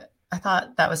that. I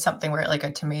thought that was something where like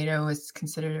a tomato was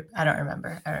considered. I don't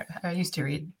remember. I used to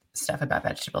read stuff about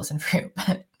vegetables and fruit,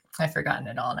 but I've forgotten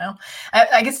it all now.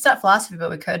 I guess it's not philosophy,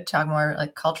 but we could talk more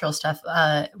like cultural stuff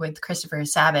with Christopher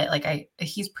Sabat. Like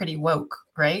he's pretty woke,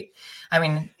 right? I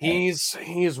mean, he's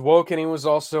woke, and he was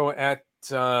also part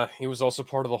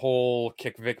of the whole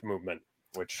Kick Vic movement.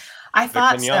 Which I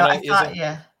thought so.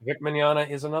 Vic Mignogna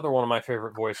is another one of my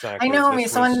favorite voice actors. I know.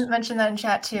 Someone mentioned that in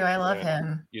chat too. I love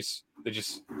him.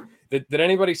 Did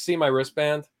anybody see my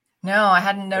wristband? No, I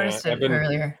hadn't noticed it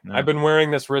earlier. No. I've been wearing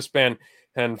this wristband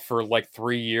and for like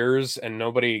 3 years, and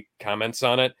nobody comments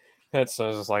on it. So I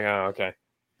was just like, oh, okay.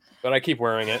 But I keep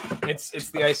wearing it. It's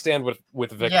the I Stand with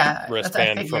Vic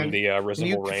wristband from the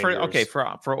Reasonable Rangers.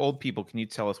 For old people, can you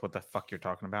tell us what the fuck you're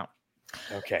talking about?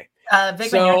 Okay.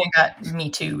 Vic Mignogna got Me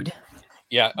Too'd.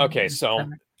 Yeah. Okay. So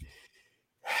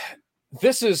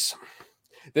this is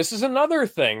another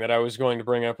thing that I was going to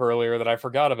bring up earlier that I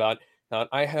forgot about.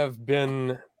 I have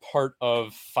been part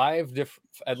of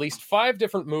at least five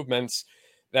different movements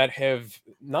that have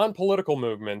non-political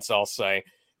movements, I'll say,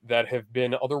 that have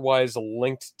been otherwise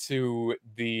linked to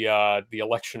the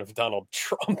election of Donald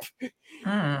Trump.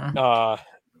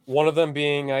 One of them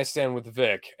being I Stand with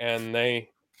Vic, and they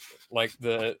like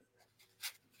the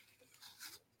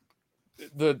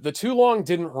too long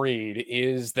didn't read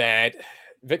is that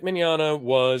Vic Mignogna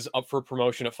was up for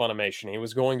promotion at Funimation. He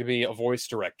was going to be a voice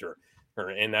director,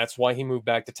 and that's why he moved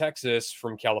back to Texas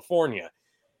from California.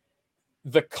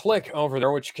 The clique over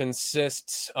there, which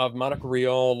consists of Monica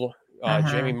Rial,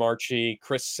 Jamie Marchi,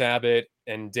 Chris Sabat,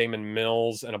 and Damon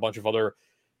Mills, and a bunch of other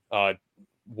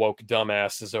woke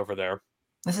dumbasses over there.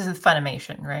 This is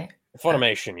Funimation, right?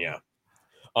 Funimation, yeah.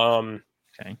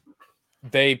 Okay.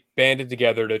 They banded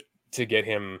together to get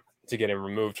him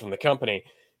removed from the company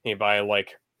by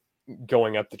like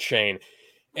going up the chain.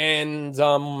 And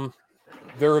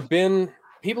there have been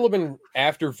people have been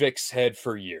after Vic's head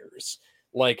for years.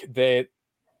 Like there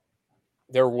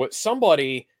was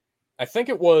somebody, I think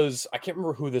it was, I can't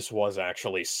remember who this was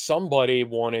actually. Somebody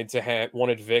wanted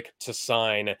Vic to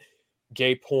sign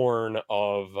gay porn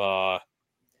of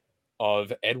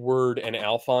Edward and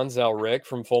Alphonse Elric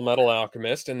from Full Metal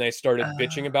Alchemist, and they started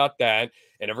bitching about that.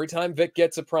 And every time Vic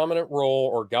gets a prominent role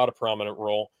or got a prominent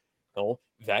role,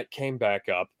 that came back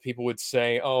up. People would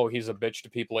say, "Oh, he's a bitch to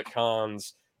people at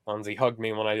cons. He hugged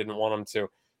me when I didn't want him to,"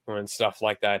 and stuff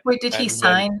like that. Wait, did he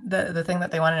sign the thing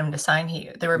that they wanted him to sign?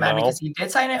 They were mad because he did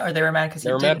sign it, or they were mad because he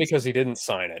didn't? They were mad because he didn't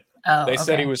sign it. Oh, they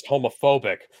said he was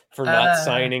homophobic for not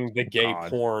signing the gay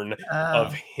porn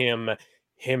of him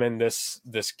and this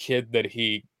kid that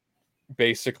he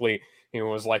basically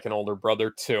was like an older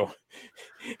brother to.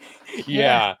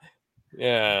 Yeah.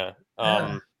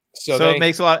 So it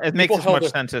makes as much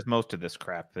sense as most of this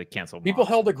crap. They canceled. People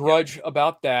held a grudge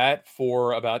about that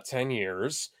for about 10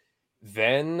 years.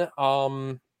 Then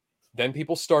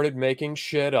people started making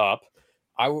shit up.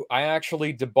 I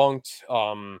actually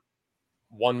debunked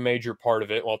one major part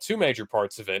of it. Well, two major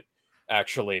parts of it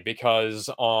actually, because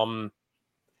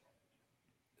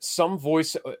some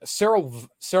voice Sarah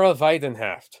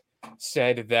Weidenhaft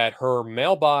said that her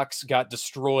mailbox got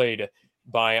destroyed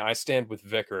by I Stand with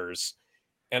Vickers.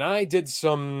 And I did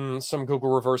some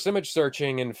Google reverse image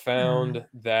searching and found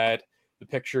that the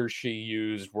pictures she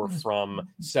used were from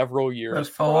several years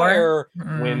prior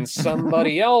when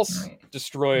somebody else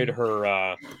destroyed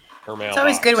her mailbox. It's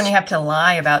always good when you have to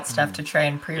lie about stuff to try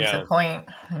and prove the point.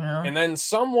 And then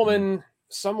some woman,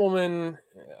 Michelle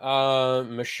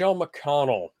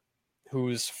McConnell,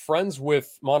 who's friends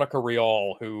with Monica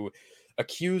Rial, who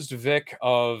accused Vic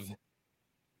of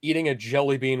eating a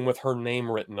jelly bean with her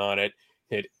name written on it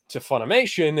to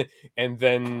Funimation, and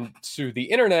then to the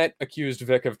internet accused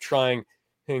Vic of trying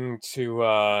to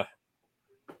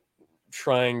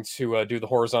do the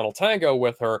horizontal tango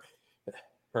with her.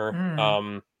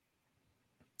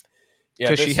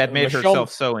 Because she had made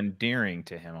herself so endearing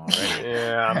to him already.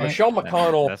 Yeah, Michelle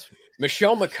McConnell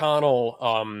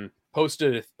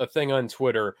posted a thing on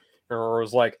Twitter or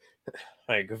was like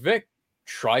Vic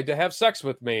tried to have sex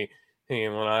with me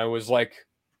when I was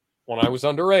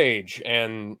underage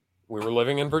and we were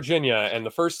living in Virginia. And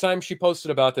the first time she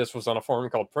posted about this was on a forum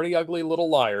called Pretty Ugly Little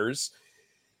Liars.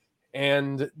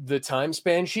 And the time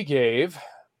span she gave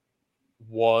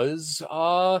was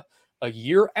a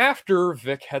year after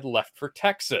Vic had left for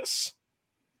Texas.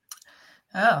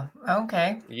 Oh,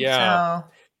 okay. Yeah.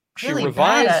 So, really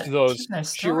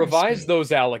she revised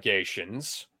those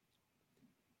allegations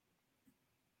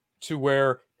to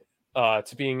where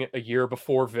to being a year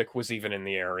before Vic was even in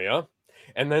the area.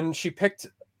 And then she picked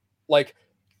like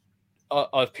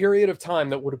a period of time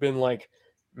that would have been like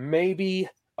maybe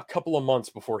a couple of months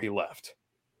before he left,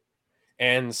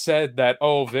 and said that,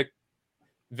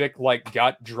 Vic like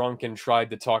got drunk and tried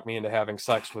to talk me into having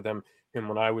sex with him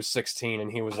when I was 16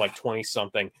 and he was like 20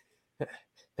 something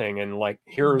thing. And like,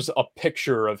 here's a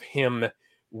picture of him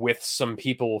with some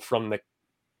people from the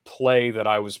play that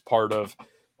I was part of.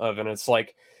 And it's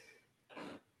like,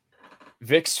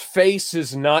 Vic's face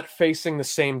is not facing the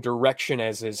same direction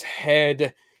as his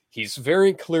head. He's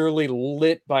very clearly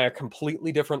lit by a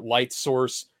completely different light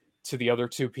source to the other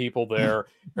two people there.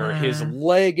 Or his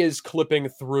leg is clipping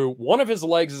through. One of his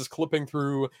legs is clipping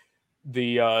through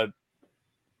the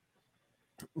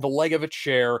leg of a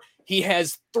chair. He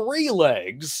has 3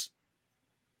 legs.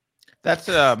 That's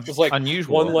like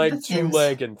unusual. 1 leg, 2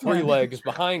 leg, and 3 legs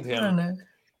behind him. I don't know.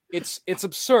 It's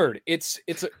absurd. It's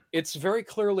very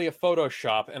clearly a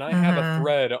Photoshop, and I have a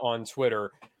thread on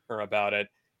Twitter about it,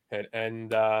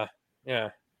 and the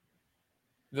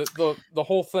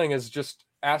whole thing is just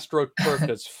astroturfed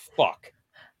as fuck.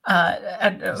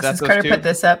 Since Carter put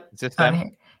this up on here,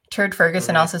 Turd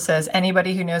Ferguson also says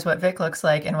anybody who knows what Vic looks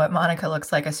like and what Monica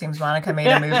looks like assumes Monica made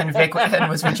a move and Vic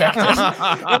was rejected.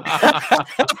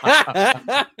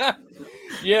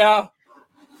 Yeah.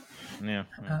 Yeah.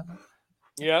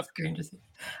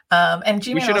 And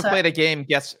G-Man we should have played a game.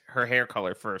 Guess her hair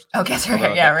color first. Oh, guess her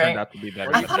hair. Yeah, right. Out to be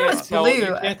better. I thought it was blue.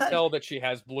 You can't tell that she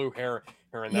has blue hair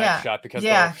in that shot because of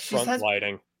the front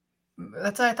lighting.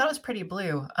 That's what I thought it was pretty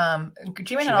blue.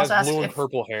 G-Man she also has asked blue and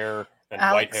purple hair and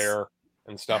white hair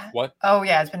and stuff. What? Oh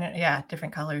yeah, it's been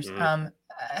different colors.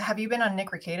 Have you been on Nick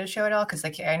Rekieta's show at all? Because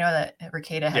I know that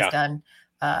Rekieta has done.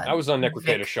 I was on Nick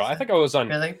Rekieta's show. I think I was on.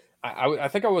 Really? I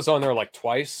think I was on there like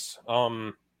twice.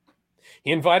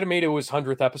 He invited me to his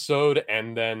 100th episode,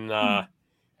 and then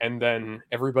and then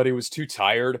everybody was too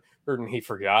tired, and he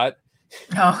forgot.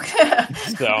 Oh,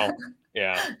 so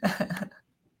yeah.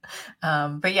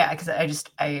 But yeah, because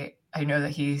I know that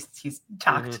he's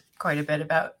talked quite a bit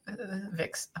about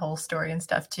Vic's whole story and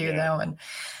stuff too, though, and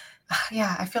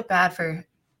I feel bad for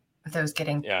those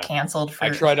getting canceled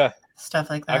for stuff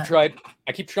like that.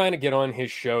 I keep trying to get on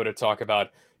his show to talk about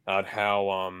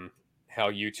how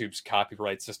YouTube's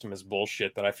copyright system is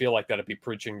bullshit, that I feel like that'd be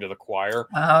preaching to the choir.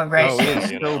 Oh, right. Oh, it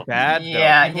is so bad.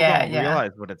 Yeah, People don't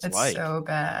realize what it's like. So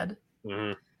bad.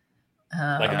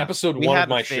 Like episode 1 of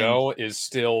my show is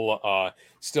still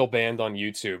banned on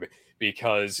YouTube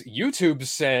because YouTube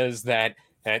says that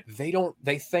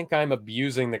they think I'm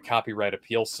abusing the copyright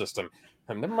appeal system.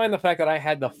 And never mind the fact that I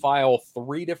had to file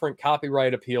 3 different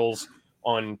copyright appeals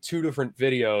on 2 different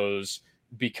videos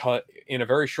because in a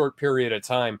very short period of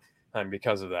time,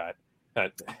 because of that.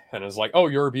 And it's like, oh,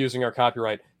 you're abusing our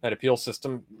copyright appeal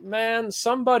system. Man,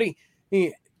 somebody,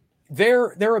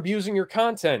 they're abusing your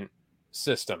content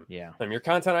system. Yeah. Your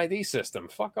content ID system.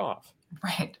 Fuck off.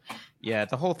 Right. Yeah,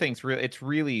 the whole thing's it's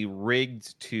really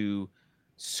rigged to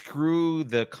screw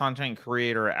the content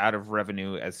creator out of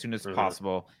revenue as soon as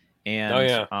possible,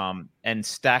 and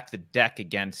stack the deck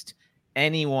against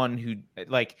anyone who,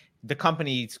 like, the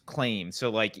company's claim. So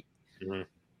like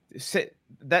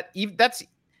that's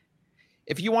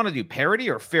if you want to do parody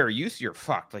or fair use, you're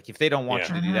fucked. Like if they don't want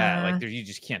you to do that, like you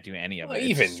just can't do any of it.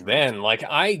 Even then, like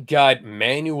I got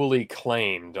manually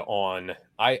claimed on.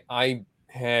 I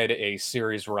had a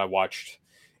series where I watched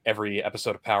every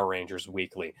episode of Power Rangers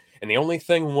weekly, and the only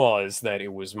thing was that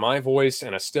it was my voice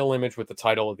and a still image with the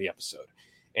title of the episode,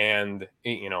 and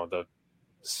the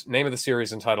name of the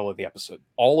series and title of the episode.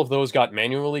 All of those got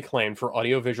manually claimed for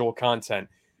audiovisual content.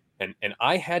 And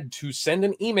I had to send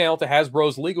an email to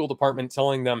Hasbro's legal department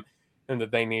telling them that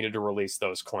they needed to release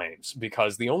those claims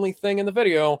because the only thing in the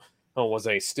video was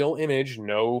a still image,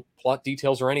 no plot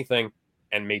details or anything,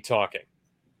 and me talking.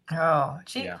 Oh,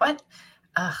 gee, what?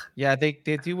 Yeah, they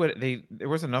do what there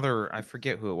was another, I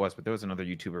forget who it was, but there was another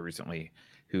YouTuber recently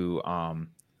who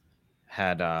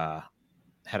had a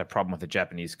problem with a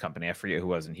Japanese company. I forget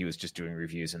who it was, and he was just doing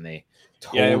reviews, and they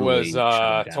it was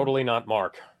totally not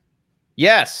Mark.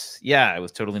 Yes. Yeah, it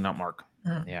was totally not Mark.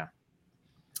 Yeah.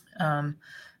 I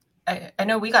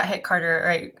know we got hit, Carter,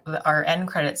 right? Our end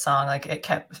credit song, like it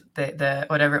kept the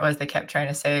whatever it was, they kept trying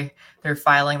to say they're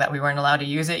filing that we weren't allowed to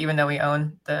use it, even though we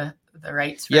own the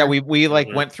rights. Yeah, we like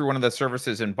went through one of the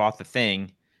services and bought the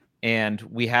thing, and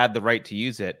we had the right to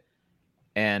use it,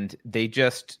 and they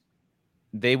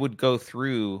would go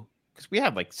through because we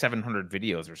had like 700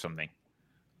 videos or something.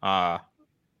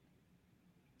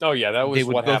 Oh yeah, that was they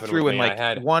would what go happened through with and me.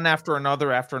 like one after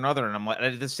another, and I'm like, I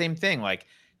did the same thing. Like,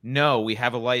 no, we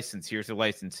have a license. Here's a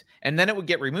license, and then it would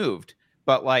get removed.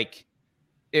 But like,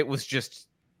 it was just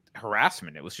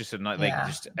harassment. It was just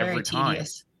just every time.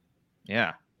 Tedious.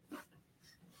 Yeah.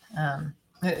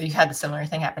 You had the similar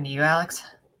thing happen to you, Alex?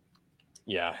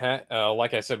 Yeah,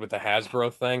 like I said with the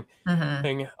Hasbro thing.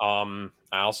 I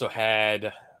also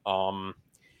had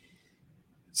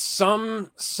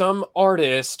some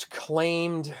artist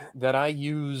claimed that I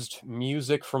used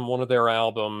music from one of their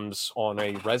albums on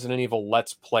a Resident Evil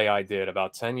Let's Play I did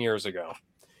about 10 years ago.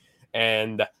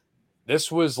 And this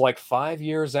was like 5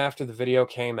 years after the video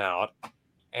came out.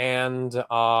 And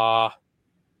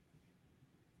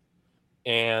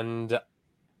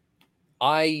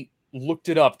I looked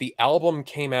it up. The album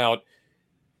came out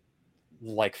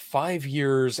like 5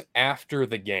 years after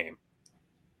the game.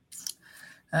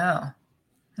 Oh.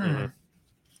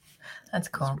 That's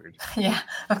cool. Yeah,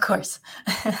 of course.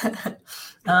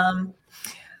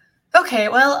 Okay,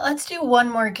 well, let's do one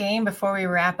more game before we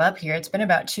wrap up here. It's been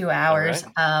about 2 hours.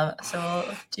 Right. So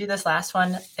we'll do this last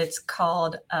one. It's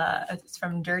called, it's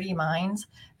from Dirty Minds.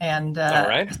 And all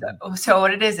right. So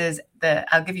what it is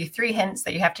I'll give you 3 hints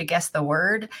that you have to guess the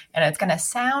word, and it's going to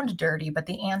sound dirty, but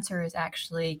the answer is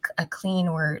actually a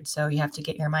clean word. So you have to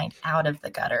get your mind out of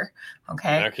the gutter.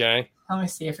 Okay. Okay. Let me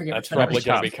see. I forget. That's probably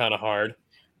going to be kind of hard.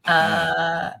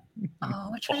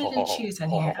 Which one did I choose in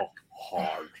here?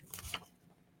 Hard.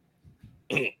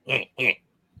 Okay.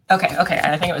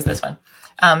 I think it was this one.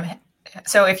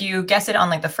 So if you guess it on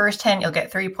like the first hint, you'll get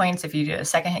 3 points. If you do a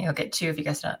second hint, you'll get 2. If you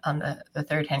guess it on the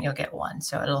third hint, you'll get 1.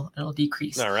 So it'll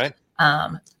decrease. All right.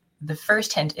 The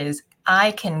first hint is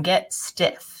I can get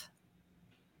stiff.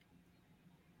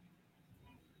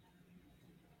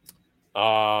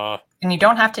 And you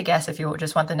don't have to guess if you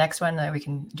just want the next one. We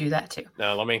can do that too.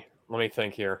 No, let me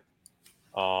think here.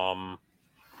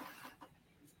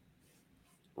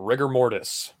 Rigor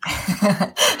mortis.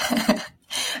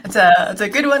 It's a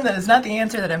good one. That is not the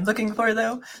answer that I'm looking for,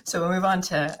 though. So we'll move on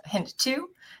to hint 2.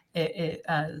 It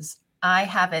is, I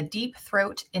have a deep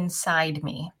throat inside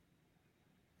me.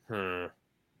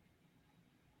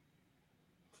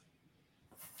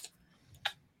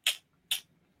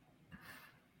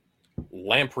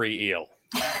 Lamprey eel.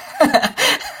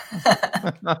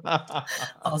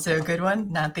 Also a good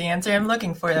one. Not the answer I'm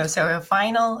looking for, though. So a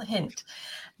final hint.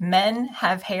 Men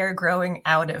have hair growing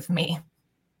out of me.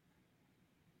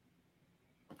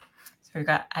 So we've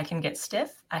got, I can get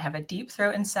stiff. I have a deep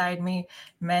throat inside me.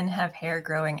 Men have hair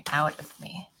growing out of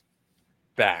me.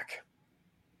 Back.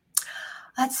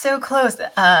 That's so close.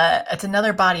 It's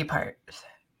another body part.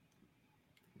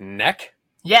 Neck?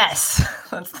 Yes.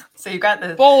 So you got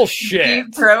the bullshit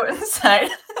deep throat inside.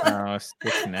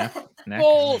 Stiff neck.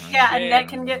 Bullshit. Yeah, a neck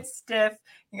can get stiff.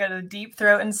 You got a deep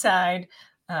throat inside.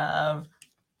 No,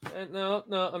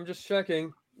 I'm just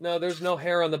checking. No, there's no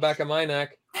hair on the back of my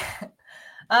neck.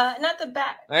 Not the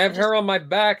back. I have hair on my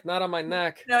back, not on my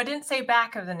neck. No, it didn't say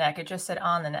back of the neck. It just said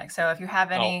on the neck. So if you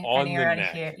have any around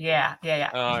here, yeah. Oh,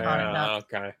 yeah.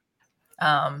 Okay.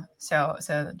 So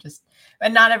just,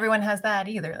 and not everyone has that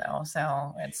either, though.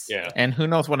 So it's And who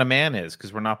knows what a man is?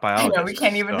 Because we're not biologists. I know, we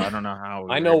can't even. So I don't know how.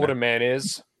 I know what a man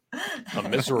is. A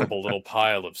miserable little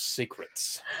pile of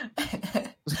secrets.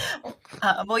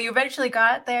 Well, you eventually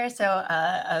got there, so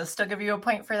I'll still give you a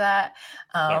point for that.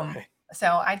 Okay.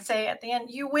 So I'd say at the end,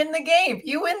 you win the game.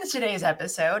 You win today's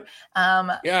episode.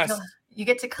 Yes. You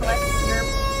get to collect your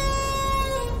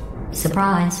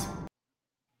surprise.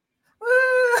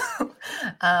 Woo!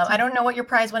 I don't know what your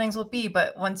prize winnings will be,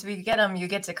 but once we get them, you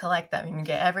get to collect them. You can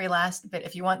get every last bit.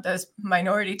 If you want those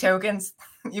minority tokens,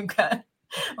 you've got.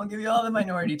 I'll give you all the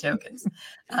minority tokens.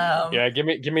 Give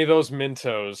me those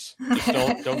Mentos.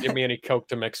 Just don't give me any Coke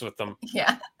to mix with them.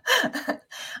 Yeah.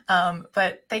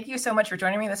 But thank you so much for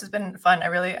joining me. This has been fun.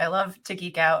 I love to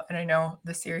geek out, and I know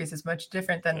this series is much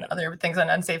different than other things on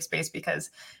Unsafe Space because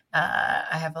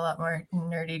I have a lot more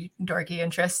nerdy, dorky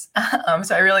interests.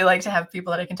 So I really like to have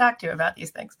people that I can talk to about these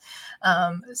things.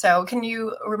 So can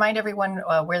you remind everyone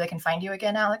where they can find you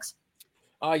again, Alex?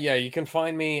 You can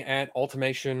find me at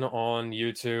Ultimation on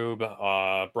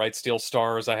YouTube. Bright Steel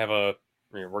Stars. We're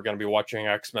going to be watching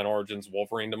X-Men Origins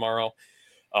Wolverine tomorrow.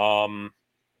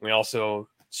 We also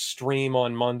stream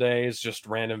on Mondays, just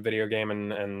random video game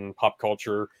and pop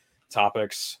culture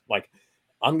topics. Like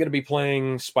I'm going to be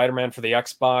playing Spider-Man for the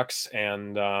Xbox,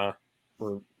 and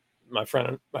my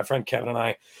friend Kevin and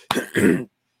I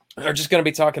are just going to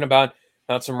be talking about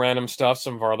some random stuff.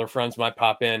 Some of our other friends might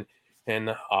pop in,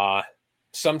 and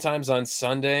sometimes on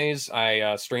Sundays,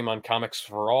 I stream on Comics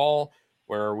for All,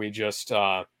 where we just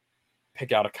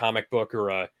pick out a comic book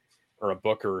or a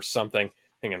book or something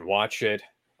and watch it.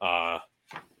 All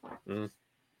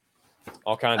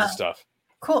kinds of stuff.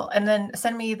 Cool. And then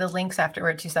send me the links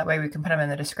afterward too, so that way we can put them in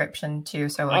the description too.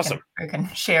 So awesome. I can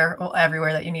share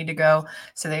everywhere that you need to go.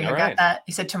 So that you got that.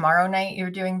 You said tomorrow night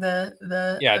you're doing the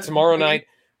tomorrow night.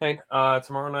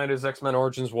 Tomorrow night is X-Men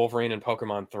Origins Wolverine and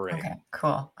Pokemon 3. Okay,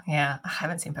 cool. Yeah, I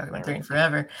haven't seen Pokemon 3 in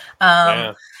forever.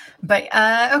 But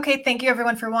okay, thank you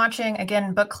everyone for watching.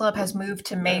 Again, book club has moved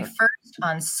to May 1st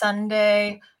on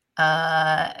Sunday.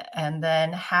 And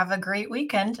then have a great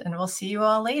weekend, and we'll see you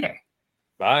all later.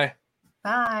 Bye.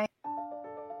 Bye.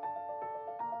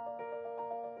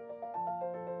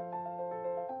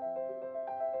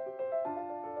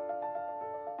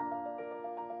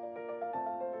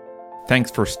 Thanks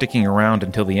for sticking around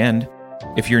until the end.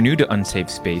 If you're new to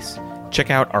Unsafe Space, check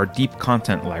out our deep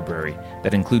content library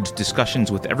that includes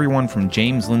discussions with everyone from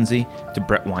James Lindsay to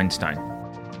Brett Weinstein.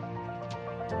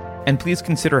 And please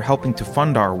consider helping to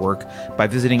fund our work by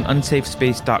visiting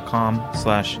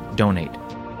unsafespace.com/donate.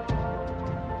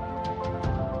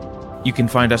 You can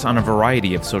find us on a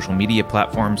variety of social media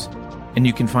platforms, and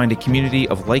you can find a community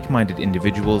of like-minded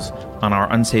individuals on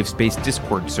our Unsafe Space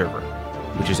Discord server,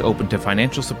 which is open to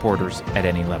financial supporters at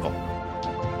any level.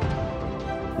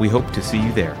 We hope to see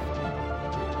you there.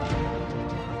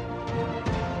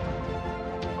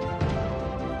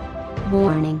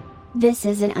 Warning. This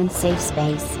is an unsafe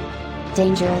space.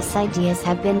 Dangerous ideas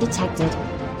have been detected.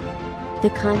 The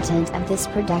content of this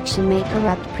production may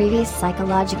corrupt previous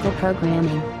psychological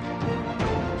programming.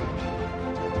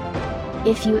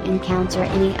 If you encounter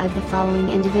any of the following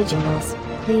individuals,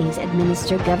 please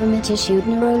administer government-issued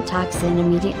neurotoxin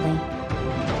immediately.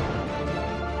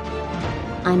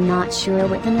 I'm not sure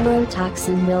what the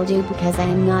neurotoxin will do because I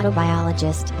am not a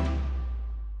biologist.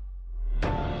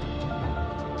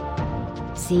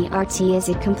 CRT is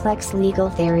a complex legal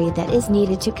theory that is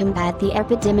needed to combat the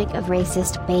epidemic of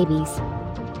racist babies.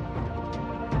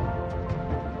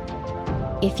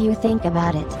 If you think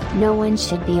about it, no one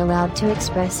should be allowed to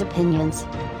express opinions.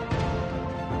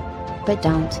 But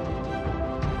don't.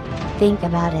 Think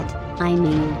about it, I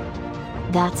mean.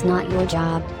 That's not your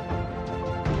job.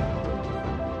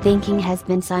 Thinking has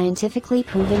been scientifically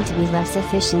proven to be less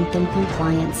efficient than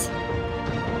compliance.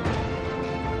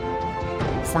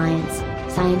 Science,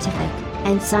 scientific,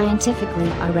 and scientifically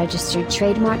are registered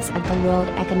trademarks of the World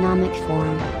Economic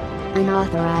Forum.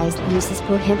 Unauthorized use is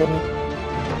prohibited.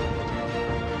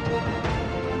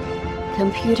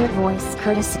 Computer voice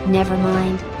courtesy. Never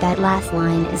mind, that last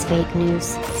line is fake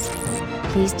news.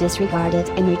 Please disregard it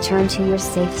and return to your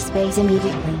safe space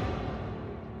immediately.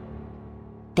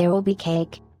 There will be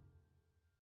cake.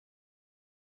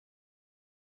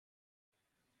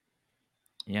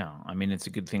 Yeah, I mean, it's a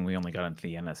good thing we only got into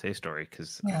the NSA story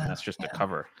because that's just a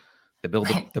cover. The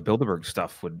Bilderberg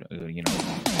stuff would,